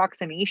the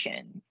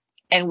approximation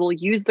and will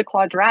use the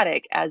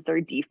quadratic as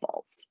their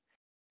defaults.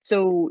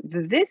 So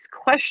this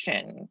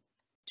question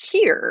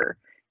here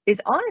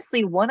is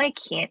honestly one I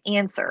can't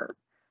answer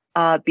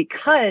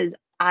because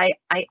I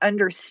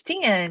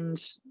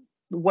understand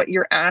what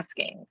you're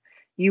asking.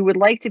 You would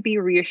like to be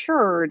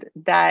reassured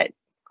that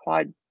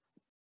I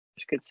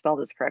could spell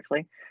this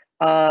correctly.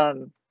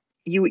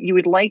 You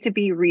would like to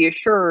be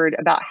reassured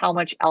about how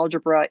much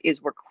algebra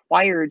is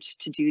required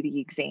to do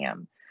the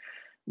exam.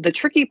 The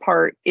tricky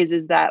part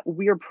is that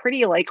we are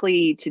pretty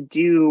likely to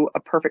do a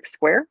perfect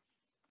square.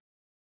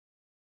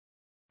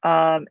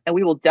 And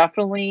we will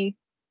definitely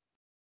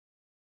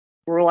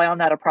rely on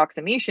that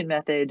approximation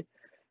method,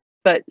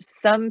 but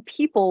some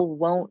people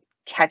won't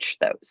catch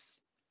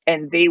those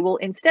and they will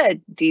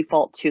instead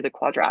default to the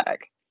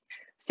quadratic.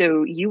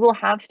 So you will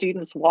have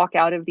students walk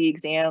out of the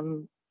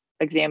exam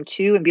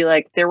 2 and be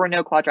like, there were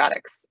no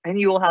quadratics. And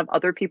you will have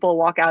other people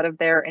walk out of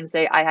there and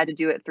say, I had to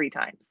do it 3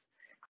 times.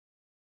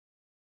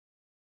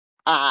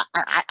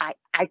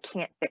 I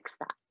can't fix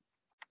that.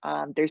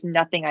 There's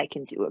nothing I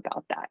can do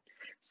about that.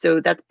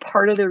 So that's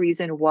part of the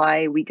reason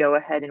why we go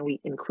ahead and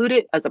we include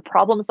it as a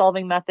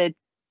problem-solving method,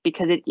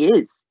 because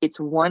it's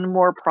one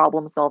more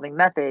problem-solving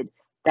method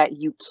that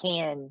you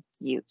can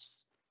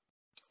use.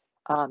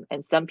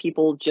 And some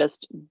people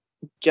just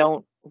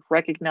don't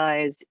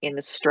recognize in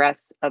the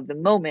stress of the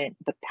moment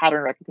the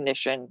pattern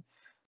recognition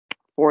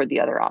for the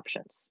other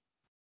options.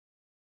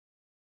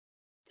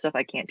 Stuff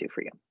I can't do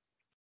for you.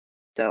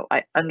 So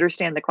I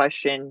understand the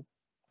question.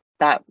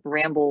 That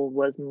ramble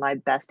was my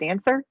best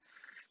answer.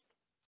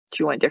 Do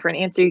you want a different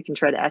answer? You can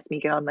try to ask me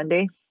again on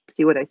Monday.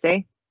 See what I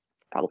say?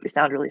 Probably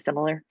sound really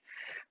similar.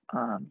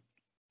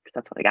 Because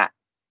that's what I got.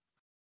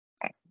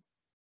 Okay.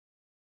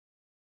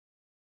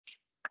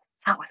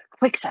 That was a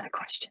quick set of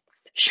questions.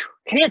 Whew,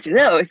 can answer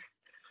those.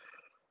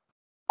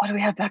 What do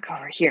we have back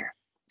over here?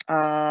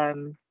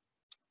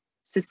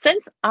 So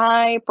since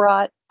I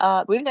brought,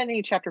 we haven't done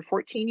any chapter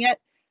 14 yet.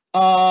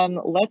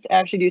 Let's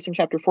actually do some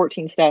chapter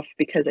 14 stuff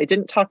because I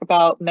didn't talk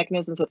about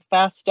mechanisms with the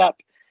fast step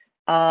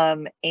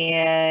and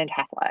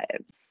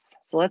half-lives.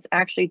 So let's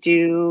actually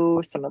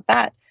do some of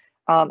that.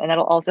 And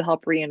that'll also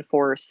help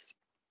reinforce.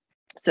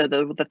 So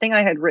the thing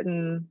I had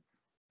written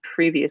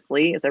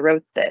previously is I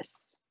wrote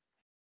this.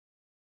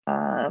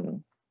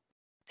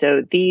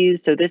 So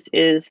this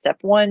is step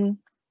 1.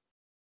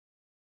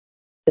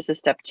 This is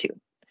step 2.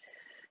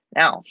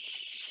 Now,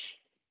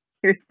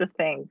 here's the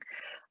thing,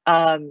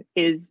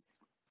 is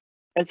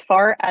as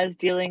far as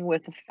dealing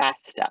with the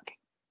fast step.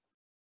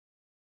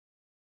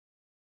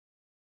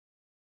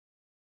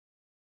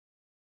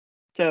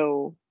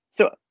 So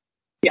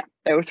yeah,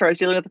 as far as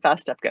dealing with the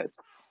fast step goes,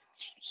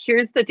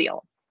 here's the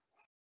deal.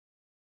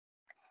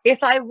 If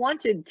I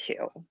wanted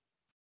to,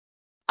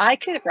 I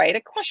could write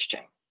a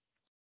question,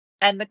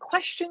 and the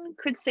question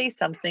could say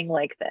something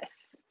like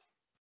this.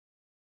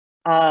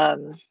 I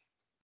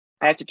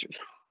have to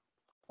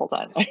hold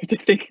on. I have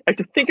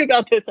to think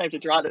about this. I have to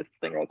draw this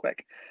thing real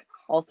quick.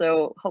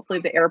 Also, hopefully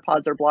the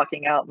AirPods are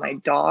blocking out my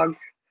dog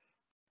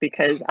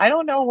because I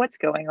don't know what's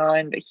going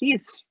on, but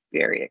he's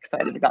very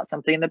excited about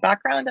something in the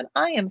background, and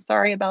I am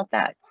sorry about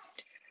that.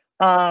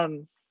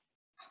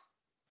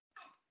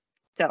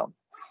 So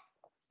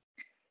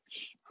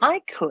I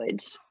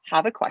could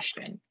have a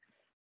question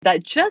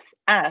that just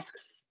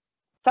asks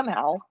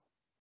somehow,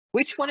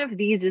 which one of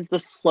these is the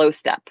slow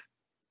step?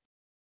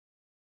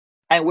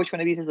 And which one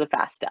of these is the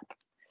fast step?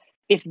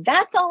 If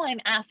that's all I'm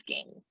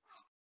asking,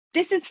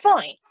 this is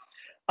fine.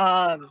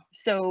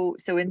 So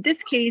in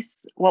this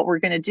case, what we're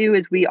going to do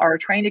is we are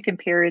trying to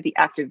compare the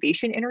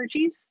activation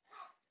energies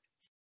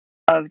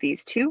of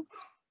these two.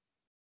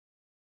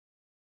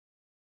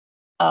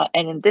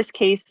 And in this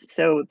case,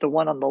 so the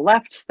one on the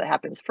left that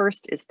happens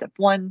first is step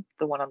 1.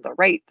 The one on the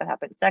right that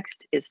happens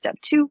next is step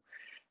 2.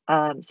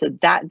 So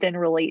that then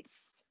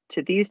relates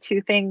to these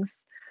two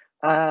things.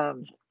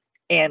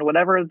 And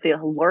whatever the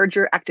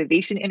larger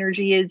activation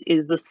energy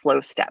is the slow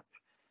step.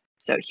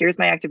 So here's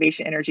my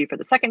activation energy for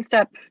the second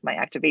step, my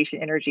activation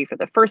energy for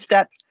the first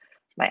step.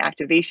 My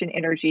activation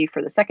energy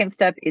for the second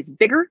step is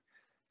bigger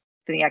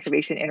than the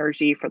activation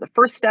energy for the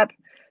first step,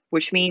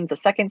 which means the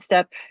second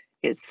step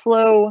is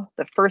slow,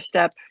 the first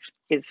step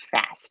is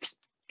fast.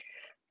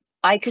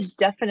 I could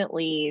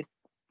definitely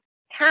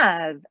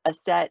have a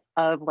set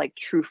of like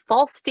true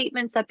false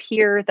statements up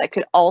here that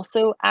could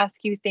also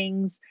ask you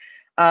things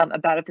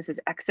about if this is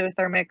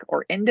exothermic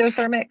or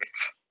endothermic.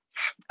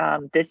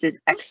 This is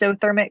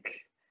exothermic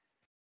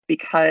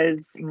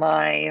because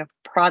my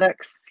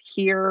products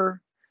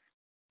here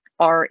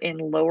are in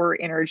lower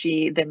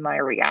energy than my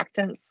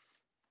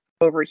reactants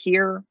over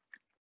here.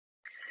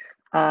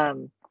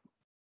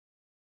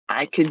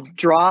 I could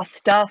draw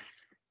stuff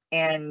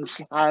and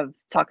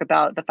talk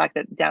about the fact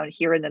that down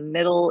here in the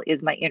middle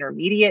is my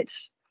intermediate.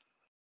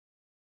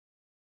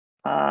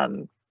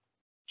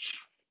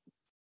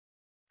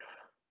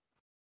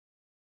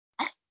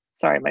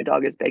 Sorry, my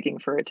dog is begging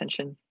for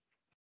attention.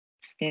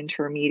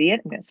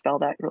 Intermediate, I'm going to spell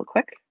that real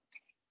quick.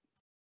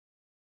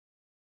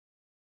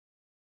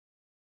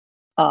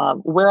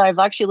 Where I've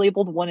actually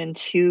labeled 1 and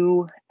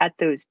 2 at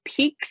those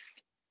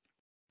peaks,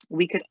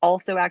 we could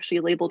also actually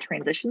label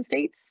transition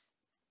states.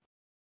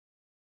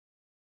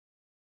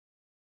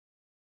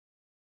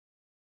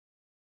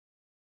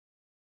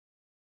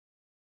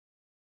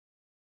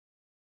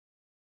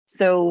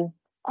 So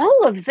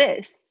all of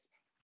this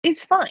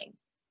is fine.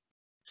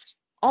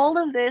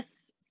 All of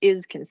this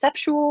is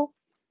conceptual.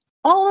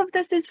 All of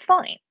this is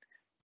fine.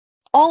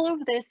 All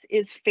of this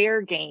is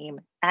fair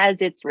game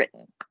as it's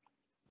written.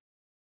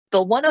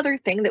 The one other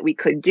thing that we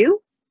could do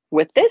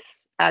with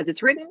this as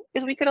it's written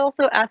is we could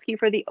also ask you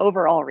for the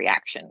overall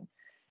reaction.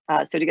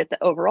 So to get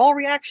the overall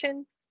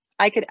reaction,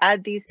 I could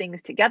add these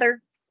things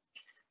together.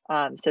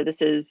 So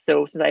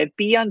since I have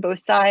B on both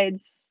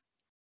sides,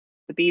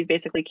 the B's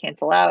basically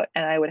cancel out,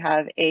 and I would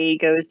have A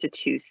goes to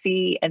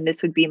 2C, and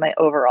this would be my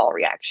overall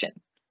reaction.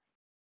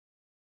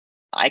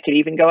 I could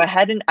even go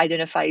ahead and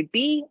identify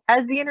B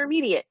as the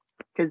intermediate,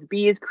 because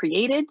B is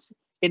created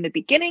in the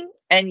beginning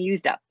and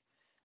used up.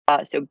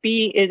 So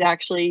B is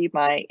actually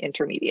my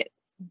intermediate.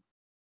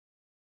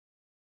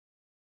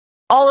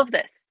 All of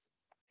this,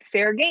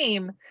 fair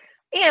game,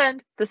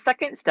 and the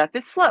second step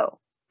is slow.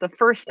 The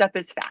first step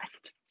is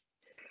fast.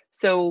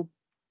 So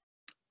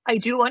I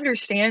do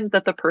understand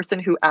that the person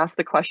who asked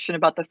the question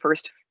about the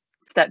first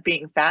step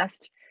being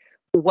fast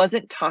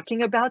wasn't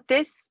talking about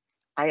this.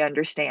 I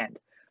understand.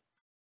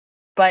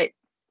 But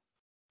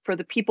for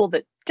the people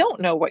that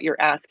don't know what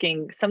you're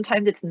asking,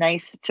 sometimes it's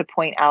nice to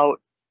point out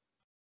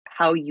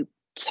how you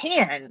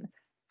can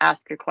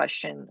ask a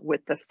question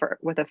with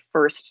a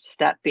first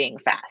step being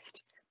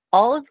fast.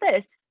 All of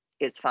this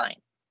is fine.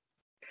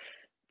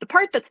 The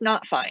part that's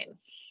not fine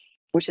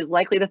which is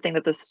likely the thing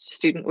that the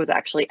student was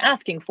actually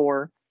asking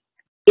for,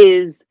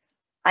 is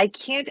I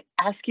can't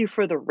ask you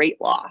for the rate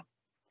law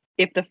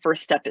if the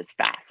first step is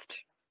fast,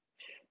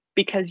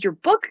 because your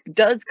book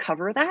does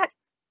cover that,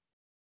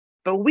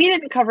 but we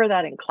didn't cover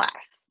that in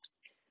class.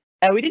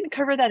 And we didn't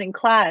cover that in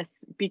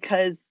class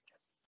because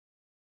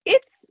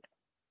it's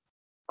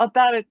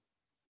about a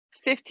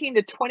 15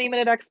 to 20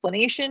 minute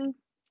explanation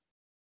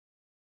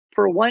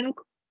for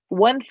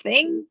one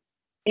thing,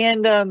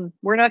 and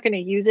we're not going to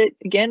use it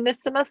again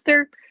this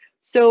semester,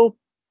 so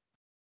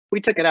we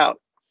took it out.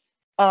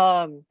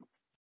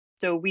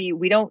 So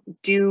we don't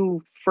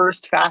do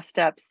first fast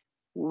steps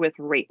with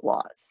rate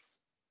laws.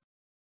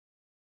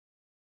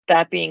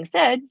 That being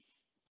said,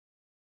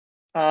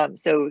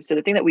 so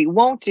the thing that we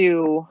won't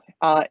do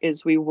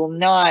is we will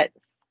not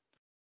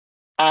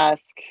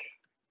ask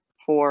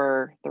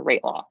for the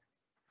rate law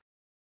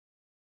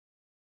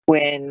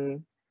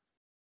when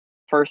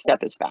first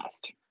step is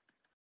fast.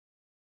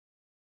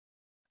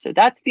 So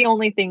that's the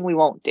only thing we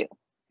won't do.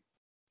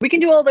 We can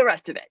do all the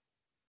rest of it.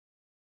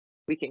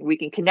 We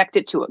can connect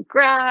it to a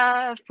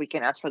graph. We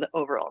can ask for the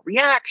overall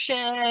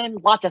reaction,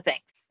 lots of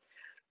things.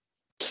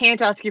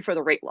 Can't ask you for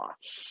the rate law,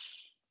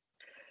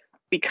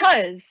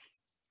 because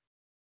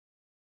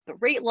the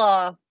rate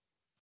law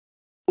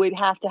would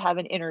have to have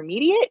an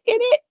intermediate in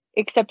it,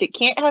 except it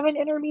can't have an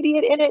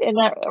intermediate in it, and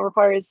that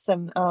requires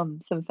some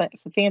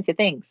fancy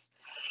things.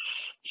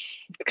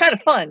 It's kind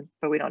of fun,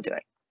 but we don't do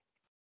it.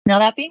 Now,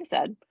 that being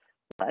said,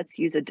 let's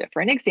use a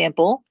different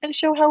example and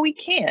show how we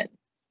can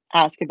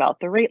ask about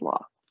the rate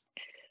law.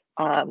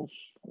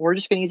 We're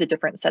just going to use a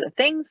different set of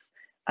things.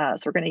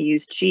 So we're going to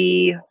use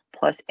G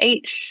plus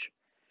H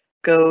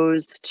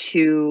goes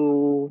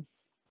to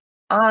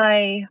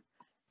I,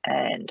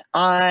 and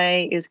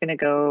I is going to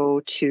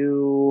go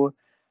to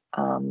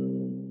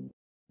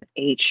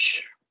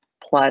H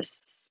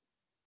plus,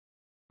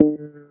 I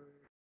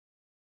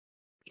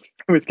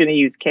was going to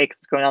use K because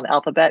it's going on the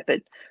alphabet,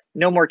 but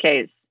no more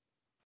Ks.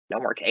 No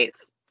more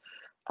Ks.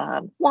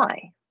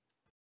 Y.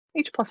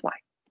 H plus Y.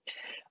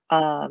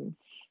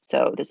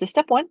 So this is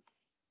step 1.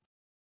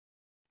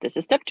 This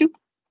is step 2.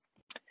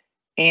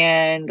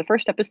 And the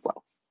first step is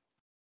slow,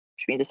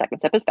 which means the second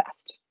step is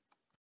fast.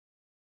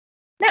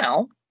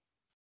 Now,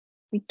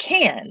 we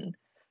can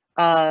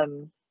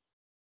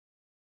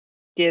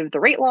give the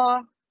rate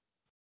law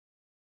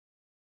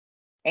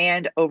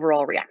and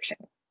overall reaction.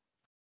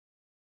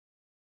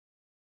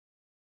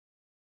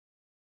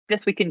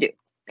 This we can do.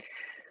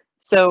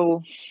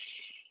 So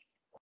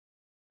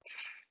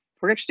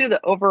we're going to do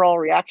the overall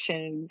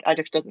reaction.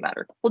 It doesn't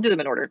matter. We'll do them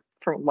in order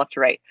from left to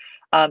right.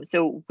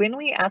 So when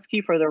we ask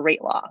you for the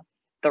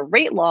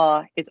rate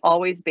law is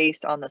always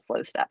based on the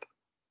slow step.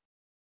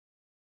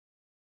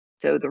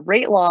 So the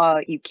rate law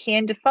you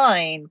can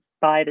define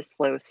by the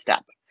slow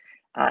step.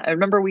 I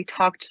remember we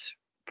talked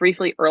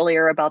briefly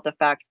earlier about the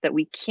fact that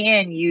we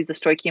can use the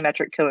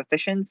stoichiometric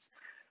coefficients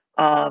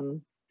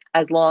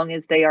as long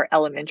as they are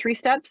elementary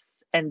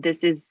steps. And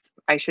this is,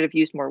 I should have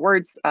used more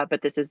words,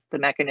 but this is the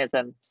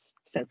mechanism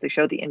since they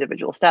show the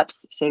individual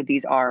steps. So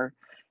these are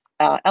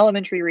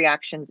elementary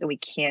reactions, and we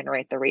can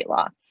write the rate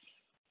law.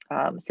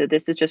 So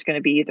this is just going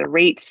to be the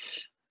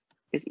rate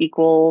is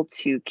equal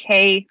to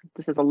K.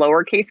 This is a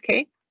lowercase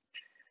k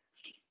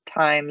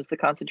times the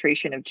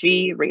concentration of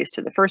G raised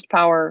to the first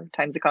power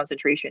times the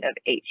concentration of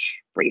H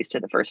raised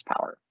to the first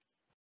power.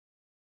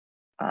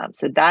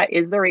 So that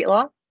is the rate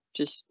law,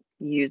 just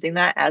using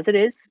that as it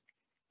is.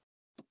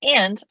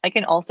 And I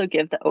can also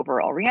give the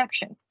overall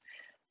reaction.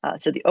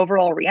 So the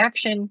overall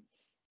reaction,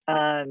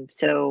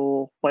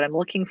 so what I'm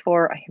looking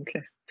for, I am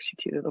going to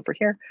actually do it over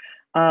here.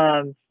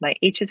 My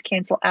H's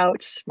cancel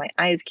out, my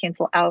I's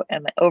cancel out,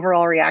 and my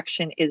overall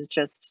reaction is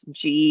just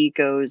G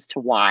goes to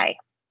Y.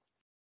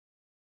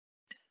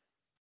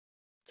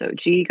 So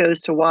G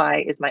goes to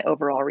Y is my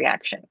overall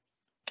reaction.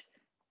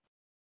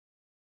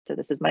 So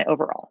this is my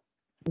overall.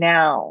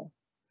 Now,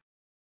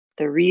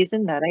 the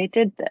reason that I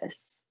did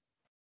this,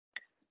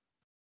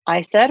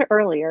 I said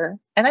earlier,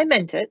 and I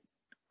meant it,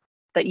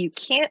 that you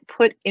can't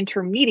put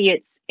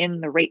intermediates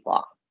in the rate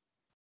law.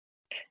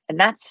 And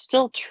that's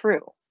still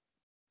true.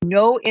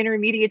 No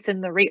intermediates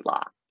in the rate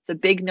law. It's a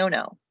big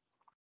no-no.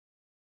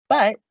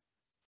 But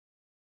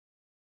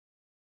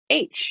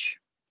H,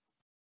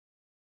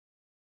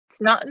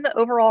 it's not in the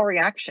overall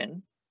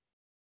reaction,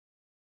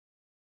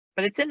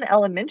 but it's in the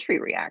elementary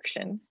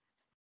reaction.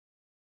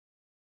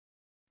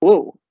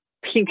 Whoa,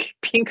 pink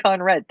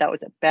on red. That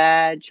was a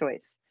bad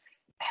choice.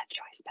 Bad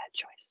choice.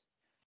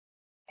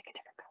 Make a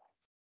different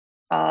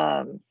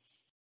color.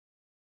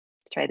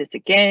 Let's try this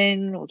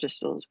again. We'll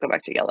just go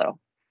back to yellow.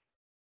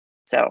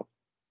 So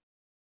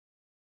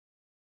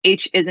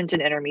H isn't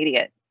an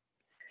intermediate.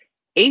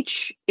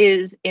 H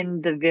is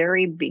in the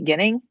very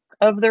beginning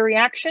of the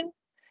reaction,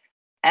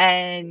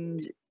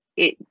 and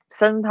it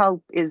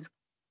somehow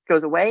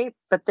goes away,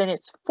 but then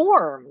it's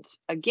formed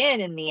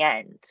again in the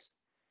end.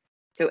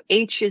 So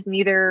H is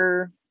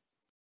H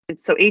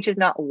is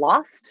not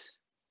lost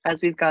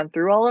as we've gone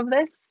through all of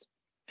this.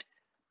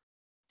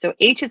 So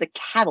H is a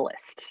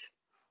catalyst.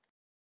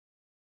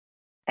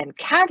 And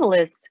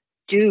catalysts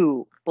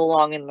do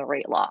belong in the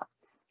rate law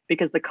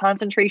because the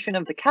concentration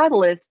of the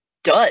catalyst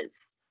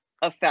does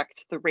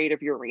affect the rate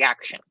of your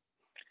reaction.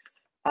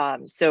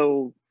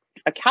 So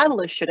a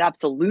catalyst should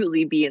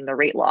absolutely be in the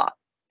rate law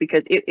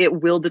because it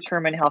will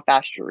determine how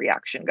fast your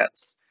reaction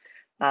goes.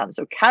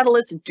 So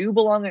catalysts do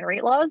belong in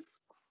rate laws.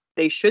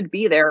 They should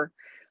be there.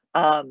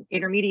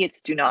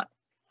 Intermediates do not.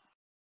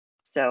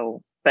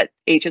 So, but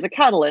H is a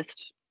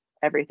catalyst.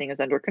 Everything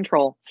is under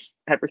control.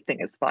 Everything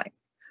is fine.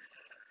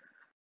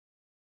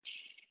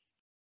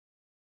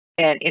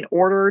 And in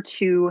order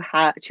to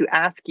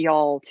ask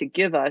y'all to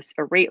give us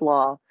a rate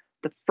law,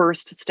 the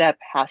first step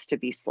has to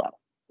be slow.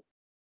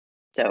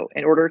 So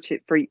in order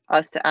for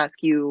us to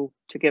ask you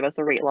to give us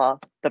a rate law,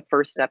 the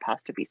first step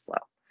has to be slow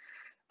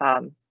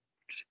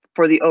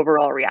for the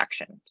overall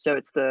reaction.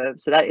 So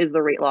that is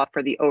the rate law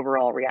for the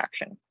overall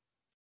reaction.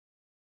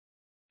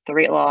 The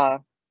rate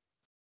law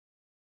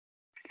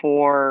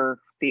for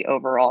the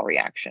overall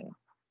reaction.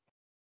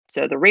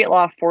 So the rate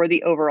law for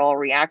the overall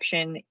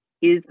reaction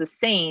is the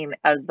same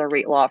as the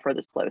rate law for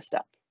the slow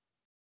step.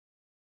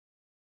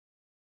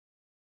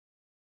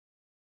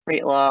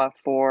 Rate law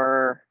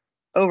for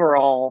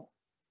overall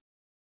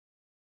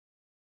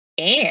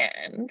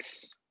and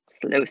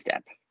slow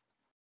step.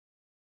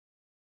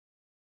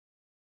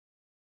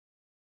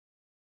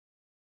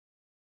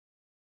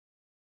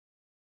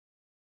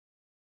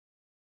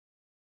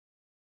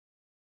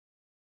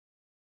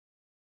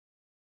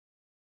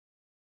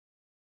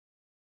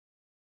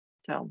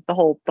 So the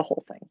whole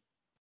thing.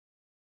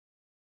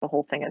 The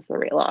whole thing is the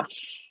rate law.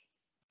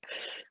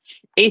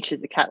 H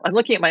is the catalyst. I'm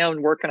looking at my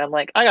own work and I'm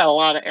like, I got a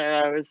lot of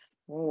arrows.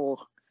 Ooh.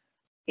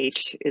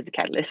 H is the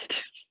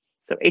catalyst.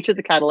 So H is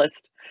the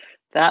catalyst.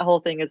 That whole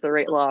thing is the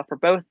rate law for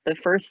both the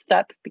first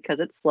step because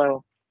it's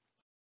slow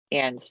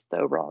and the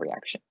overall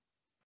reaction.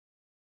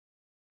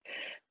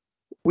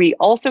 We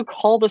also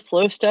call the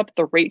slow step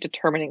the rate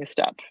determining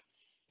step.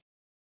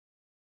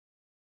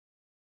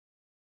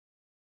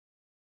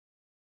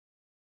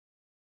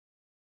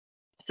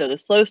 So the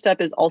slow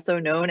step is also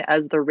known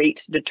as the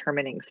rate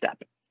determining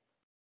step.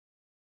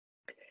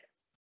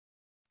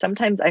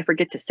 Sometimes I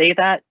forget to say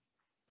that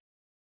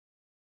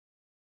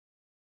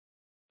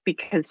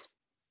because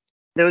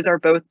those are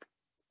both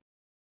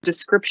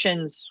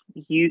descriptions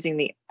using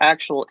the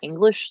actual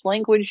English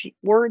language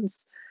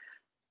words.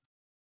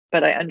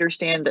 But I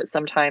understand that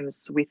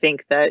sometimes we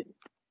think that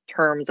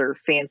terms are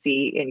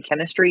fancy in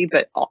chemistry,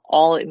 but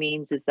all it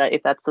means is that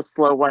if that's the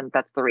slow one,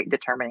 that's the rate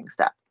determining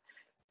step.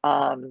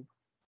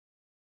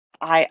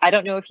 I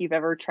don't know if you've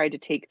ever tried to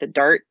take the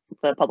DART,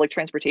 the public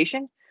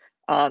transportation,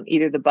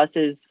 either the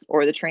buses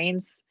or the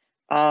trains,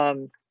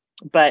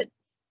 but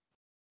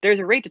there's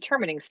a rate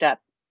determining step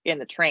in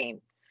the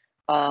train.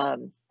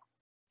 And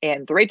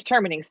the rate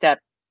determining step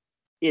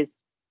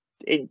is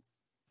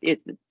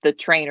the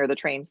train or the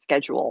train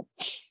schedule.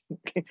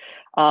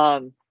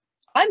 I'm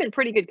in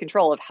pretty good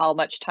control of how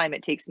much time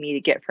it takes me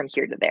to get from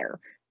here to there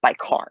by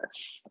car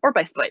or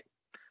by foot.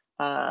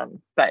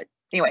 But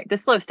anyway, the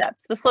slow step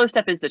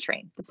is the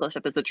train. The slow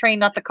step is the train,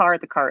 not the car.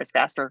 The car is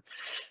faster,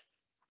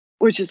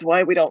 which is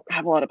why we don't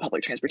have a lot of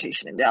public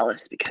transportation in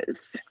Dallas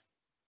because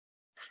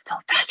it's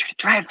still faster to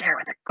drive there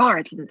with a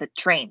car than the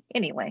train.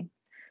 Anyway,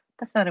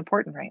 that's not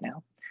important right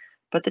now.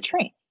 But the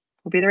train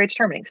will be the rate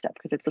determining step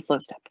because it's the slow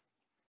step.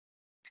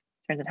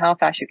 Depends on how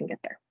fast you can get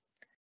there.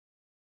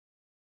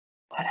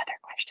 What other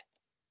questions?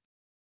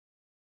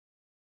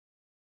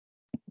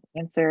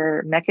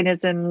 Answer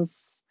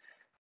mechanisms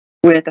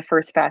with the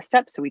first fast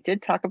step. So we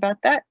did talk about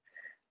that.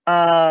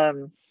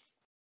 Ion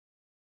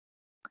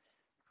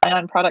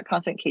product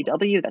constant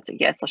KW, that's a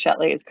yes. Le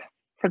Chatelier's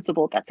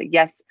principle, that's a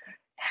yes.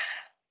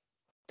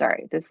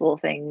 Sorry, this little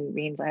thing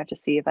means I have to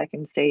see if I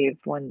can save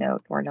one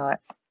note or not.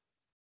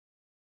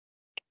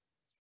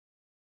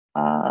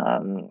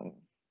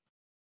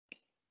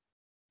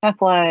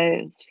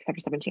 Half-lives,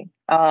 chapter 17.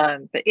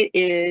 But it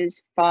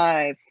is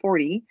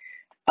 5:40.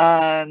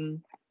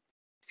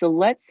 So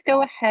let's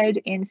go ahead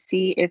and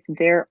see if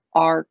there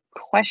are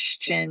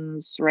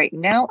questions right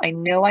now. I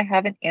know I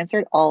haven't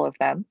answered all of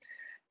them.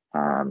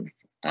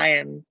 I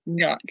am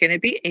not going to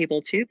be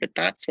able to, but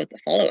that's what the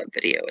follow-up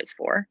video is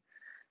for.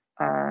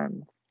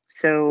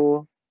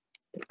 So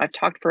I've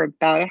talked for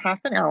about a half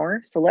an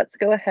hour. So let's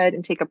go ahead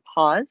and take a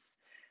pause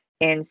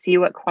and see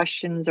what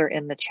questions are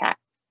in the chat.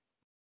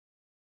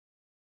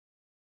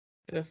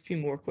 Got a few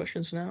more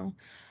questions now.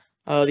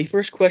 The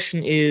first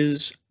question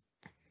is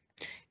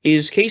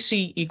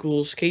Kc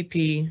equals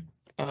Kp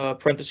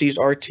parentheses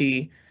RT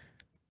to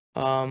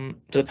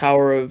the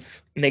power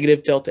of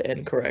negative delta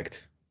N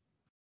correct?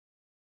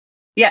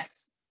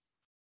 Yes.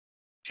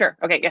 Sure.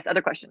 Okay. Yes.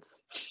 Other questions.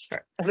 All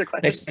right. Other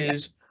questions. Next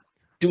is,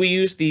 do we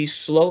use the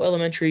slow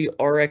elementary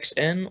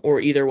RxN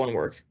or either one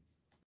work?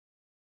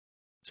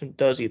 So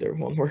does either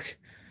one work?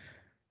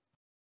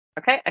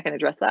 Okay, I can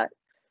address that.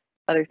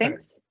 Other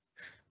things?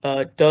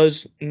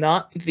 Does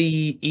not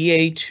the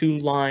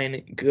EA2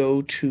 line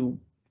go to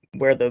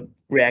where the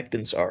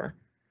reactants are?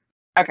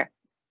 Okay.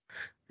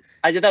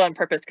 I did that on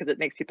purpose because it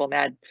makes people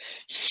mad.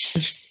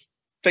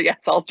 But yes,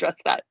 I'll address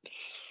that.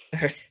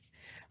 Okay.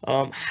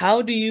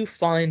 How do you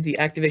find the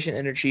activation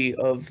energy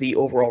of the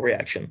overall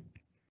reaction?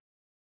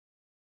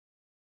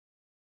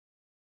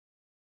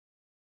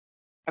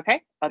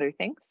 Okay, other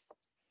things.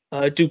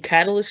 Do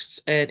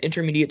catalysts and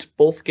intermediates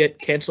both get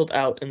canceled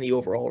out in the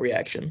overall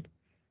reaction?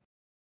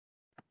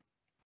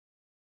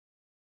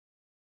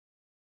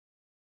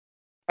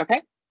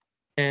 Okay.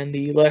 And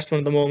the last one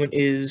at the moment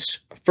is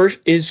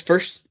is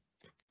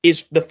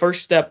the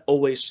first step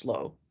always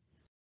slow?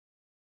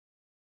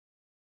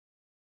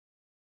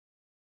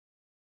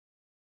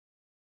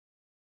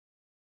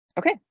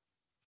 Okay,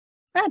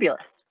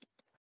 fabulous.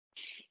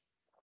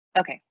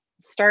 Okay,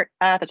 start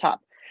at the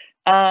top.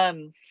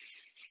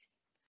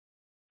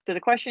 So the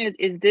question is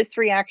this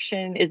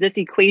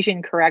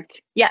equation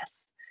correct?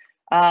 Yes.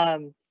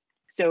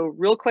 So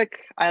real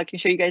quick, I can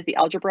show you guys the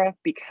algebra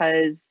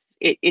because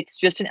it's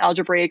just an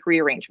algebraic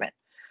rearrangement.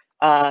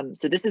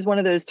 So this is one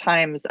of those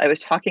times I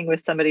was talking with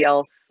somebody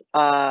else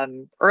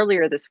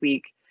earlier this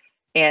week,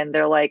 and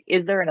they're like,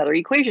 is there another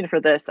equation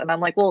for this? And I'm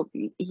like, well,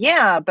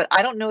 yeah, but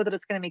I don't know that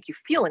it's going to make you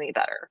feel any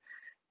better.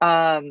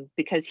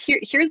 Because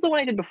here's the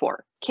one I did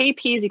before.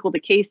 Kp is equal to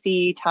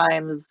Kc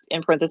times,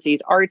 in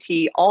parentheses,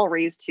 RT, all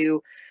raised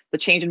to the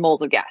change in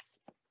moles of gas.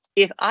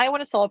 If I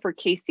want to solve for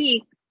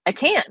Kc, I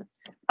can.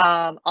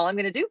 All I'm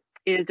going to do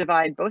is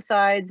divide both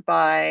sides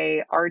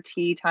by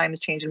RT times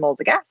change in moles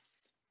of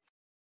gas.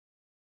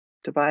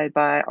 Divide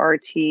by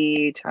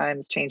RT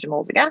times change in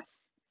moles of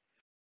gas.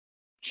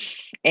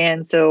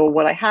 And so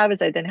what I have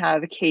is I then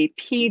have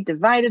Kp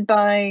divided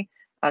by,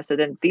 so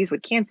then these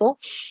would cancel.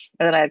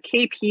 And then I have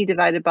Kp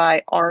divided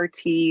by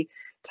RT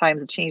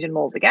times the change in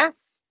moles of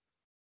gas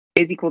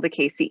is equal to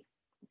Kc.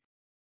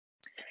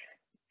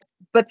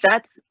 But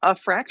that's a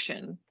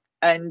fraction,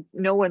 and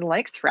no one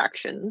likes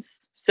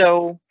fractions.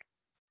 So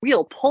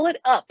we'll pull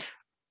it up.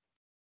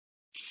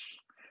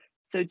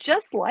 So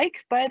just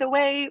like, by the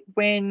way,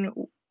 when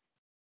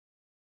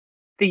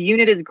the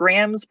unit is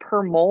grams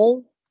per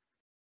mole,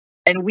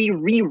 and we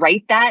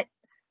rewrite that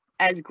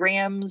as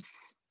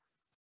grams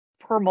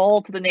per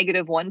mole to the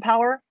 -1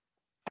 power,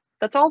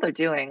 that's all they're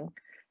doing.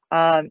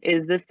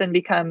 Is this then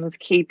becomes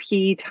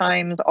Kp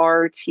times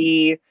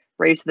RT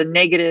raised to the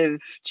negative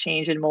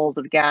change in moles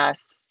of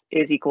gas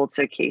is equal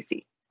to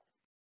Kc.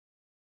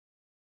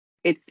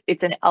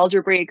 It's an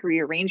algebraic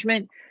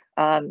rearrangement.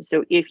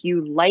 So if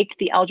you like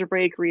the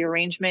algebraic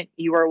rearrangement,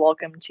 you are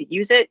welcome to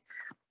use it.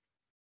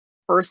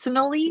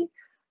 Personally,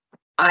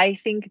 I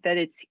think that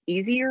it's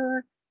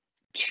easier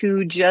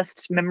to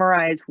just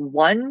memorize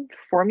one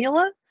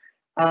formula.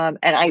 And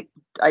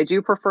I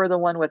do prefer the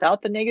one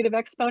without the negative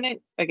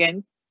exponent.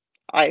 Again,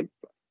 I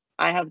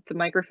have the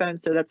microphone,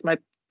 so that's my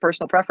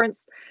personal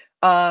preference.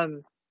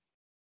 The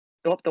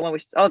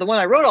one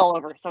I wrote all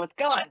over, so it's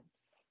gone.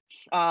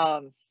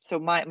 So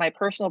my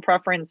personal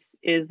preference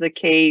is the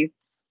Kp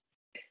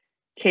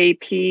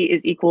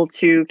is equal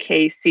to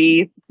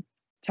Kc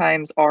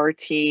times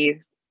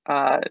RT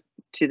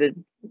to the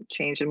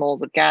change in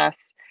moles of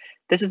gas.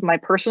 This is my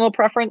personal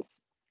preference.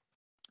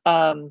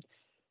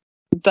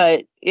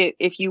 But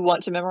if you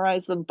want to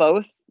memorize them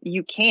both,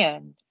 you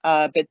can.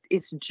 But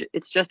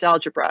it's just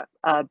algebra.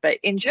 But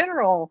in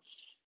general,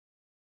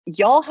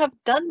 y'all have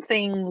done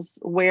things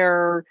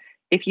where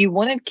if you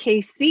wanted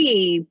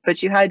Kc,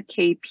 but you had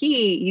Kp,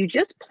 you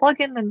just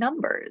plug in the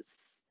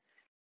numbers.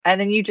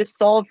 And then you just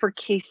solve for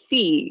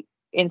Kc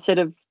instead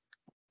of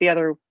the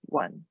other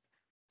one.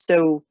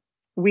 So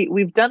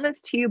we've done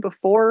this to you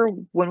before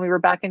when we were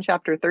back in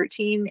chapter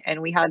 13,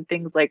 and we had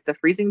things like the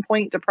freezing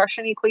point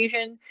depression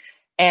equation,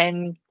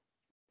 and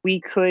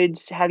we could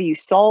have you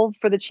solve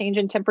for the change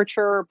in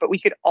temperature, but we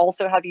could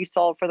also have you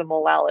solve for the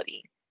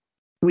molality.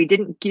 We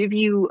didn't give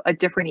you a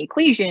different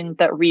equation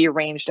that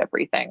rearranged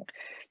everything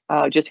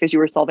just because you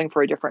were solving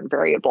for a different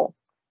variable.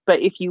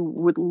 But if you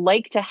would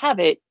like to have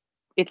it,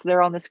 it's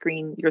there on the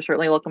screen. You're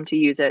certainly welcome to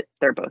use it.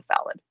 They're both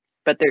valid,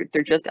 but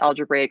they're just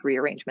algebraic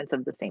rearrangements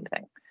of the same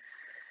thing.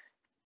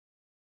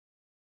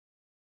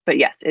 But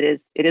yes, it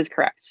is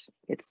correct.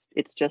 It's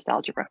just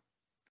algebra.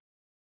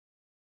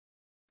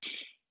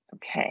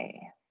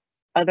 Okay.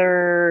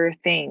 Other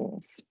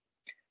things.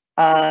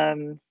 I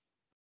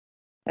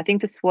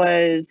think this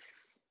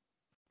was,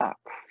 oh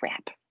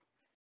crap.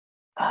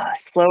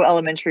 Slow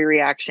elementary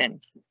reaction.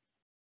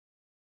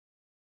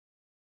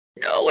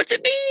 No, what's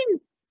it mean?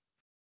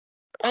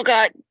 Oh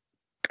God,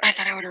 I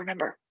thought I would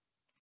remember.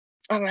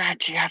 I'm gonna have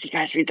to have you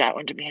guys read that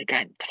one to me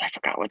again because I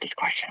forgot what this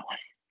question was.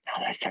 Now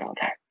that I said all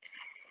that.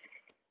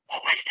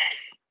 What was this?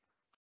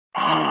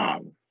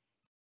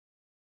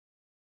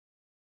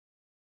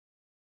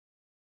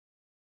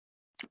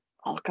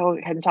 I'll go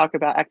ahead and talk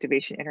about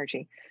activation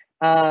energy.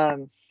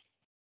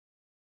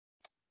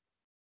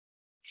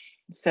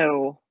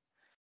 So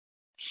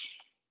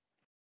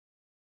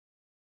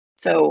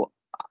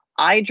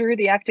I drew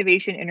the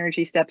activation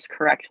energy steps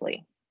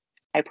correctly.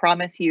 I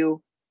promise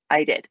you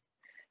I did.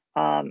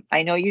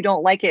 I know you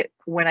don't like it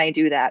when I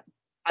do that,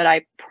 but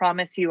I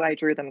promise you I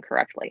drew them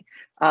correctly.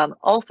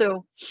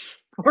 Also,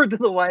 word to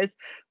the wise,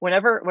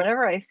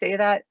 whenever I say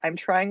that, I'm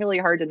trying really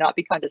hard to not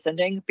be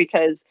condescending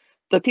because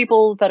the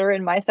people that are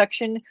in my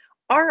section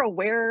are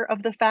aware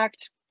of the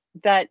fact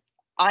that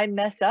I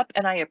mess up,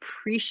 and I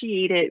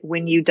appreciate it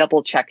when you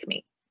double check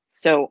me.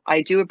 So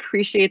I do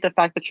appreciate the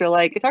fact that you're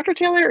like, Dr.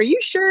 Taylor, are you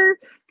sure?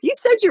 You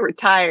said you were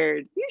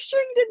tired. You sure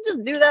you didn't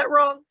just do that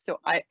wrong? So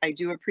I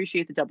do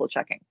appreciate the double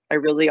checking. I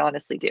really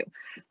honestly do.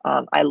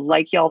 I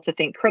like y'all to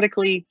think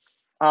critically,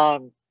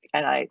 and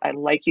I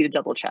like you to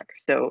double check.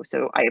 So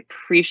I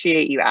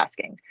appreciate you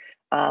asking.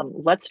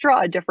 Let's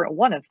draw a different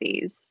one of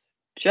these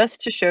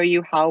just to show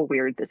you how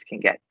weird this can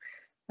get.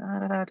 Oh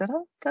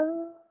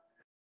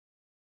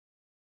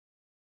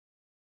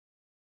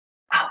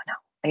no,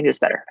 I can do this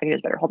better. I can do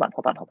this better. Hold on.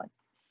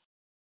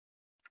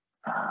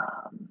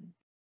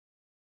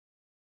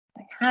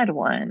 I had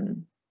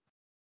one.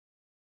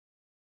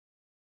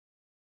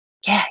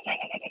 Yeah.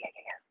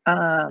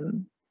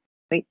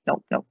 Wait,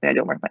 no, I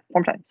don't work.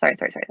 One time. Sorry.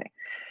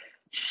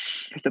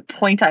 There's a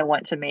point I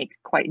want to make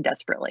quite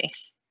desperately.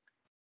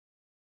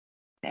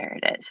 There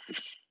it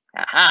is.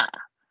 Aha.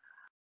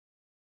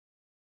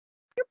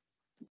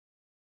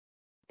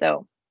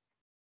 So,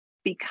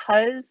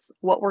 because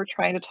what we're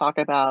trying to talk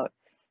about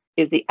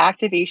is the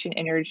activation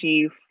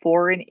energy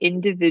for an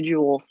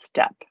individual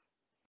step.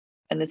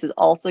 And this is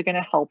also going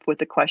to help with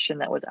the question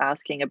that was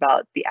asking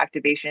about the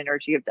activation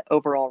energy of the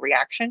overall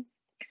reaction.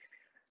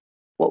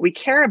 What we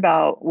care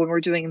about when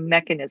we're doing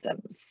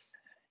mechanisms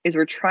is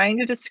we're trying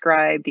to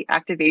describe the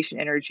activation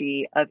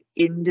energy of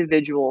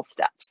individual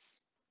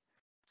steps.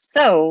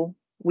 So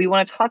we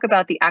want to talk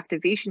about the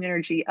activation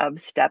energy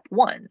of step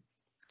 1.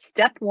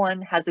 Step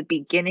 1 has a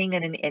beginning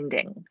and an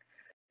ending.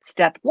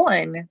 Step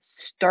 1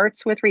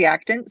 starts with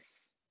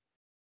reactants,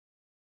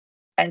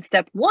 and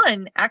step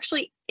 1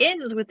 actually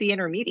ends with the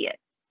intermediate.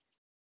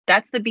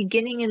 That's the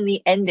beginning and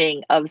the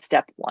ending of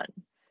step 1.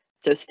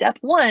 So step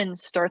 1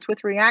 starts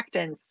with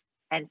reactants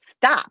and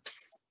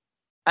stops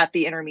at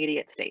the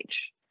intermediate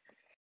stage.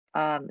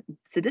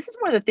 So this is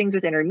one of the things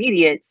with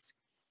intermediates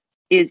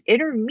is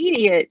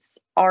intermediates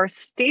are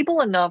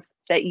stable enough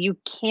that you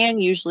can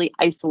usually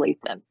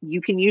isolate them.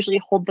 You can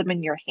usually hold them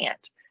in your hand.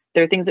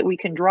 They're things that we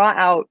can draw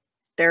out.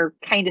 They're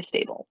kind of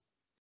stable.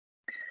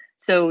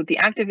 So the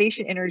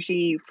activation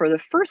energy for the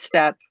first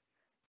step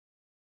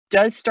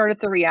does start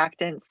at the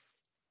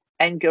reactants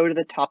and go to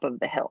the top of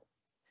the hill.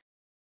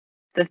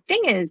 The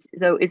thing is,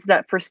 though, is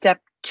that for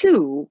step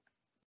 2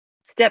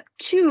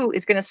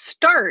 is going to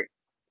start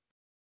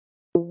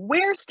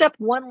where step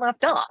 1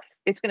 left off.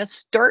 It's going to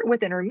start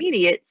with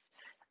intermediates,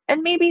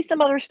 and maybe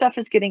some other stuff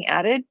is getting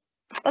added.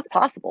 That's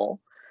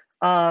possible.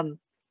 But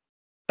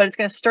it's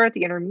going to start at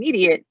the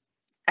intermediate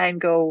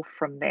and go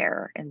from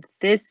there. And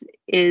this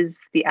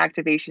is the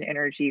activation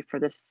energy for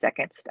the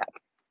second step.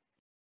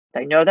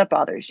 I know that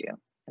bothers you,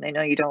 and I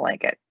know you don't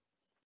like it,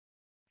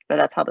 but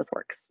that's how this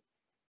works.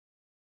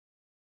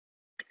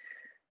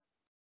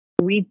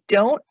 We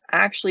don't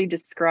actually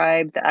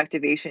describe the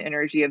activation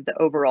energy of the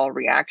overall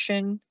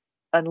reaction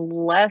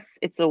unless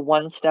it's a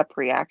one-step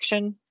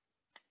reaction.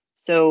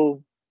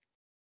 So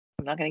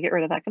I'm not going to get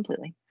rid of that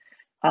completely.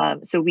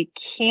 So we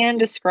can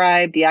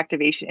describe the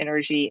activation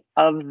energy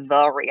of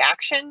the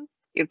reaction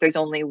if there's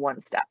only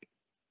one step.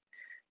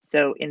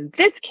 So in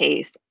this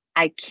case,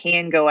 I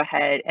can go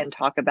ahead and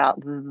talk about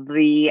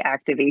the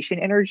activation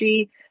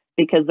energy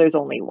because there's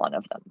only one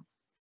of them.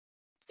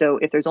 So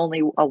if there's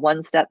only a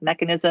one-step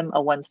mechanism,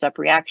 a one-step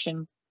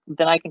reaction,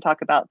 then I can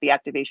talk about the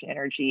activation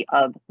energy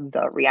of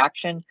the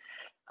reaction,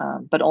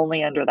 but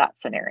only under that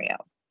scenario.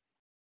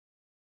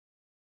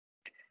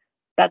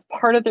 That's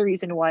part of the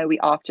reason why we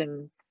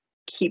often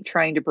keep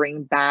trying to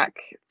bring back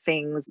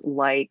things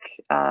like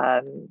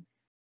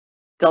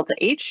delta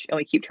H, and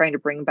we keep trying to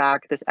bring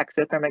back this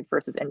exothermic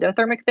versus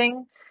endothermic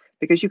thing,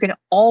 because you can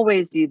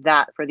always do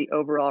that for the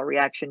overall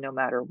reaction no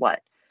matter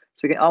what.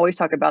 So we can always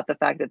talk about the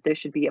fact that this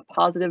should be a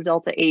positive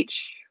delta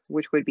H,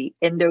 which would be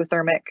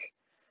endothermic,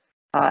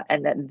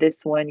 and that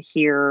this one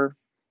here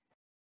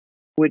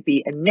would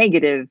be a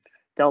negative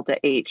delta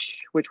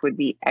H, which would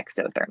be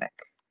exothermic.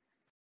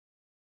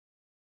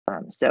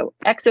 So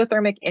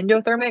exothermic,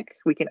 endothermic,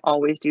 we can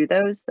always do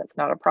those. That's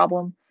not a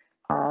problem.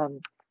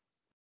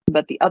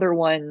 But the other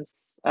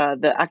ones,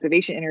 the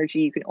activation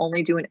energy, you can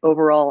only do an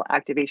overall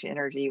activation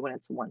energy when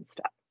it's one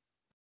step.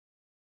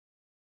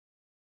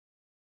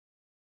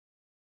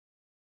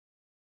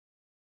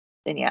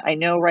 And yeah, I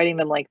know writing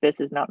them like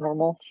this is not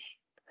normal.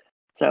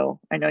 So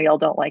I know y'all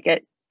don't like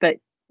it, but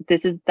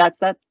that's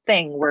that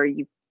thing where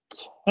you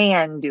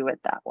can do it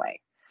that way.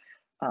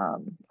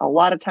 A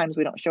lot of times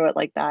we don't show it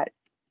like that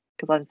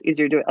because it's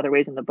easier to do it other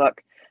ways in the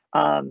book.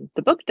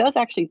 The book does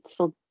actually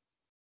still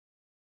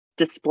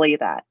display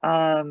that.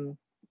 I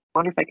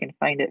wonder if I can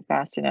find it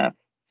fast enough.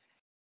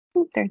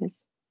 Oh, there it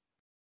is.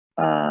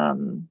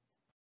 I'll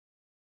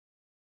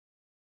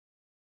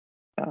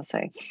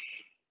say.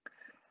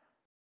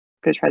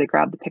 Going to try to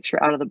grab the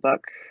picture out of the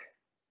book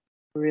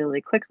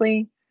really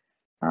quickly.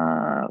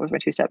 Where's my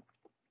two-step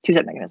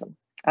mechanism?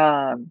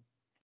 So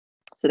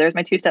there's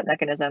my two-step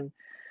mechanism.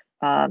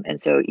 And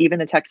so even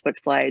the textbook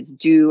slides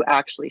do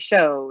actually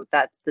show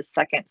that the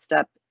second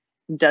step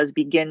does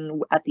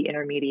begin at the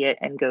intermediate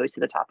and goes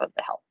to the top of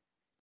the hill.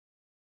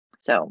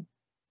 So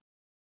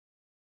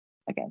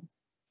again,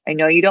 I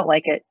know you don't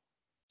like it.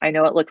 I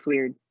know it looks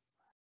weird.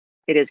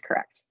 It is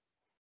correct.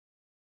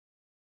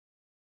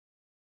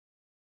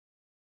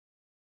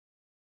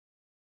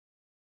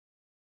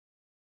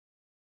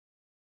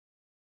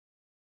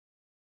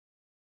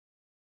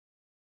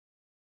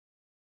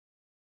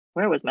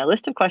 Where was my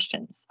list of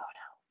questions? Oh no.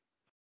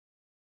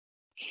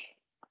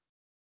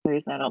 The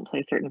reason I don't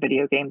play certain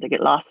video games, I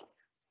get lost.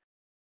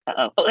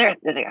 Uh-oh. Oh, there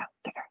they go.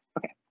 There.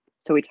 Okay.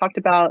 So we talked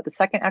about the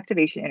second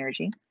activation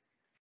energy.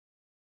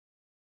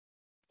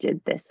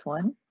 Did this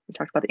one. We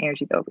talked about the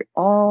energy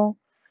overall.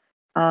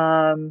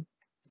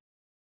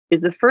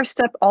 Is the first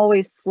step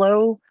always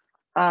slow?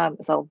 So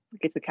I'll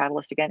get to the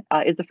catalyst again.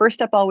 Is the first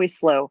step always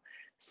slow?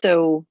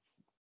 So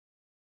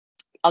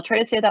I'll try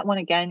to say that one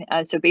again.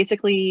 So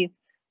basically,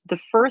 the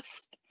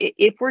first,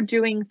 if we're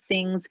doing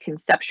things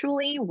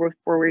conceptually, where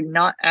we're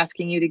not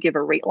asking you to give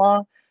a rate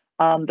law,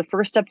 the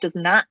first step does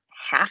not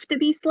have to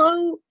be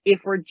slow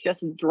if we're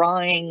just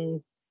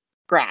drawing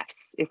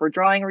graphs. If we're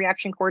drawing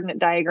reaction coordinate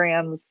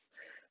diagrams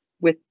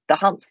with the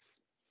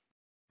humps,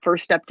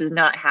 first step does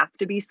not have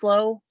to be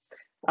slow.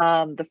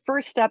 The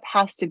first step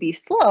has to be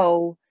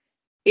slow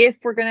if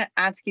we're going to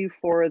ask you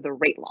for the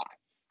rate law.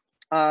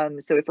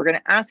 So if we're going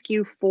to ask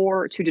you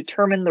to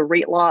determine the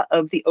rate law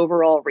of the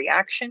overall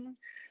reaction,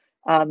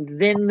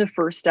 then the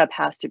first step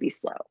has to be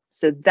slow.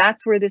 So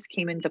that's where this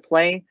came into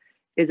play,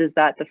 is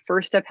that the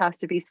first step has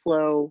to be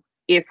slow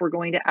if we're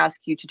going to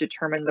ask you to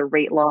determine the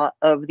rate law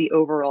of the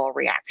overall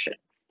reaction.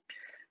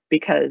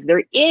 Because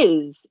there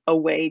is a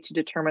way to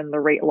determine the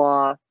rate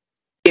law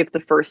if the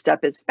first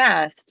step is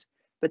fast,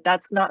 but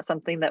that's not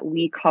something that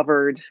we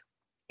covered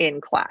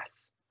in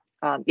class.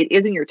 It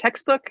is in your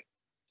textbook,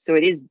 so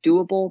it is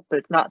doable, but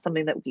it's not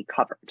something that we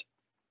covered.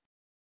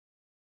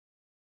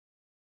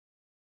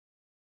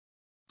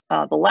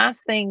 The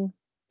last thing,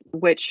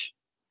 which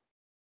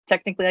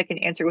technically I can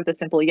answer with a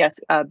simple yes,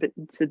 but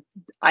so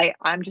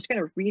I'm just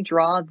going to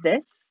redraw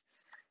this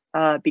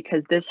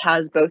because this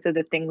has both of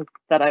the things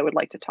that I would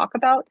like to talk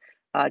about.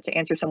 To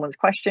answer someone's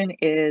question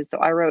is, so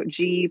I wrote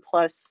G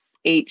plus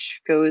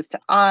H goes to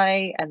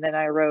I, and then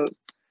I wrote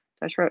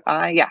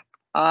I, yeah,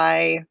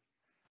 I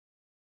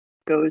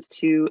goes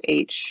to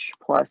H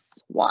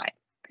plus Y.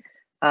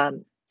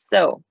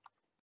 So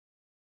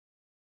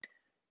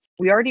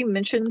we already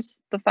mentioned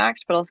the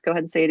fact, but I'll just go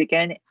ahead and say it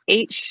again.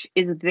 H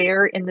is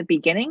there in the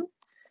beginning,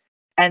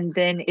 and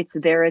then it's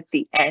there at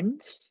the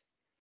end.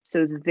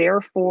 So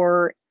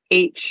therefore,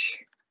 H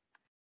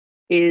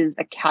is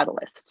a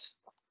catalyst.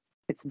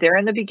 It's there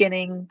in the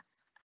beginning.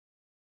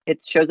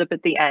 It shows up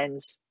at the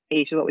end.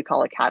 H is what we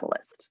call a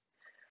catalyst.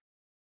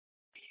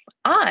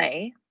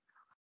 I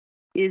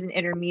is an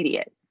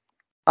intermediate.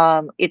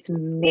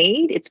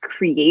 It's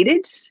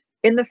created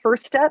in the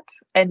first step,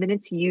 and then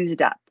it's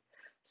used up.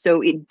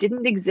 So it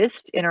didn't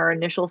exist in our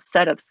initial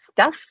set of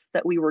stuff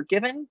that we were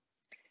given,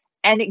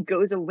 and it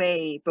goes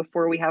away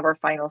before we have our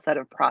final set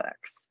of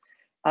products.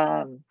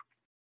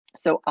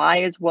 So I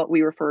is what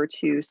we refer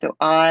to. So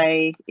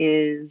I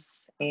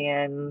is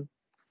an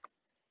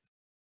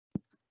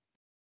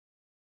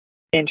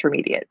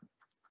intermediate.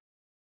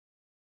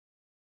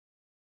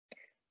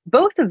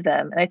 Both of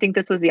them, and I think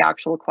this was the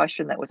actual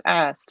question that was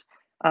asked,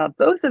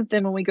 both of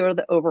them, when we go to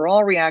the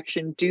overall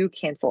reaction, do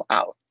cancel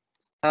out.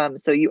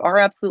 So you are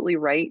absolutely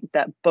right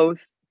that both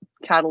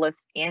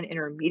catalysts and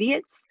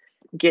intermediates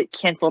get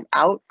canceled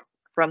out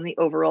from the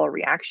overall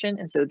reaction,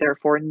 and so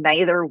therefore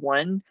neither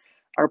one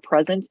are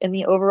present in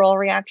the overall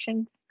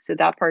reaction. So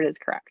that part is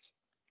correct.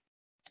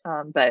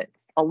 But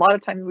a lot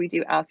of times we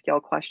do ask y'all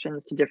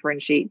questions to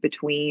differentiate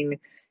between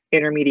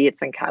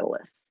intermediates and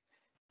catalysts.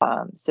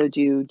 So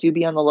do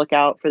be on the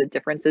lookout for the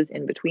differences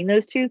in between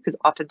those two, because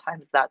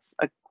oftentimes that's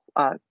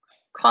a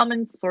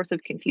common source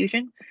of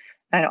confusion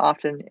and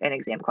often an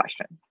exam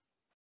question.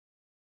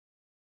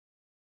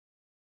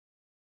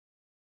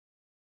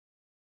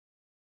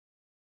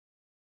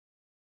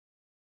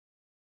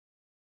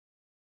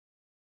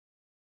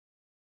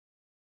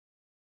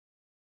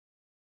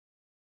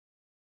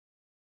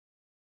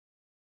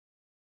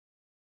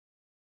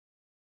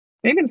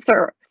 Maybe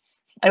start.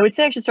 I would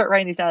say I should start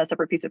writing these down on a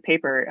separate piece of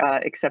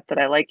paper, except that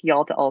I like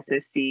y'all to also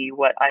see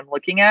what I'm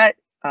looking at.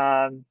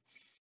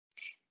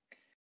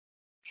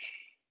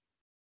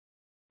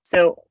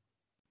 So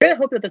I really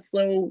hope that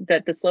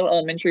the slow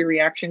elementary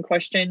reaction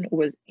question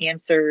was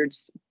answered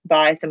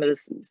by some of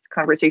this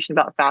conversation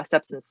about fast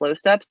steps and slow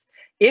steps.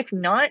 If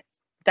not,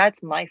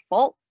 that's my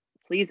fault.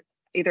 Please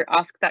either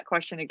ask that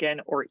question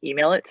again or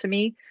email it to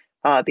me,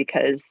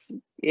 because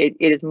it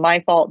is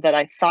my fault that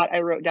I thought I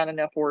wrote down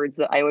enough words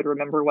that I would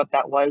remember what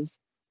that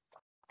was,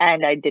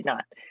 and I did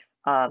not.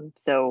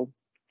 So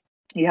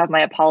you have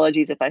my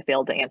apologies if I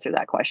failed to answer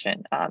that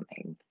question. I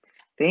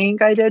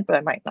think I did, but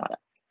I might not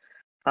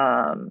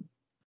have.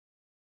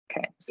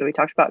 Okay, so we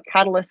talked about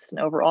catalysts and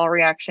overall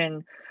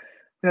reaction.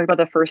 We talked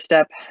about the first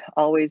step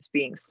always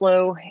being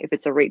slow. If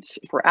it's a rate,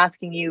 if we're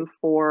asking you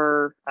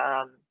for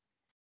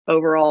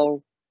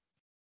overall,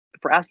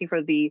 if we're asking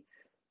for the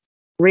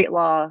rate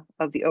law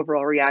of the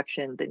overall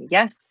reaction, then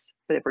yes.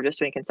 but if we're just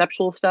doing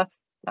conceptual stuff,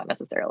 not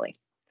necessarily.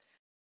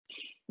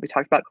 We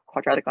talked about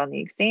quadratic on the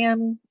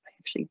exam. I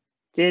actually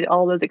did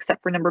all those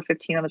except for number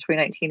 15 on the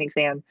 2019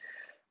 exam.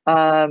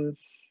 Got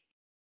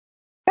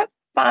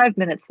 5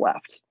 minutes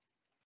left.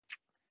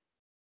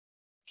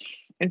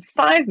 In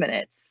 5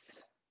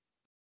 minutes,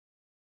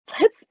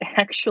 let's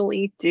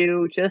actually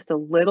do just a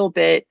little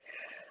bit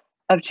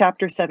of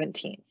chapter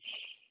 17.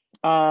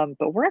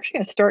 But we're actually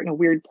going to start in a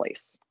weird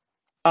place.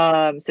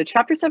 So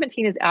chapter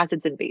 17 is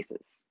acids and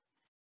bases.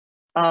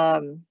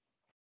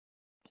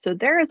 So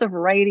there is a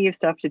variety of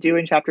stuff to do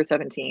in chapter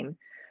 17.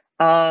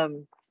 But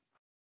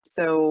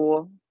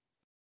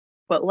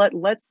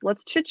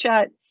let's chit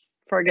chat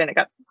for, again, I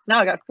got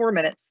 4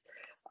 minutes.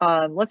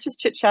 Let's just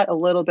chit chat a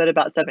little bit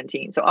about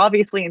 17. So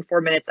obviously in 4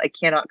 minutes, I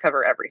cannot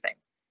cover everything,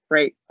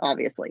 right?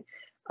 Obviously.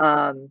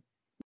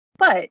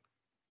 But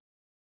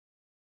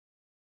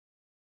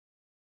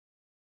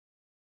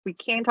we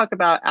can talk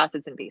about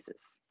acids and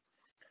bases.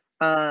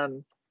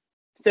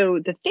 So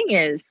the thing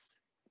is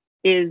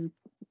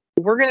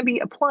we're going to be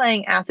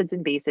applying acids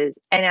and bases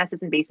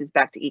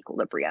back to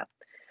equilibria.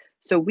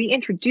 So we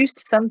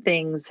introduced some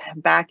things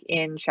back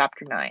in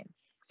chapter 9.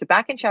 So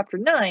back in chapter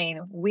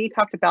 9, we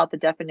talked about the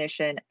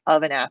definition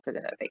of an acid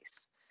and a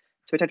base.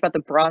 So we talked about the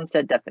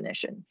Bronsted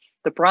definition.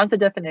 The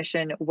Bronsted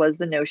definition was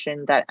the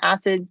notion that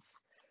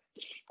acids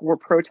were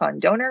proton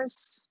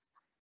donors,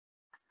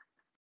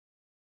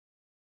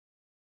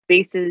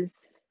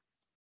 bases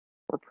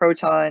were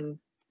proton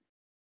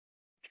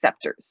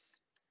acceptors.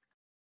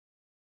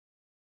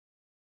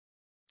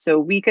 So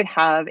we could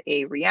have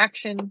a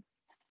reaction.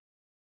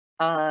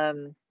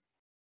 Come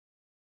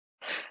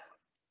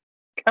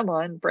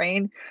on,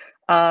 brain.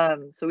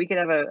 So we could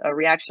have a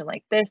reaction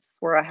like this,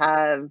 where I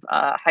have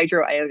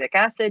hydroiodic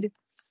acid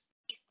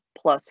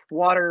plus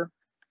water.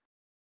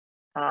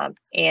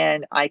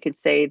 And I could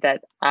say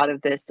that out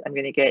of this, I'm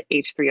going to get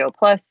H3O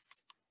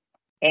plus,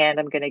 and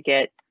I'm going to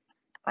get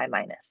I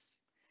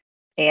minus.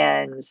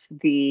 And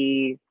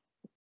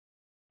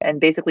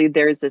basically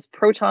there's this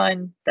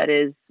proton that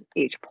is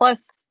H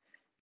plus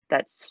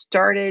that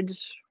started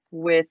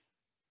with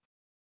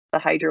the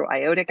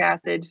hydroiodic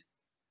acid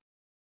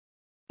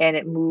and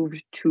it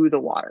moved to the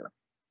water.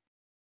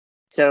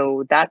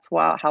 So that's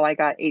how I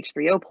got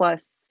H3O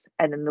plus,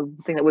 and then the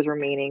thing that was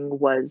remaining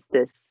was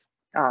this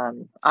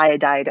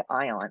iodide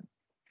ion.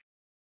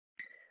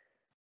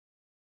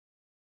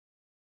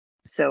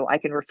 So I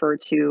can refer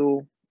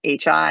to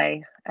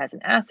HI as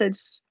an acid.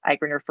 I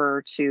can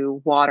refer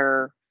to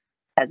water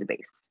as a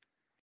base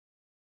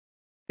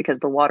because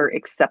the water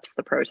accepts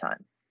the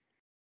proton.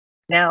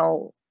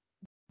 Now,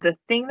 the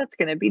thing that's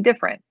going to be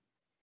different,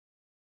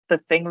 the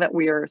thing that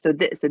so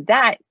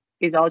that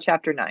is all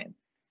chapter 9.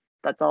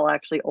 That's all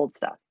actually old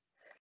stuff.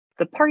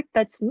 The part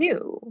that's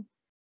new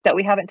that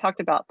we haven't talked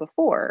about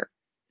before,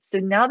 so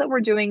now that we're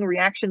doing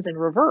reactions in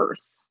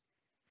reverse,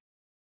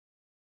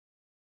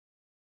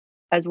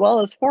 as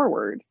well as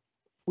forward,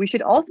 we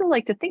should also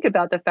like to think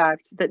about the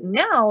fact that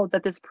now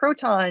that this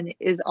proton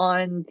is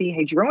on the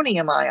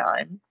hydronium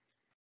ion,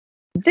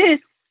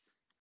 this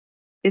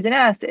is an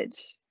acid.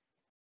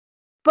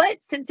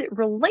 But since it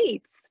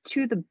relates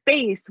to the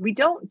base, we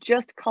don't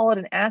just call it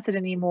an acid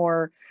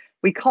anymore.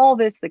 We call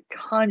this the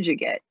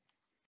conjugate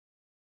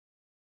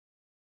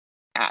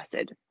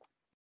acid.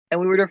 And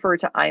we would refer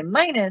to I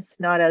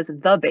minus not as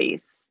the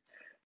base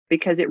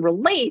because it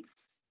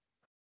relates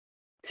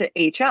to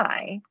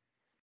HI.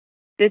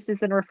 This is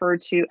then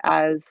referred to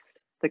as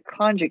the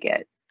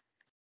conjugate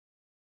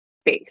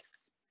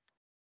base.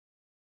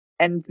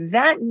 And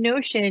that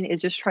notion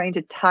is just trying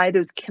to tie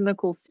those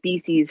chemical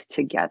species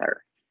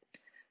together,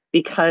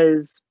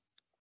 because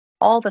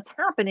all that's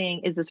happening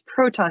is this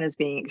proton is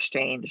being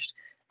exchanged.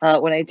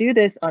 When I do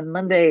this on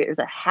Monday, there's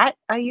a hat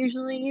I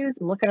usually use.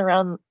 I'm looking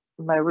around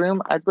my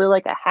room. I'd really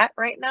like a hat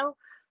right now.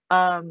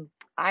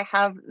 I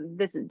have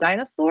this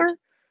dinosaur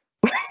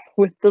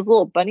with those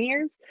little bunny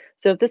ears.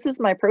 So if this is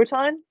my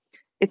proton,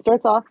 it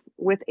starts off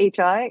with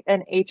HI,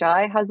 and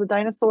HI has the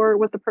dinosaur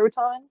with the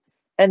proton,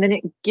 and then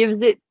it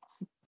gives it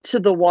to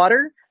the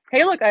water.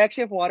 Hey, look, I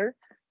actually have water.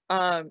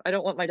 I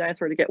don't want my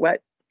dinosaur to get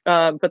wet,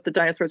 but the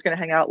dinosaur is going to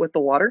hang out with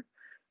the water.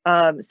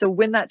 So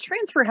when that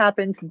transfer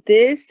happens,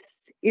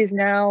 this is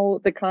now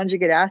the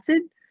conjugate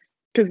acid,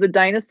 because the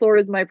dinosaur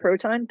is my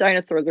proton.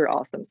 Dinosaurs are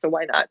awesome, so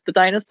why not? The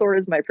dinosaur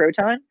is my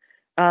proton.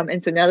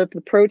 And so now that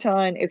the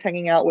proton is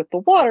hanging out with the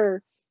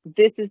water,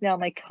 this is now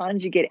my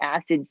conjugate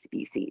acid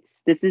species.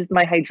 This is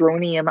my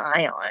hydronium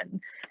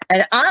ion.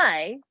 And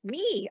I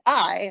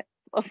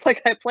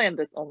like I planned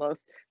this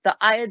almost, the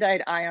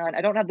iodide ion,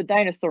 I don't have the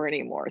dinosaur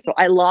anymore, so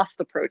I lost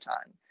the proton.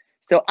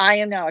 So I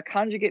am now a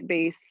conjugate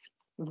base.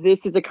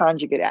 This is a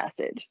conjugate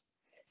acid.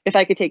 If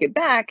I could take it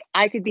back,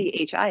 I could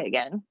be HI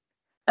again,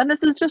 and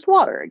this is just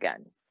water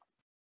again.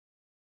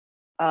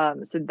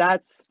 So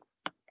that's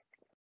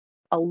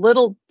a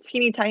little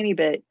teeny tiny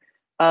bit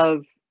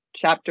of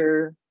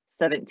chapter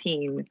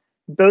 17,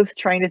 both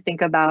trying to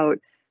think about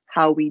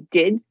how we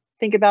did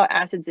think about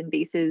acids and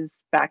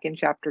bases back in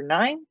chapter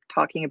 9,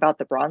 talking about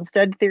the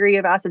Bronsted theory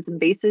of acids and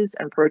bases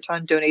and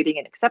proton donating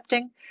and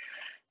accepting,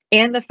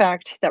 and the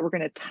fact that we're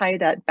going to tie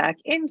that back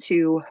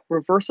into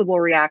reversible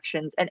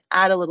reactions and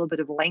add a little bit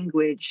of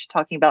language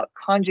talking about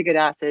conjugate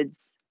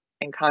acids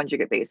and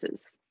conjugate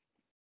bases.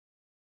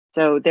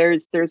 So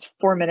there's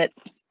 4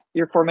 minutes,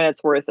 your 4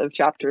 minutes worth of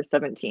chapter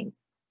 17.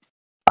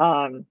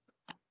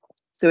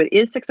 So it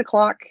is 6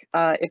 o'clock.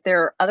 If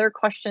there are other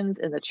questions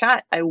in the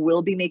chat, I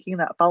will be making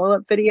that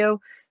follow-up video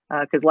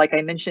because like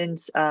I mentioned,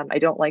 I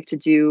don't like to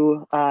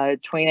do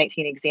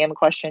 2019 exam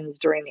questions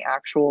during the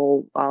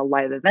actual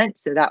live event.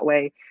 So that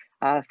way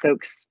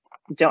folks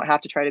don't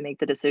have to try to make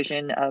the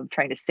decision of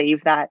trying to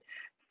save that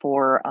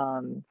for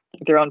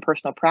their own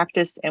personal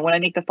practice. And when I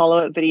make the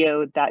follow-up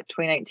video, that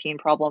 2019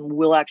 problem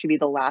will actually be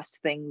the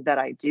last thing that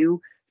I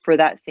do for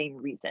that same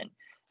reason.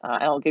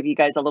 And I'll give you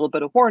guys a little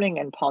bit of warning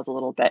and pause a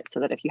little bit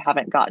so that if you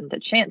haven't gotten the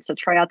chance to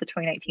try out the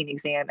 2019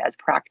 exam as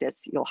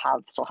practice, you'll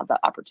still have that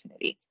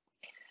opportunity.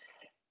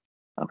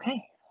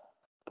 Okay,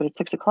 but it's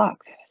 6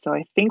 o'clock. So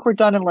I think we're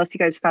done unless you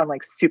guys found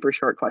like super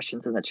short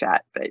questions in the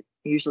chat, but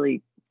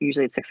usually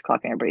it's 6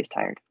 o'clock and everybody's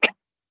tired.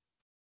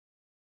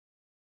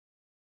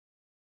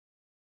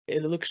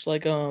 It looks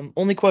like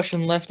only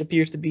question left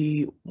appears to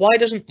be, why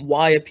doesn't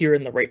Y appear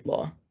in the rate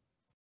law?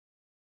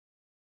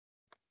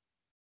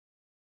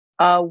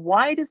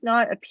 Y does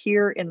not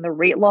appear in the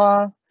rate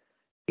law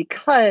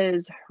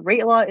because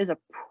rate law is a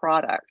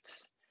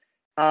product.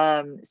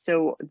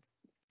 So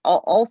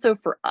also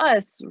for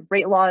us,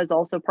 rate law is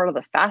also part of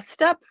the fast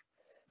step.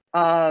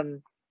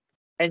 And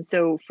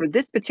so for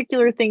this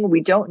particular thing,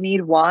 we don't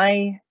need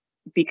Y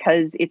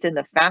because it's in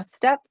the fast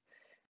step.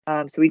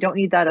 So we don't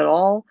need that at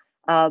all.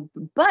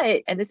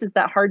 But, and this is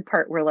that hard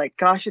part where like,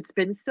 gosh, it's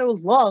been so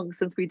long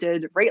since we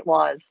did rate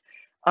laws.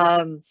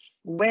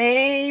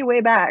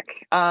 Way back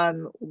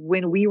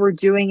when we were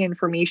doing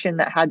information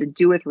that had to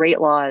do with rate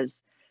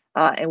laws,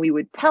 and we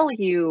would tell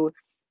you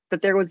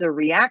that there was a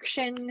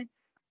reaction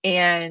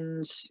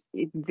and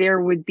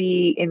there would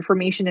be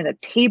information in a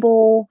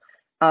table,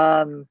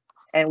 and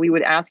we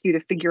would ask you to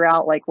figure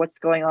out like what's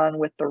going on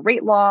with the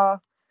rate law,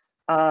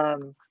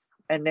 and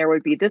there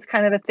would be this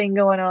kind of a thing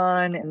going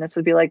on, and this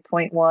would be like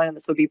 0.1, and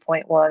this would be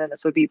 0.1, and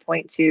this would be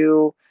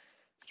 0.2.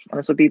 And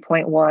this would be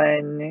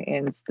 0.1,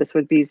 and this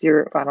would be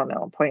 0, I don't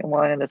know,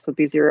 0.1, and this would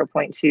be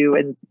 0.2,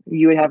 and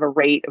you would have a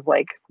rate of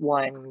like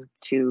 1,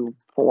 2,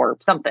 4,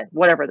 something,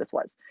 whatever this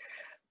was.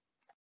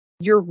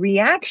 Your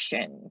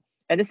reaction,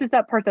 and this is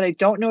that part that I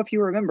don't know if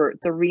you remember,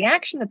 the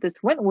reaction that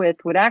this went with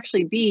would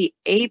actually be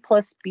A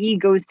plus B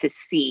goes to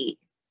C,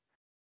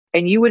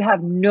 and you would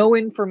have no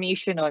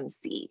information on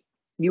C.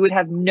 You would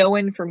have no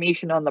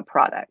information on the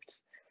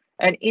product.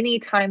 And any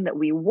time that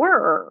we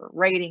were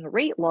writing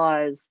rate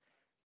laws,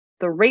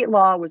 the rate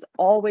law was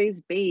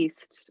always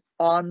based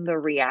on the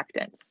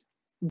reactants.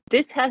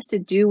 This has to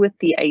do with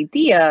the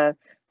idea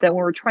that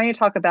when we're trying to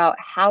talk about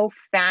how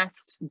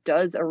fast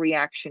does a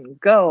reaction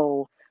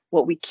go,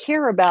 what we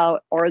care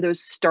about are those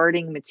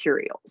starting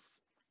materials.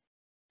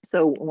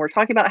 So when we're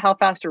talking about how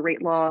fast a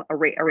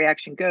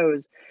reaction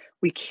goes,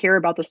 we care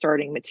about the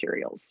starting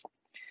materials.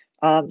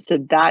 So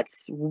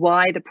that's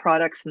why the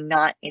product's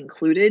not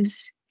included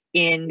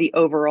in the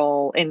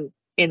overall,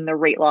 in the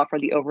rate law for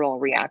the overall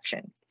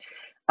reaction.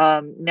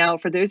 Now,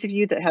 for those of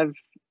you that have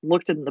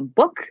looked in the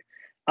book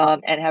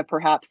and have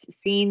perhaps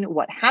seen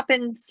what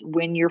happens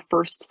when your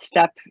first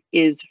step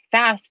is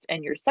fast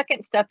and your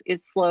second step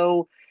is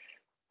slow,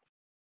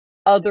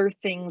 other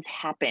things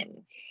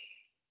happen.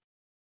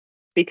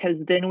 Because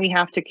then we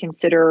have to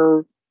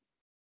consider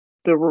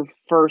the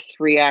reverse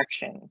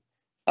reaction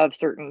of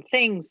certain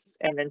things,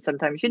 and then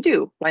sometimes you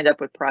do wind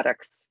up with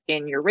products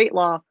in your rate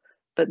law.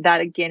 But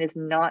that, again, is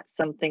not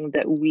something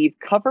that we've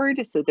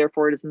covered, so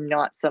therefore it is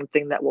not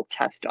something that we'll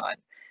test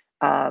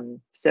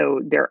on. So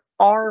there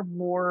are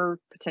more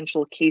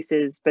potential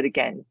cases, but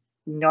again,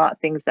 not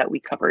things that we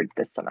covered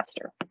this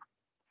semester.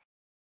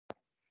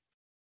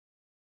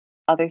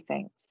 Other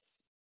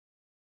things?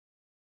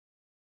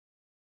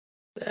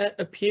 That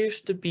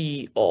appears to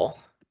be all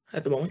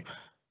at the moment.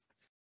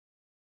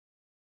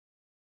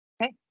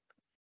 Okay.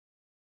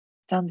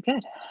 Sounds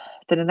good.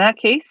 Then in that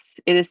case,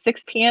 it is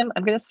 6 p.m.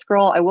 I'm going to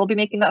scroll. I will be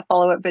making that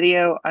follow-up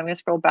video. I'm going to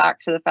scroll back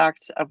to the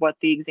fact of what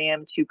the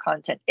exam 2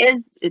 content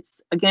is.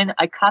 It's, again,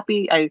 I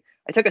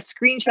took a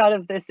screenshot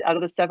of this out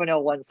of the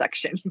 701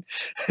 section.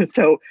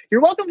 So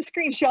you're welcome to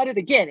screenshot it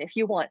again if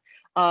you want.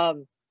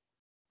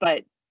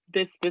 But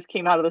this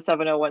came out of the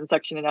 701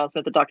 section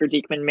announcement that Dr.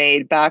 Diekman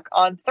made back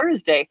on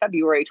Thursday,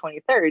 February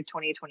 23rd,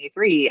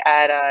 2023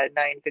 at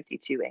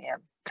 9:52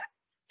 a.m.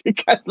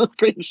 because the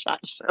screenshot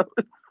shows.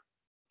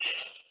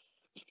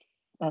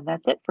 And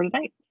that's it for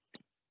tonight.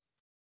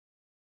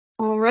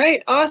 All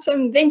right,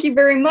 awesome. Thank you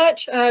very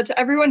much to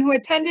everyone who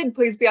attended.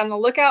 Please be on the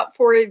lookout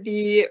for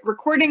the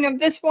recording of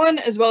this one,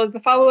 as well as the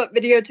follow-up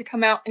video to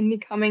come out in the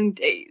coming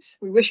days.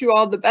 We wish you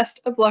all the best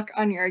of luck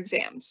on your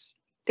exams.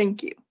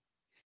 Thank you.